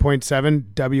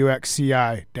 91.7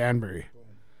 WXCI Danbury.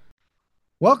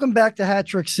 Welcome back to Hat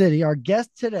Trick City. Our guest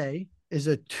today is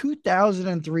a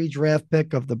 2003 draft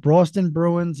pick of the Boston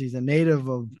Bruins. He's a native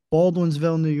of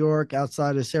Baldwinsville, New York,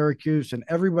 outside of Syracuse, and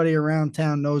everybody around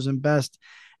town knows him best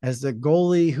as the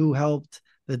goalie who helped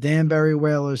the Danbury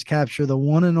Whalers capture the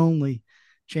one and only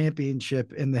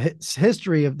championship in the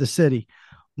history of the city.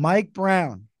 Mike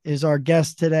Brown is our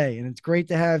guest today, and it's great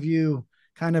to have you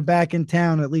kind of back in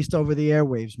town, at least over the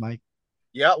airwaves, Mike.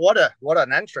 Yeah, what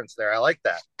an entrance there. I like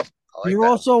that. You're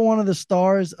also one of the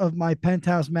stars of my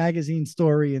Penthouse magazine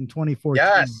story in 2014.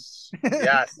 Yes.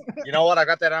 You know what? I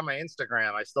got that on my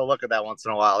Instagram. I still look at that once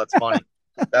in a while. That's funny.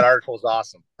 That article is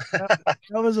awesome. That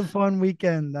was a fun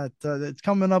weekend. It's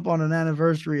coming up on an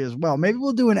anniversary as well. Maybe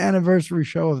we'll do an anniversary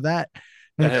show of that.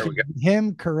 There we go.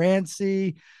 Him,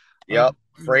 Caranci. Yep.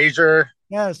 Frazier.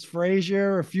 Yes,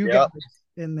 Frazier. A few guys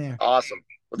in there. Awesome.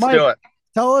 Let's Mike, do it.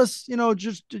 Tell us,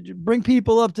 just to bring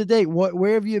people up to date.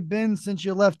 Where have you been since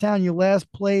you left town? You last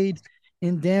played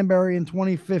in Danbury in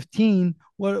 2015.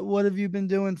 What have you been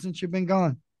doing since you've been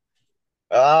gone?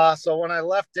 So when I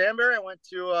left Danbury, I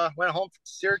went home to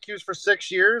Syracuse for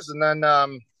 6 years, and then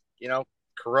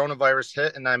coronavirus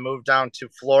hit, and I moved down to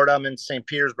Florida. I'm in St.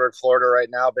 Petersburg, Florida right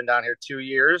now. Been down here 2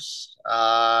 years,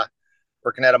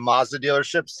 working at a Mazda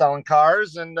dealership, selling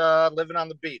cars, and living on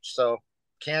the beach. So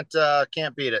can't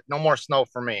beat it. No more snow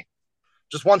for me.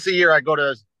 Just once a year, I go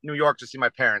to New York to see my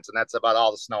parents, and that's about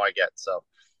all the snow I get. So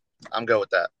I'm good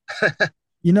with that.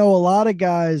 A lot of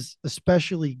guys,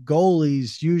 especially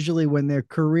goalies, usually when their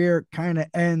career kind of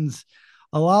ends,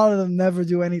 a lot of them never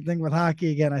do anything with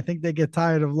hockey again. I think they get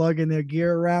tired of lugging their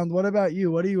gear around. What about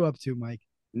you? What are you up to, Mike?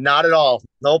 Not at all.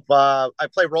 Nope. I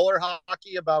play roller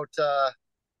hockey about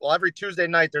every Tuesday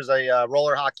night there's a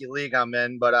roller hockey league I'm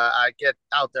in, but I get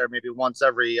out there maybe once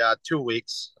every 2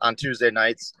 weeks on Tuesday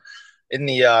nights in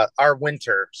the our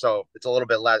winter. So it's a little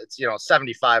bit less. It's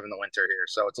 75 in the winter here,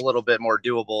 so it's a little bit more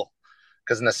doable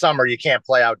because in the summer you can't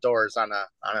play outdoors on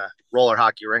a roller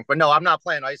hockey rink. But no, I'm not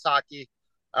playing ice hockey.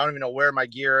 I don't even know where my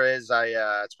gear is.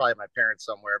 It's probably my parents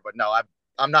somewhere. But no,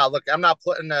 I'm not looking. I'm not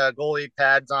putting goalie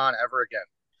pads on ever again.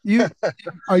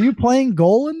 Are you playing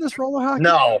goal in this roller hockey?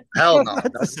 No, hell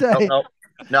no.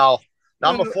 No.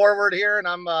 I'm a No. forward here, and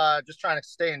I'm just trying to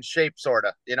stay in shape, sort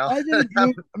of.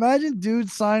 Imagine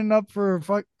dudes signing up for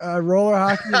roller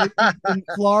hockey in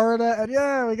Florida,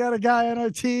 and we got a guy on our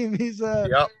team. He's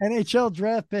a NHL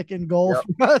draft pick in goal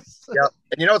for us. Yep.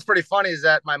 And what's pretty funny is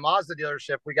that my Mazda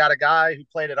dealership, we got a guy who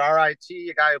played at RIT,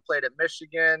 a guy who played at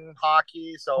Michigan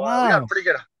hockey. So we got a pretty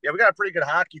good. Yeah, we got a pretty good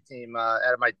hockey team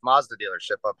at my Mazda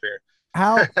dealership up here.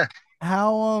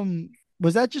 How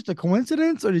was that just a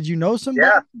coincidence, or did you know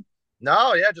somebody?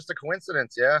 No, just a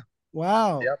coincidence. Yeah.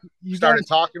 Wow. Yep. You started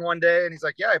talking one day, and he's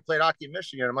like, "Yeah, I played hockey in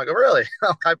Michigan." I'm like, "Oh, really?"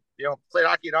 I played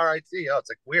hockey at RIT. Oh,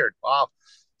 it's like weird. Wow.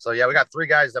 So we got 3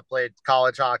 guys that played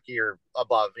college hockey or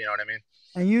above. You know what I mean?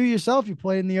 And you yourself, you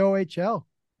played in the OHL.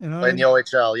 Played in the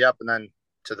OHL. Yep. And then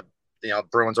to the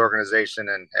Bruins organization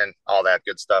and all that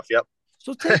good stuff. Yep.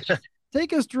 So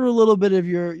Take us through a little bit of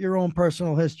your own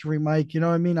personal history, Mike. You know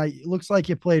what I mean? It looks like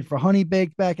you played for Honey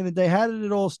Baked back in the day. How did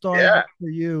it all start Yeah. for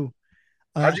you?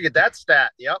 How'd you get that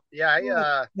stat? Yep.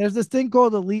 Yeah. There's this thing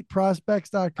called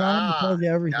eliteprospects.com that tells you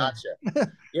everything.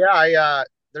 Gotcha. Yeah.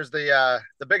 There's the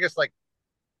biggest, like,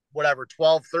 whatever,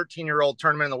 12, 13-year-old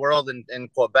tournament in the world in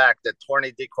Quebec, the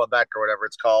Tournée de Quebec or whatever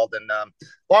it's called. And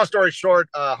long story short,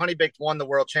 Honey Baked won the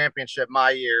world championship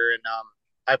my year. And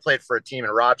I played for a team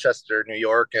in Rochester, New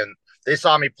York. And they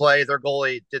saw me play. Their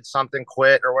goalie did something,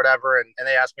 quit or whatever. And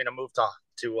they asked me to move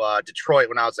to Detroit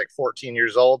when I was like 14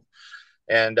 years old.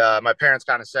 And my parents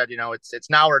kind of said, it's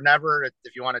now or never.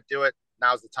 If you want to do it,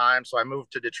 now's the time. So I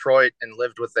moved to Detroit and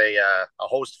lived with a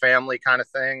host family kind of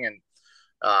thing. And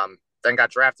then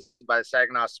got drafted by the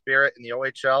Saginaw Spirit in the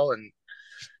OHL and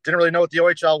didn't really know what the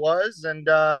OHL was. And,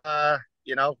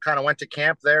 kind of went to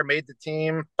camp there, made the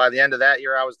team. By the end of that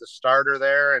year, I was the starter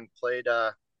there and played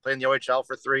in the OHL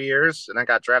for 3 years and then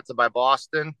got drafted by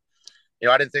Boston.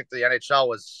 I didn't think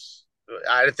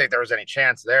I didn't think there was any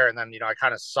chance there. And then, I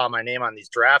kind of saw my name on these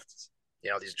draft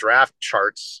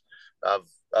charts of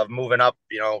moving up,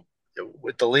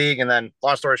 with the league. And then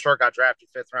long story short, got drafted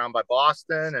 5th round by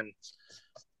Boston and,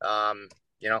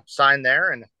 signed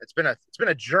there. And it's been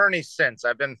a journey since.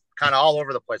 I've been kind of all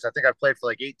over the place. I think I've played for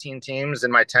like 18 teams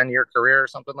in my 10-year career or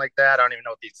something like that. I don't even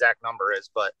know what the exact number is,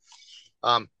 but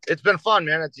it's been fun,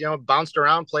 man. It's, bounced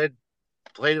around, played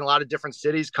in a lot of different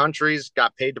cities, countries,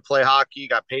 got paid to play hockey,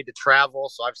 got paid to travel.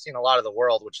 So I've seen a lot of the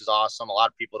world, which is awesome. A lot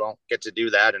of people don't get to do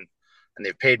that. And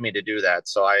they've paid me to do that.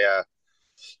 So I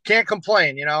can't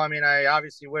complain. I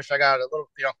obviously wish I got a little,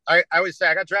 I always say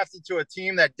I got drafted to a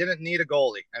team that didn't need a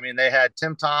goalie. They had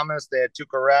Tim Thomas, they had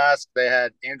Tuukka Rask, they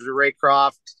had Andrew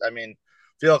Raycroft.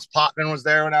 Felix Potvin was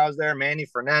there when I was there, Manny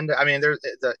Fernandez. There's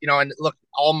and look,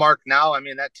 all Mark now.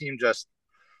 That team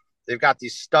they've got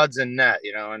these studs in net,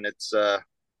 and it's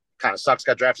kind of sucks.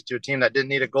 Got drafted to a team that didn't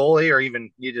need a goalie or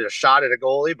even needed a shot at a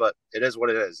goalie, but it is what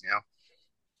it is,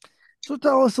 So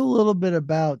tell us a little bit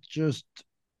about just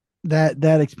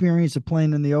that experience of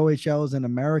playing in the OHL as an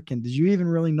American. Did you even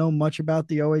really know much about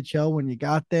the OHL when you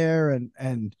got there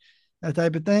and that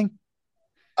type of thing?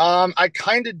 I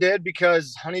kind of did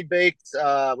because Honey Baked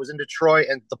was in Detroit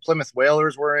and the Plymouth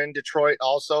Whalers were in Detroit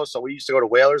also. So we used to go to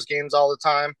Whalers games all the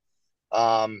time.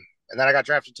 And then I got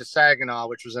drafted to Saginaw,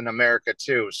 which was in America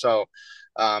too. So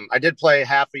I did play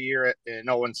half a year in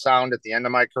Owen Sound at the end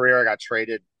of my career. I got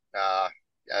traded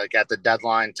got the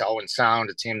deadline to Owen Sound,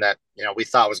 a team that, we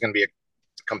thought was going to be a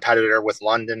competitor with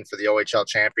London for the OHL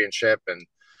championship. And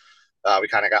we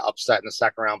kind of got upset in the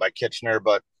second round by Kitchener,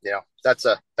 but that's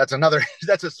another,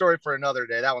 that's a story for another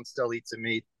day. That one still eats at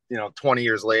me, 20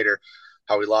 years later,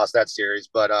 how we lost that series.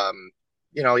 But,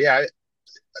 yeah,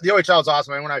 the OHL is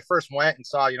awesome. When I first went and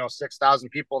saw, 6,000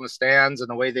 people in the stands and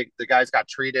the way the guys got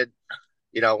treated,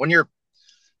 when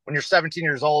you're 17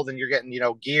 years old and you're getting,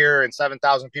 gear and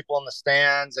 7,000 people in the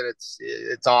stands, and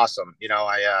it's awesome.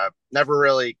 I never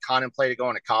really contemplated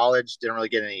going to college. Didn't really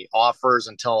get any offers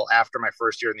until after my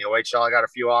first year in the OHL. I got a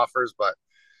few offers, but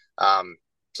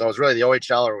so it was really the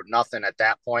OHL or nothing at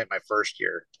that point, my first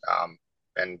year.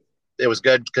 And it was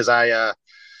good because I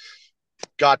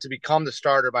got to become the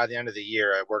starter by the end of the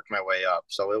year. I worked my way up.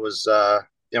 So it was,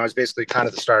 it was basically kind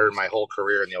of the starter of my whole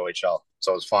career in the OHL.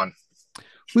 So it was fun.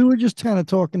 We were just kind of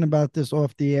talking about this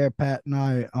off the air, Pat and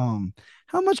I.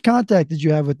 How much contact did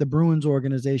you have with the Bruins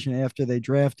organization after they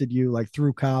drafted you, like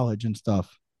through college and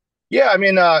stuff? Yeah,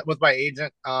 with my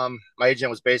agent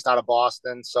was based out of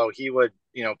Boston, so he would,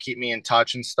 keep me in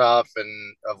touch and stuff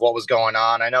and of what was going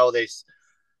on. I know the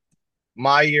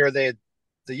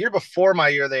year before my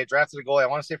year, they had drafted a goalie, I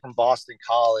want to say from Boston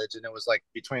College, and it was like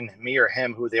between me or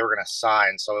him who they were going to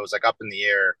sign. So it was like up in the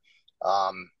air.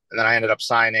 And then I ended up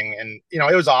signing and,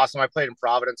 it was awesome. I played in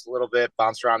Providence a little bit,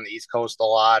 bounced around the East Coast a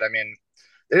lot.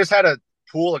 They just had a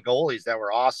pool of goalies that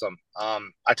were awesome.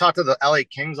 I talked to the LA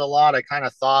Kings a lot. I kind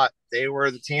of thought they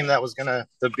were the team that was going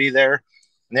to be there.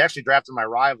 And they actually drafted my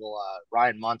rival.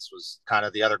 Ryan Muntz was kind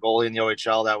of the other goalie in the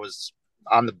OHL that was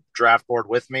on the draft board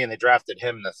with me, and they drafted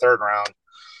him in the 3rd round.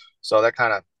 So that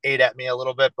kind of ate at me a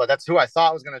little bit, but that's who I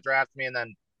thought was going to draft me. And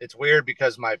then it's weird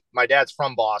because my dad's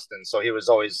from Boston, so he was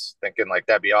always thinking like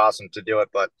that'd be awesome to do it,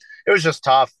 but it was just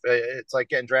tough. It's like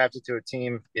getting drafted to a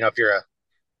team, if you're a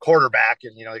quarterback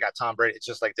and they got Tom Brady, it's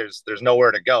just like there's nowhere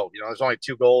to go. There's only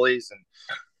 2 goalies and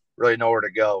really nowhere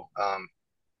to go.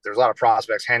 There's a lot of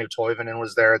prospects. Hannu Toivonen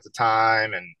was there at the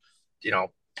time, and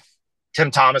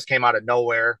Tim Thomas came out of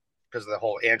nowhere because of the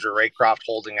whole Andrew Raycroft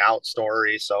holding out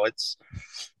story. So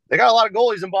they got a lot of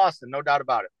goalies in Boston, no doubt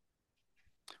about it.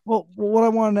 Well, what I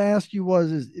wanted to ask you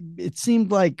was, it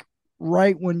seemed like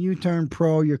right when you turn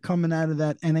pro, you're coming out of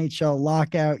that NHL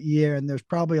lockout year, and there's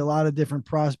probably a lot of different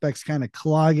prospects kind of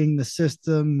clogging the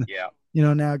system. Yeah.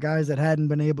 Now guys that hadn't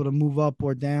been able to move up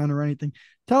or down or anything.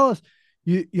 Tell us,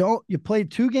 you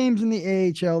played 2 games in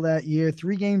the AHL that year,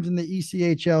 3 games in the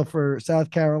ECHL for South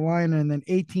Carolina, and then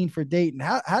 18 for Dayton.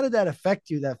 How did that affect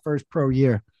you that first pro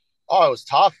year? Oh, it was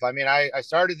tough. I mean, I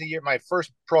started the year, my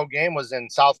first pro game was in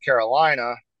South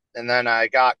Carolina, and then I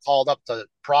got called up to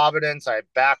Providence. I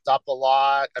backed up a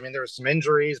lot. I mean, there was some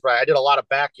injuries, but I did a lot of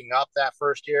backing up that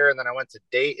first year. And then I went to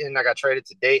Dayton. I got traded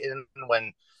to Dayton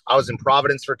when I was in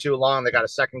Providence for too long. They got a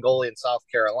second goalie in South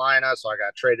Carolina. So I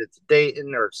got traded to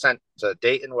Dayton, or sent to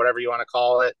Dayton, whatever you want to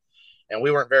call it. And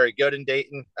we weren't very good in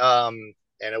Dayton. And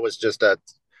it was just a,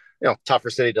 tougher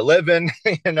city to live in,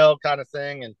 kind of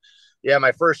thing. And yeah,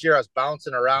 my first year I was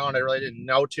bouncing around. I really didn't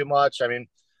know too much. I mean,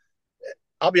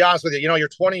 I'll be honest with you. You're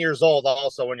 20 years old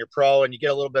also when you're pro, and you get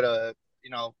a little bit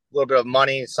of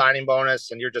money, signing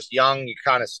bonus, and you're just young. You're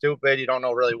kind of stupid. You don't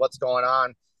know really what's going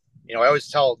on. I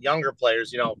always tell younger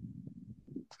players, you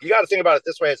got to think about it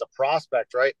this way as a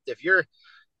prospect, right? If you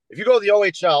go to the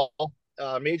OHL,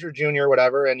 major, junior,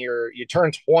 whatever, and you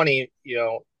turn 20,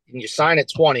 and you sign at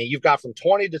 20, you've got from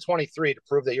 20 to 23 to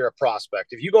prove that you're a prospect.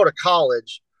 If you go to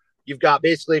college, you've got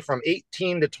basically from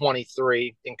 18 to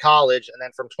 23 in college, and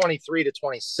then from 23 to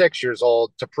 26 years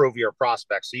old to prove you're a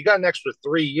prospect. So you got an extra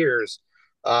 3 years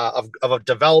of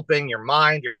developing your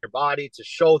mind, your body, to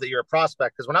show that you're a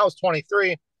prospect. Because when I was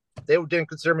 23, they didn't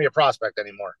consider me a prospect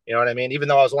anymore. You know what I mean? Even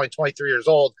though I was only 23 years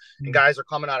old, and guys are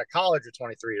coming out of college at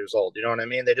 23 years old. You know what I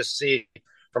mean? They just see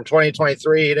from 20 to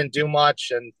 23, he didn't do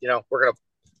much, and we're going to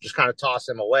just kind of toss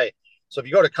him away. So if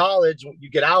you go to college,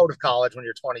 you get out of college when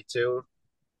you're 22,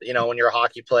 when you're a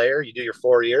hockey player, you do your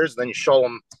 4 years, and then you show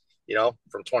them,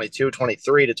 from 22,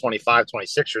 23 to 25,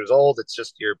 26 years old. It's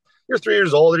just, you're 3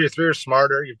 years older, you're 3 years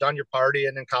smarter, you've done your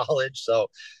partying in college. So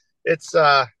it's,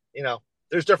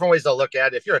 there's different ways to look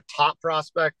at it. If you're a top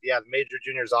prospect, yeah, the major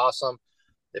junior is awesome.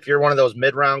 If you're one of those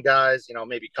mid-round guys,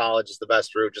 maybe college is the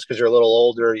best route, just because you're a little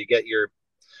older, you get your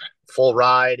full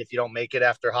ride. If you don't make it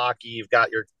after hockey, you've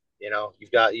got your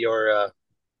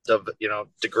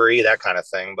degree, that kind of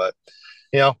thing. But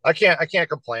I can't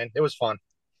complain. It was fun.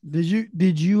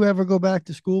 Did you ever go back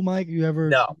to school, Mike? You ever?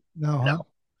 No. Huh?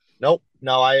 Nope.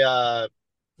 No, I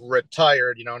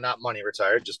retired, not money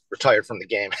retired, just retired from the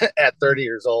game at 30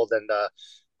 years old. And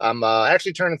I'm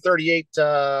actually turning 38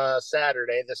 this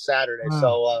Saturday. Wow.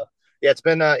 So yeah, it's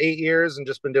been 8 years, and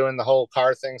just been doing the whole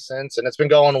car thing since, and it's been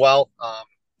going well.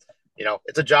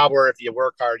 It's a job where if you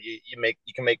work hard, you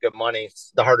can make good money.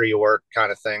 It's the harder you work,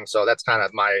 kind of thing. So that's kind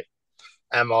of my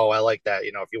MO. I like that.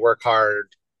 If you work hard,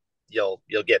 you'll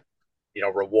get,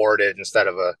 rewarded instead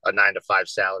of a 9-to-5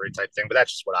 salary type thing. But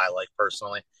that's just what I like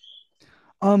personally.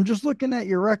 Just looking at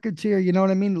your records here, you know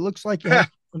what I mean? It looks like you have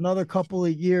another couple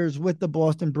of years with the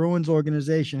Boston Bruins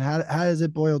organization. How does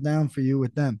it boil down for you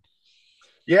with them?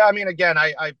 Yeah, I mean, again,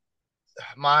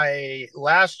 my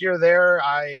last year there,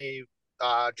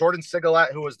 Jordan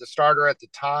Sigalet, who was the starter at the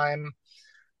time,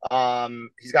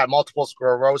 he's got multiple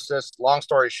sclerosis. Long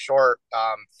story short,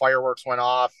 fireworks went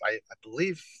off. I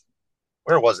believe,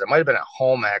 where was it? It might have been at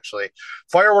home, actually.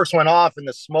 Fireworks went off, and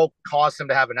the smoke caused him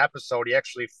to have an episode. He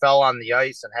actually fell on the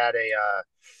ice and had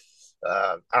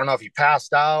I don't know if he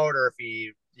passed out or if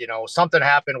he, something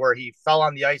happened where he fell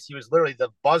on the ice. He was literally, the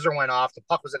buzzer went off. The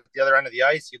puck was at the other end of the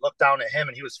ice. He looked down at him,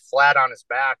 and he was flat on his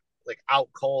back, like out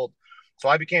cold. So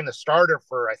I became the starter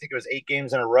for, I think it was 8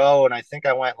 games in a row. And I think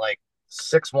I went like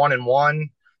 6-1-1,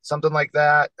 something like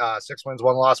that. 6 wins,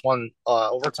 1 loss, 1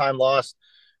 overtime loss.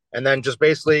 And then just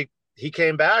basically he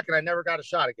came back, and I never got a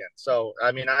shot again. So,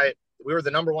 I mean, we were the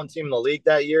number 1 team in the league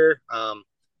that year.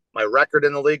 My record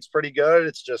in the league's pretty good.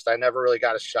 It's just, I never really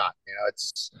got a shot.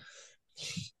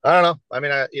 I don't know. I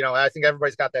mean, I think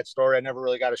everybody's got that story. I never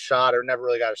really got a shot,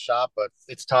 but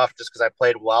it's tough just because I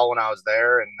played well when I was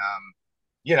there. And,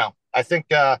 I think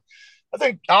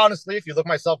honestly, if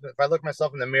I look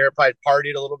myself in the mirror, I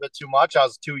partied a little bit too much. I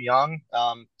was too young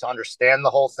to understand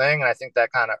the whole thing, and I think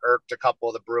that kind of irked a couple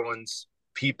of the Bruins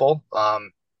people.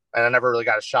 And I never really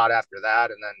got a shot after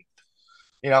that. And then,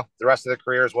 the rest of the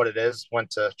career is what it is.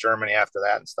 Went to Germany after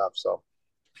that and stuff. So,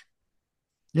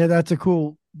 yeah, that's a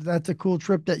cool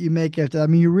trip that you make after that. I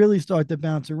mean, you really start to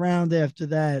bounce around after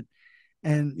that.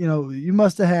 And, you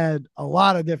must have had a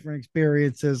lot of different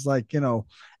experiences, like, out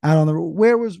on the road.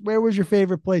 Where was your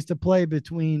favorite place to play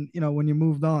between, when you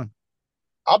moved on?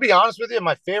 I'll be honest with you.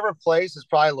 My favorite place is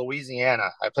probably Louisiana.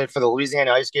 I played for the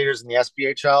Louisiana Ice Gators in the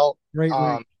SPHL.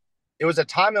 Right. It was a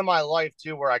time in my life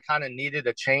too, where I kind of needed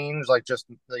a change, like just,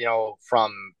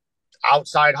 from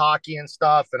outside hockey and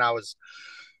stuff. And I was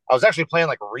I was actually playing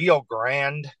like Rio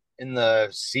Grande in the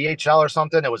CHL or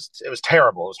something. It was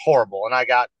terrible. It was horrible. And I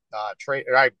got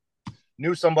I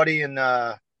knew somebody in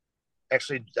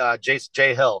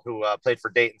Jay Hill, who played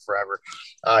for Dayton forever.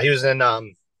 He was in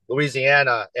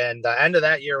Louisiana, and the end of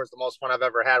that year was the most fun I've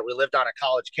ever had. We lived on a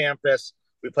college campus.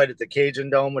 We played at the Cajun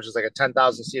Dome, which is like a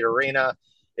 10,000 seat arena.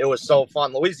 It was so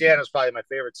fun. Louisiana is probably my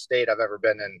favorite state I've ever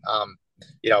been in.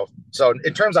 So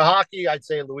in terms of hockey, I'd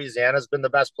say Louisiana's been the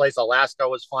best place. Alaska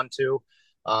was fun too.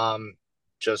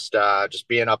 Just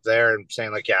being up there and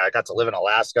saying like, yeah, I got to live in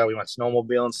Alaska. We went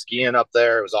snowmobiling, skiing up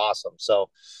there. It was awesome. So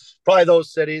probably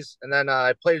those cities. And then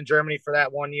I played in Germany for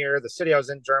that 1 year. The city I was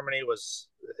in, Germany,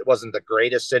 it wasn't the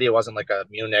greatest city. It wasn't like a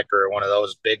Munich or one of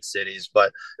those big cities,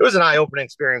 but it was an eye-opening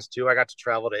experience too. I got to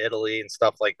travel to Italy and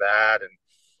stuff like that, and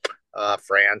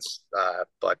France.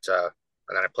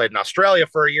 And then I played in Australia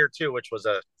for a year too, which was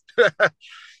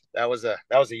that was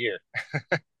a year.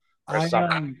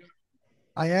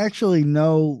 I actually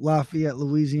know Lafayette,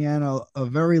 Louisiana, a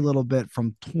very little bit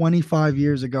from 25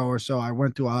 years ago or so. I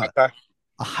went to a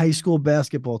high school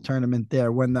basketball tournament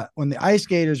there when the ice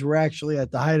skaters were actually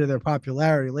at the height of their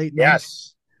popularity.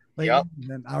 Yes. Yep.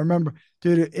 And I remember,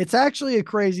 dude, it's actually a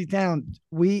crazy town.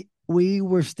 We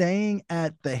were staying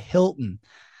at the Hilton.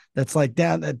 That's like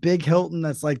down that big Hilton.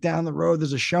 That's like down the road.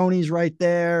 There's a Shoney's right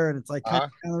there, and it's like kind of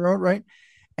down the road, right?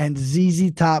 And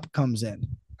ZZ Top comes in,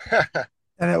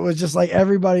 and it was just like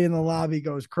everybody in the lobby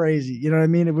goes crazy. You know what I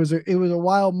mean? It was a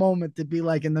wild moment to be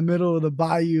like in the middle of the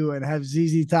bayou and have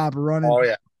ZZ Top running. Oh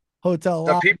yeah, hotel.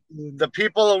 The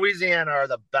people of Louisiana are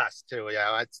the best too.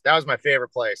 Yeah, that was my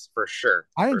favorite place for sure.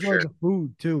 I enjoyed the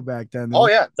food too back then. Oh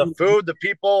yeah, the food, the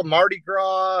people, Mardi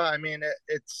Gras. I mean,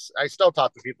 I still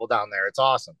talk to people down there. It's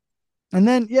awesome. And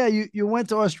then yeah, you went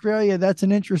to Australia. That's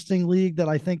an interesting league that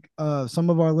I think some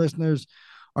of our listeners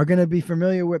are going to be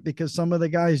familiar with because some of the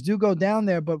guys do go down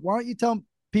there. But why don't you tell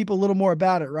people a little more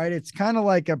about it? Right, it's kind of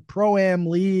like a pro-am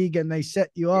league, and they set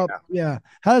you up. Yeah.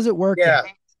 How does it work?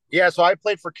 Yeah, so I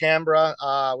played for Canberra,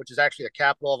 which is actually the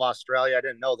capital of Australia. I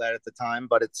didn't know that at the time,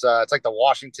 but it's like the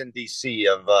Washington D.C.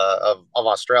 of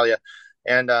Australia.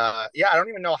 And I don't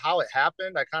even know how it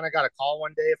happened. I kind of got a call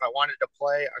one day if I wanted to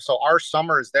play. So our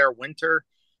summer is their winter.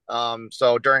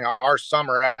 So during our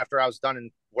summer, after I was done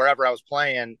in wherever I was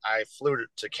playing, I flew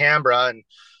to Canberra, and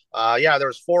there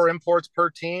was 4 imports per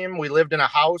team. We lived in a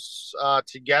house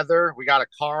together. We got a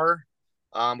car.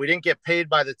 We didn't get paid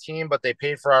by the team, but they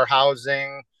paid for our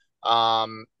housing.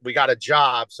 We got a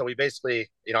job. So we basically,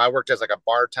 I worked as like a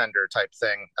bartender type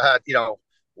thing,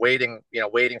 waiting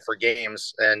for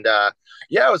games. And,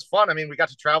 it was fun. I mean, we got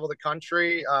to travel the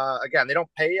country. Again, they don't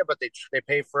pay you, but they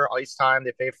pay for ice time.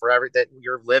 They pay for everything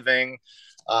you're living.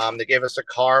 They gave us a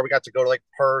car. We got to go to like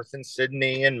Perth and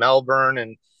Sydney and Melbourne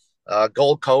and,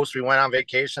 Gold Coast. We went on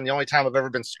vacation. The only time I've ever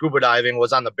been scuba diving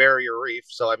was on the Barrier Reef.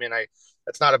 So, I mean,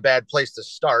 that's not a bad place to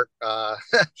start. But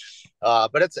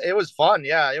it was fun.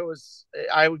 Yeah, it was.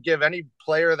 I would give any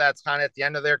player that's kind of at the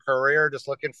end of their career, just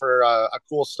looking for a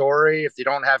cool story. If you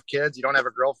don't have kids, you don't have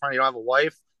a girlfriend, you don't have a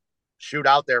wife, shoot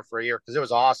out there for a year because it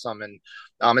was awesome. And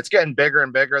it's getting bigger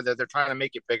and bigger. They're trying to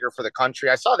make it bigger for the country.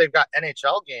 I saw they've got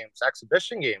NHL games,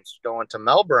 exhibition games going to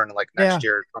Melbourne like next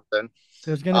year or something.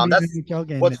 There's going to be an NHL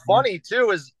game. What's funny too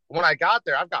is when I got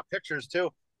there, I've got pictures too.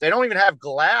 They don't even have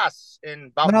glass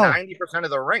in about 90%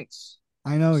 of the rinks.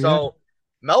 I know. So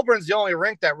Melbourne's the only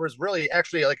rink that was really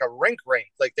actually like a rink.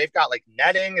 Like they've got like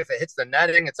netting. If it hits the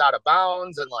netting, it's out of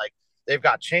bounds. And like they've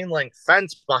got chain link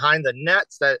fence behind the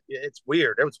nets that it's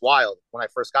weird. It was wild when I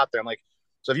first got there. I'm like,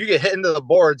 so if you get hit into the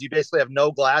boards, you basically have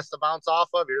no glass to bounce off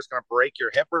of. You're just going to break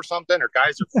your hip or something, or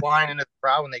guys are flying into the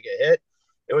crowd when they get hit.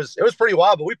 It was pretty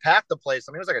wild, but we packed the place.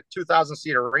 I mean, it was like a 2,000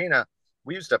 seat arena.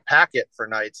 We used to pack it for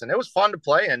nights, and it was fun to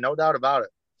play in, no doubt about it.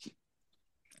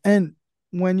 And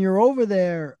when you're over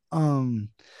there,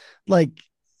 like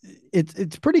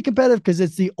it's pretty competitive because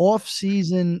it's the off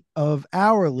season of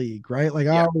our league, right? Like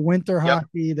our winter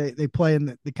hockey, they play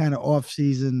in the kind of off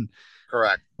season,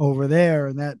 correct, over there,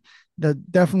 and that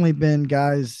definitely been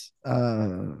guys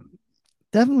from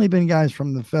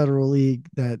the Federal League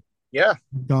that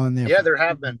gone there. Yeah, there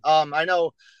have been. I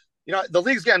know. The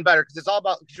league's getting better because it's all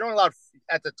about, because you're only allowed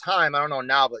at the time, I don't know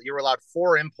now, but you were allowed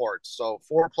 4 imports. So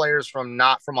 4 players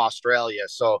not from Australia.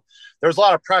 So there's a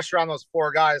lot of pressure on those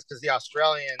 4 guys because the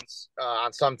Australians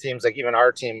on some teams, like even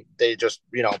our team, they just,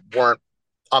 weren't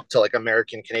up to like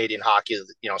American Canadian hockey,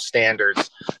 standards.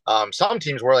 Some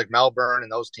teams were like Melbourne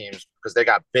and those teams because they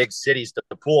got big cities to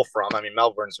pull from. I mean,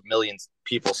 Melbourne's a million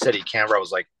people city. Canberra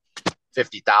was like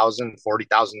 50,000,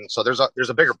 40,000. So there's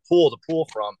a bigger pool to pull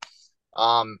from.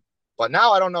 But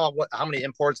now I don't know how many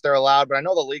imports they're allowed, but I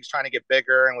know the league's trying to get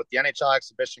bigger, and with the NHL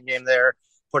exhibition game there,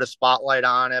 put a spotlight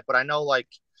on it. But I know like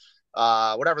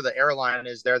whatever the airline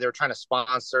is there, they're trying to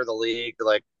sponsor the league.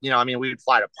 Like, I mean, we'd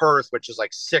fly to Perth, which is like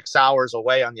 6 hours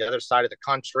away on the other side of the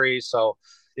country. So,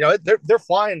 they're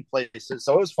flying places.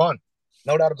 So it was fun.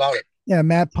 No doubt about it. Yeah,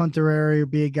 Matt Punterary would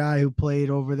be a guy who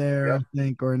played over there, Yep. I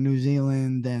think, or in New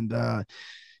Zealand, and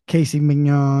Casey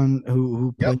Mignon,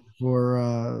 who played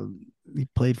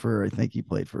for I think he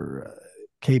played for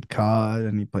Cape Cod,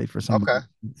 and he played for some. Okay.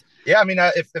 Yeah, I mean,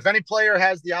 if any player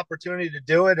has the opportunity to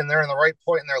do it and they're in the right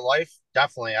point in their life,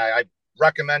 definitely, I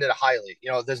recommend it highly.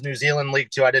 There's New Zealand League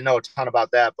too. I didn't know a ton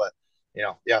about that, but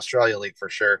the Australia League for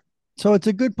sure. So it's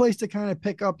a good place to kind of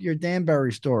pick up your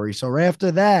Danbury story. So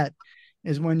after that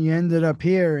is when you ended up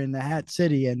here in the Hat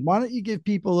City. And why don't you give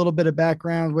people a little bit of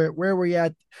background? Where were you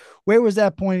at? Where was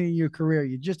that point in your career?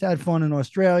 You just had fun in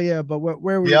Australia, but where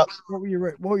were you?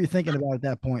 What were you thinking about at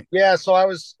that point? Yeah, so I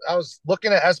was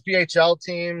looking at SPHL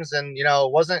teams, and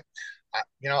it wasn't,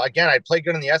 again, I played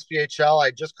good in the SPHL. I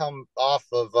just come off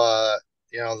of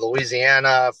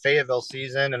Louisiana Fayetteville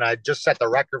season, and I just set the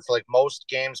record for like most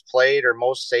games played or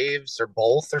most saves or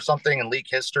both or something in league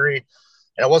history.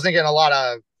 And I wasn't getting a lot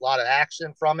of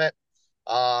action from it.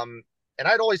 And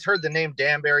I'd always heard the name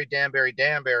Danbury,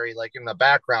 like in the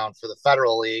background for the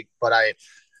Federal League, but I,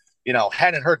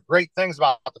 hadn't heard great things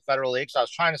about the Federal League. So I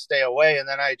was trying to stay away. And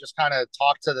then I just kind of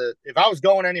talked to if I was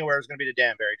going anywhere, it was going to be to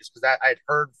Danbury, just because I'd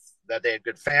heard that they had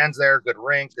good fans there, good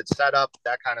rink, good setup,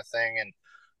 that kind of thing.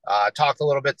 And talked a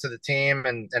little bit to the team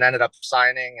and ended up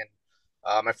signing.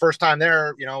 And my first time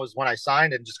there, was when I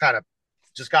signed and just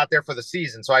got there for the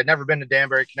season. So I'd never been to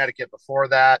Danbury, Connecticut before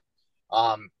that.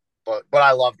 But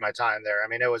I loved my time there. I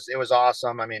mean, it was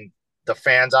awesome. I mean, the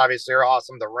fans obviously are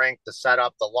awesome. The rink, the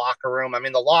setup, the locker room. I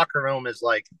mean, the locker room is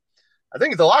like, I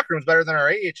think the locker room is better than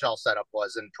our AHL setup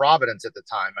was in Providence at the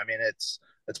time. I mean, it's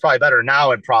probably better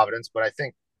now in Providence, but I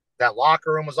think that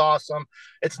locker room was awesome.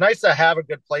 It's nice to have a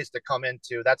good place to come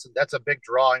into. That's a big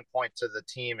drawing point to the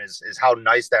team is how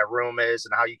nice that room is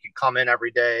and how you can come in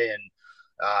every day and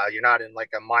you're not in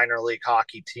like a minor league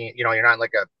hockey team. You're not in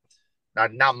like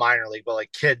not minor league, but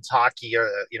like kids hockey or,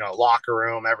 locker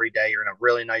room every day. You're in a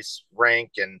really nice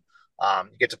rink and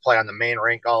you get to play on the main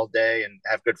rink all day and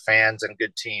have good fans and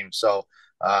good teams. So,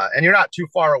 and you're not too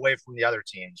far away from the other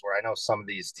teams where I know some of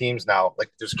these teams now, like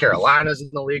there's Carolinas in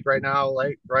the league right now,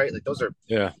 like, right. Like those are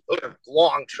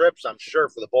long trips, I'm sure,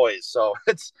 for the boys. So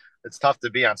it's tough to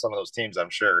be on some of those teams,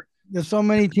 I'm sure. There's so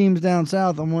many teams down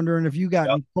south. I'm wondering if you got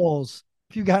any calls.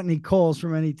 If you got any calls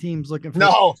from any teams looking for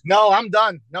No, I'm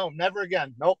done. No, never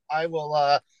again. Nope. I will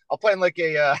I'll play in like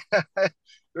a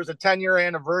there's a 10-year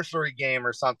anniversary game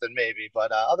or something maybe,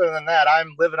 but other than that,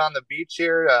 I'm living on the beach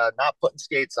here, not putting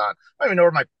skates on. I don't even know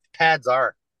where my pads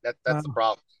are. That's the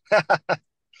problem.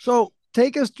 So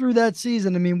take us through that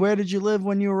season. I mean, where did you live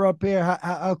when you were up here?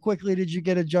 How quickly did you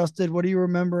get adjusted? What do you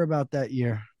remember about that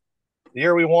year? The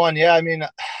year we won, yeah. I mean,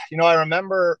 I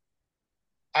remember.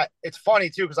 It's funny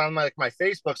too, because on my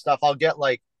Facebook stuff, I'll get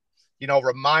like,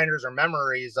 reminders or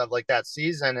memories of like that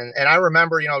season. And I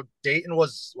remember, Dayton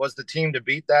was the team to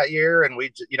beat that year. And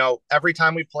we, every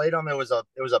time we played them, it was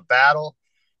a battle.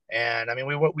 And I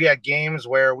mean, we had games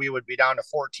where we would be down to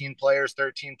 14 players,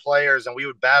 13 players, and we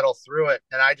would battle through it.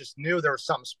 And I just knew there was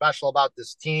something special about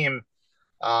this team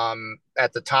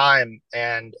at the time.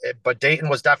 But Dayton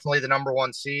was definitely the number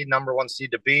one seed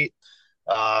to beat.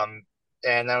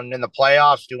 And then in the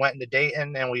playoffs, we went into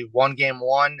Dayton and we won game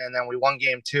 1 and then we won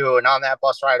game 2. And on that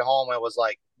bus ride home, it was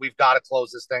like, we've got to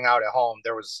close this thing out at home.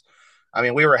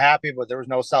 We were happy, but there was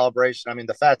no celebration. I mean,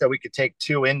 the fact that we could take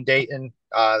 2 in Dayton,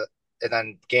 and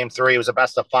then game 3 was a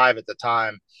best of 5 at the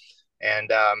time.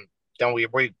 And then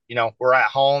we're at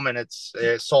home and it's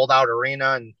a sold out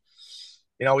arena. And,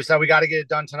 we said we got to get it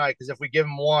done tonight because if we give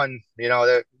them 1,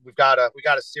 we've got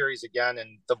a series again.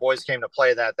 And the boys came to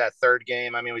play that third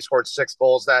game. I mean, we scored 6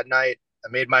 goals that night. I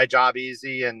made my job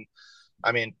easy. And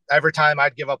I mean, every time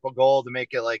I'd give up a goal to make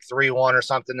it like 3-1 or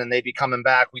something, and they'd be coming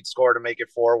back, we'd score to make it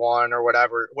 4-1 or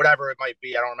whatever it might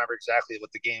be. I don't remember exactly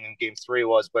what the game in game 3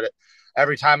 was, but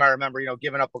every time I remember,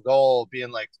 giving up a goal, being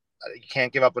like, you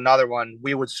can't give up another one,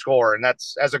 we would score. And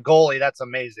that's, as a goalie, that's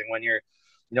amazing when you're,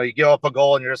 you give up a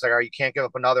goal and you're just like, all right, you can't give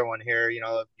up another one here. You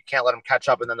can't let them catch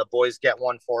up and then the boys get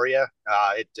one for you.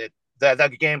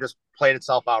 That game just played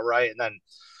itself out right. And then,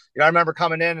 I remember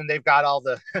coming in and they've got all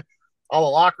the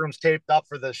locker rooms taped up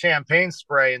for the champagne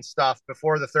spray and stuff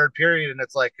before the third period. And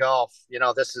it's like, oh,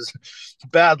 this is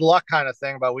bad luck kind of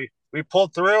thing. But we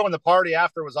pulled through and the party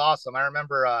after was awesome. I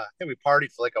remember, I think we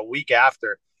partied for like a week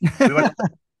after. We went to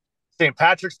St.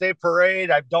 Patrick's Day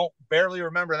parade. I don't barely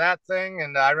remember that thing.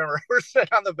 And I remember we were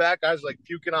sitting on the back. I was like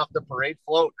puking off the parade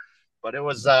float. But it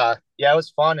was, it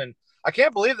was fun. And I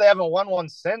can't believe they haven't won one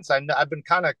since. I've been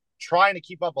kind of trying to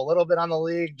keep up a little bit on the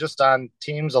league, just on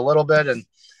teams a little bit. And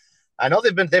I know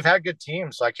they've had good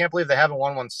teams, so I can't believe they haven't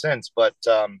won one since. But,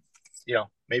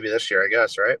 maybe this year, I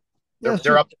guess, right?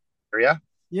 They're up there, yeah?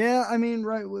 Yeah, I mean,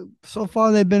 right. So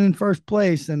far, they've been in first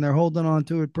place, and they're holding on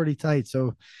to it pretty tight.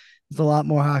 So there's a lot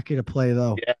more hockey to play,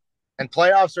 though. Yeah, and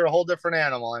playoffs are a whole different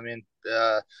animal. I mean,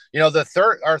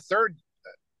 our third,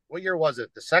 what year was it?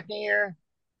 The second year?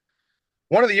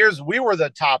 One of the years we were the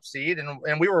top seed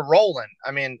and we were rolling.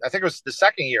 I mean, I think it was the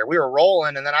second year we were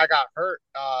rolling, and then I got hurt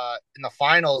in the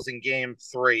finals in game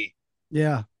 3.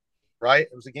 Yeah. Right?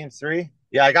 It was a game 3.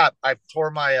 Yeah, I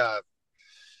tore my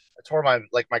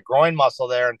my groin muscle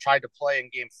there and tried to play in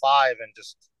game 5 and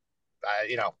just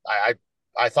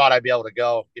I thought I'd be able to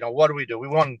go. What do? We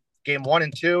won game 1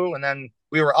 and 2, and then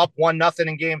we were up 1-0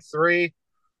 in game 3.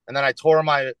 And then I tore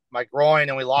my groin,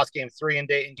 and we lost game 3 in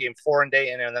Dayton, game 4 in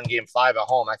Dayton, and then game 5 at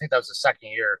home. I think that was the second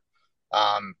year.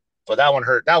 But that one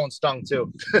hurt. That one stung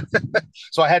too.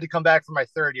 So I had to come back for my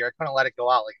third year. I couldn't let it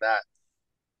go out like that.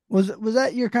 Was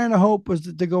that your kind of hope, was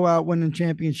to go out winning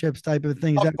championships type of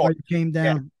thing? Is that where you came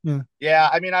down? Yeah.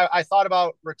 I mean, I thought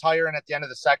about retiring at the end of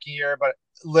the second year, but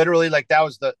literally that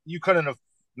was you couldn't have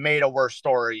made a worse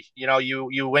story.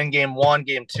 You win game 1,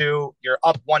 game 2, you're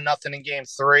up 1-0 in game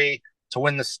 3 to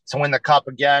win the cup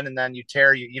again. And then you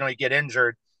get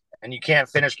injured and you can't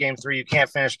finish game 3. You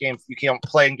can't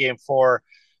play in game 4.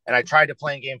 And I tried to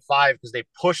play in game 5 because they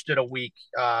pushed it a week.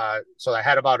 So I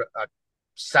had about a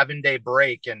 7-day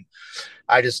break, and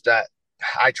I just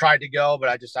I tried to go, but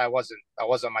I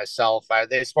wasn't myself.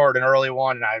 They scored an early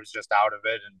one, and I was just out of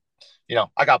it, and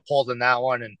I got pulled in that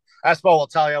one. And Espo will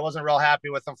tell you I wasn't real happy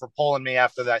with them for pulling me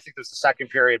after that. I think it was the second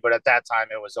period, but at that time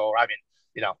it was over. I mean,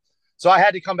 so I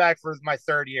had to come back for my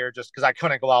third year just because I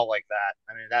couldn't go out like that.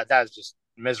 I mean, that is just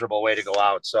a miserable way to go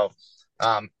out. So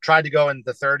tried to go in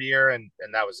the third year, and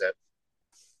that was it.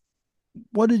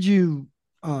 What did you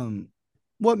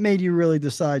what made you really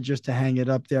decide just to hang it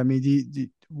up there? I mean,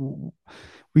 were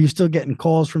you still getting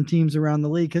calls from teams around the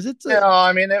league? Because it's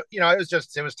I mean, it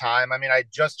was time. I mean, I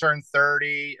just turned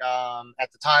 30.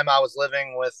 At the time, I was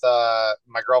living with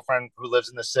my girlfriend who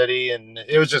lives in the city, and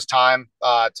it was just time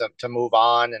to move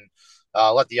on and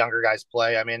let the younger guys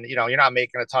play. I mean, you're not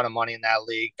making a ton of money in that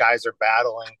league. Guys are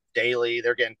battling daily.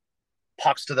 They're getting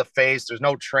pucks to the face. There's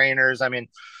no trainers. I mean,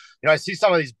 I see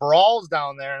some of these brawls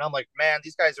down there, and I'm like, man,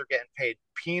 these guys are getting paid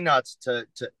peanuts to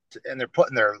and they're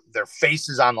putting their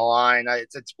faces on the line.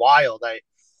 It's wild.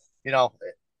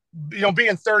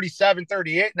 Being 37,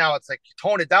 38 now, it's like,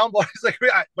 tone it down, boys. Like,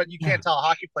 but you can't tell a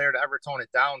hockey player to ever tone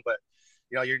it down. But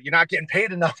you're not getting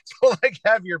paid enough to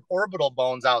have your orbital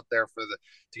bones out there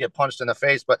to get punched in the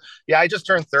face. But yeah, I just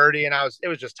turned 30, and it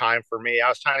was just time for me. I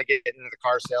was trying to get into the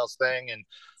car sales thing, and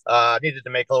needed to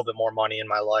make a little bit more money in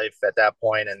my life at that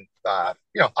point. And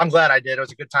I'm glad I did. It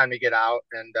was a good time to get out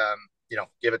and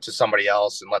give it to somebody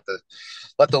else and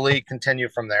let the league continue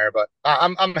from there. But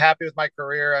I'm happy with my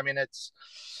career. I mean, it's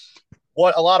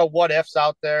a lot of what ifs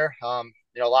out there.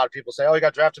 A lot of people say, oh, you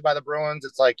got drafted by the Bruins.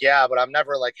 It's like, yeah, but I'm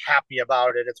never happy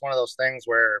about it. It's one of those things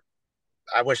where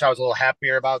I wish I was a little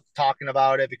happier about talking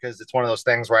about it, because it's one of those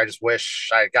things where I just wish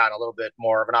I had gotten a little bit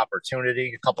more of an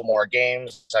opportunity, a couple more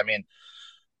games. I mean,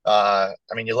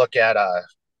 you look at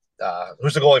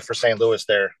who's the goalie for St. Louis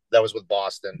there that was with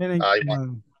Boston?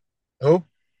 Who?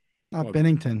 Not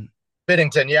Binnington.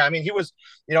 Binnington, yeah. I mean, he was,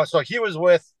 so he was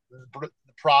with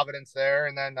Providence there,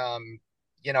 and then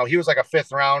he was like a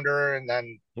 5th rounder, and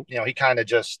then he kind of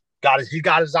just got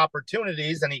his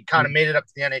opportunities, and he kind of made it up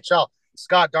to the NHL.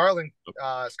 Scott Darling,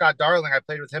 I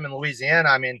played with him in Louisiana.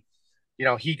 I mean,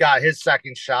 he got his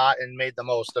second shot and made the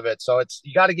most of it. So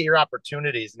you got to get your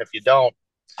opportunities, and if you don't,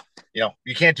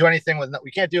 you can't do anything with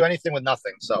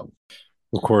nothing. So,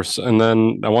 of course. And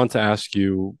then I want to ask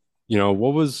you,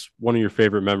 what was one of your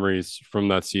favorite memories from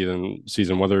that season,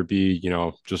 whether it be,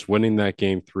 just winning that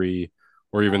game 3,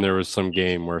 or even there was some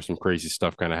game where some crazy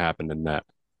stuff kind of happened in that?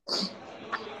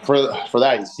 For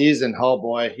that season, oh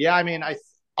boy. Yeah. I mean,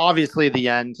 obviously the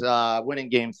end, winning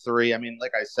game 3. I mean,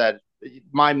 like I said,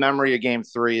 my memory of game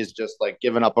 3 is just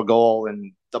giving up a goal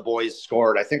and the boys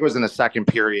scored. I think it was in the second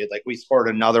period. We scored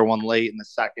another one late in the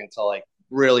second to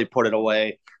really put it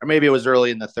away, or maybe it was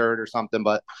early in the third or something,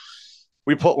 but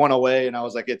we put one away, and I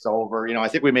was like, it's over. I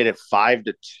think we made it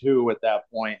 5-2 at that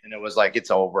point, and it was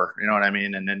it's over. You know what I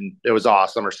mean? And then it was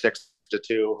awesome, or 6-2.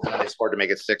 And then they scored to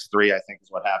make it 6-3, I think is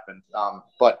what happened.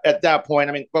 But at that point,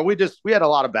 I mean, but we had a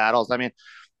lot of battles. I mean,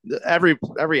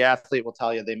 every athlete will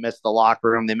tell you they miss the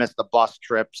locker room, they miss the bus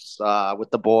trips with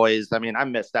the boys. I mean, I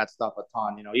miss that stuff a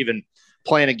ton. Even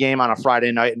playing a game on a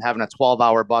Friday night and having a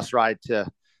 12-hour bus ride to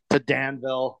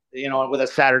Danville, with a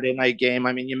Saturday night game.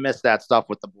 I mean, you miss that stuff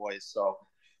with the boys. So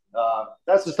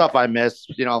that's the stuff I miss.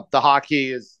 The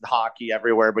hockey is hockey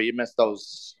everywhere, but you miss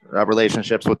those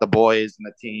relationships with the boys and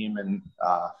the team and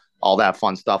all that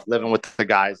fun stuff, living with the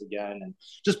guys again and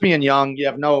just being young. You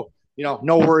have no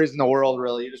worries in the world,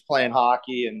 really. You're just playing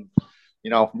hockey and,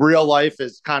 real life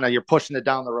is kind of, you're pushing it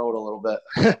down the road a little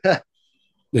bit.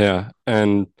 Yeah.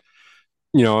 And,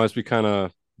 as we kind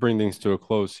of bring things to a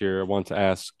close here, I want to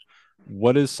ask,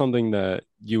 what is something that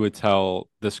you would tell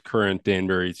this current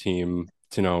Danbury team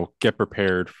to, get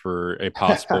prepared for a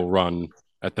possible run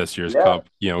at this year's Cup,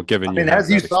 given as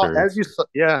you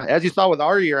saw with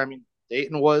our year, I mean,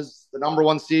 Dayton was the number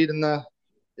one seed in the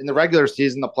regular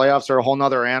season. The playoffs are a whole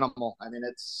nother animal. I mean,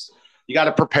 you got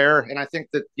to prepare. And I think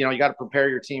that, you got to prepare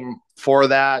your team for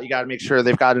that. You got to make sure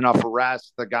they've got enough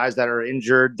rest. The guys that are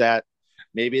injured, that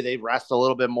maybe they rest a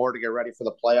little bit more to get ready for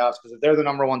the playoffs. Because if they're the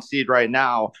number one seed right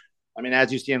now, I mean,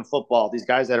 as you see in football, these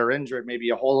guys that are injured, maybe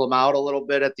you hold them out a little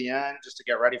bit at the end just to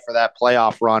get ready for that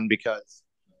playoff run because,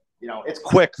 it's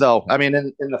quick though. I mean,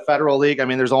 in the Federal League, I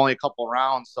mean, there's only a couple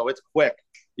rounds, so it's quick.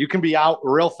 You can be out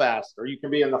real fast or you can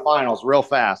be in the finals real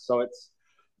fast. So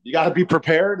you got to be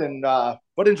prepared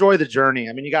but enjoy the journey.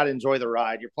 I mean, you got to enjoy the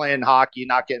ride. You're playing hockey,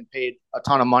 not getting paid a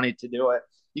ton of money to do it.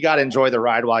 You got to enjoy the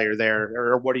ride while you're there.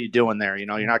 Or what are you doing there? You're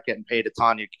not getting paid a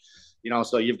ton.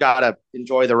 So you've got to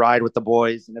enjoy the ride with the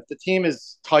boys. And if the team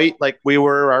is tight, like we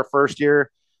were our first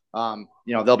year,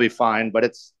 they'll be fine,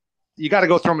 but you got to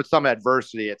go through with some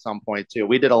adversity at some point too.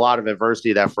 We did a lot of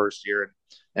adversity that first year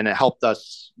and it helped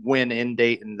us win in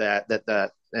Dayton I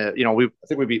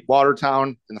think we beat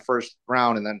Watertown in the first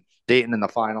round and then Dayton in the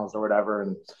finals or whatever.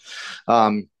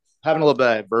 And having a little bit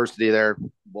of adversity there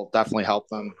will definitely help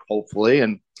them, hopefully.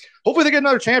 And hopefully they get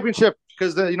another championship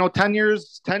because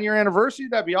 10-year anniversary,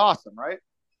 that'd be awesome, right?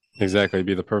 Exactly. It'd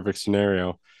be the perfect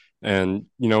scenario. And,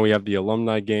 we have the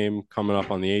alumni game coming up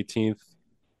on the 18th.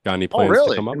 Got any plans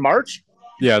to come up? In March?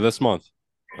 Yeah, this month.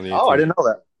 On the 18th. Oh, I didn't know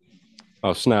that.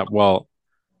 Oh, snap. Well,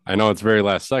 I know it's very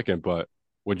last second, but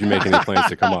would you make any plans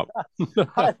to come up?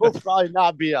 I will probably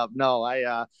not be up. No,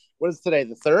 what is today?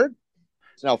 The 3rd?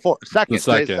 No, second. The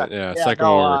second. Yeah, second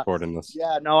when we're recording this.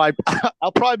 Yeah, no,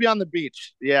 I'll probably be on the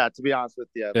beach. Yeah, to be honest with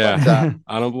you. Yeah, but,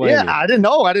 I don't blame you. Yeah, I didn't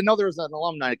know there was an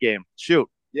alumni game. Shoot.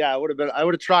 Yeah, I would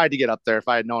have tried to get up there if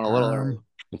I had known a little earlier.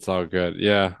 It's all good.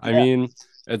 Yeah, I mean,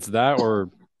 it's that or,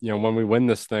 when we win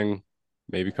this thing,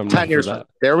 maybe come 10 years.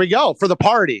 There we go for the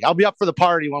party. I'll be up for the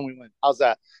party when we win. How's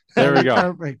that? There we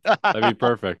go. That'd be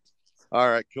perfect. All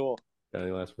right, cool. Got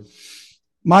any last words?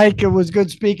 Mike, it was good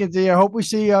speaking to you. I hope we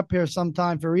see you up here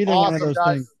sometime for either one of those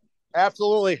things.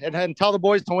 Absolutely. And tell the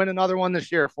boys to win another one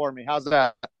this year for me. How's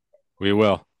that? We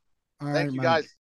will. All Thank right, you, man. guys.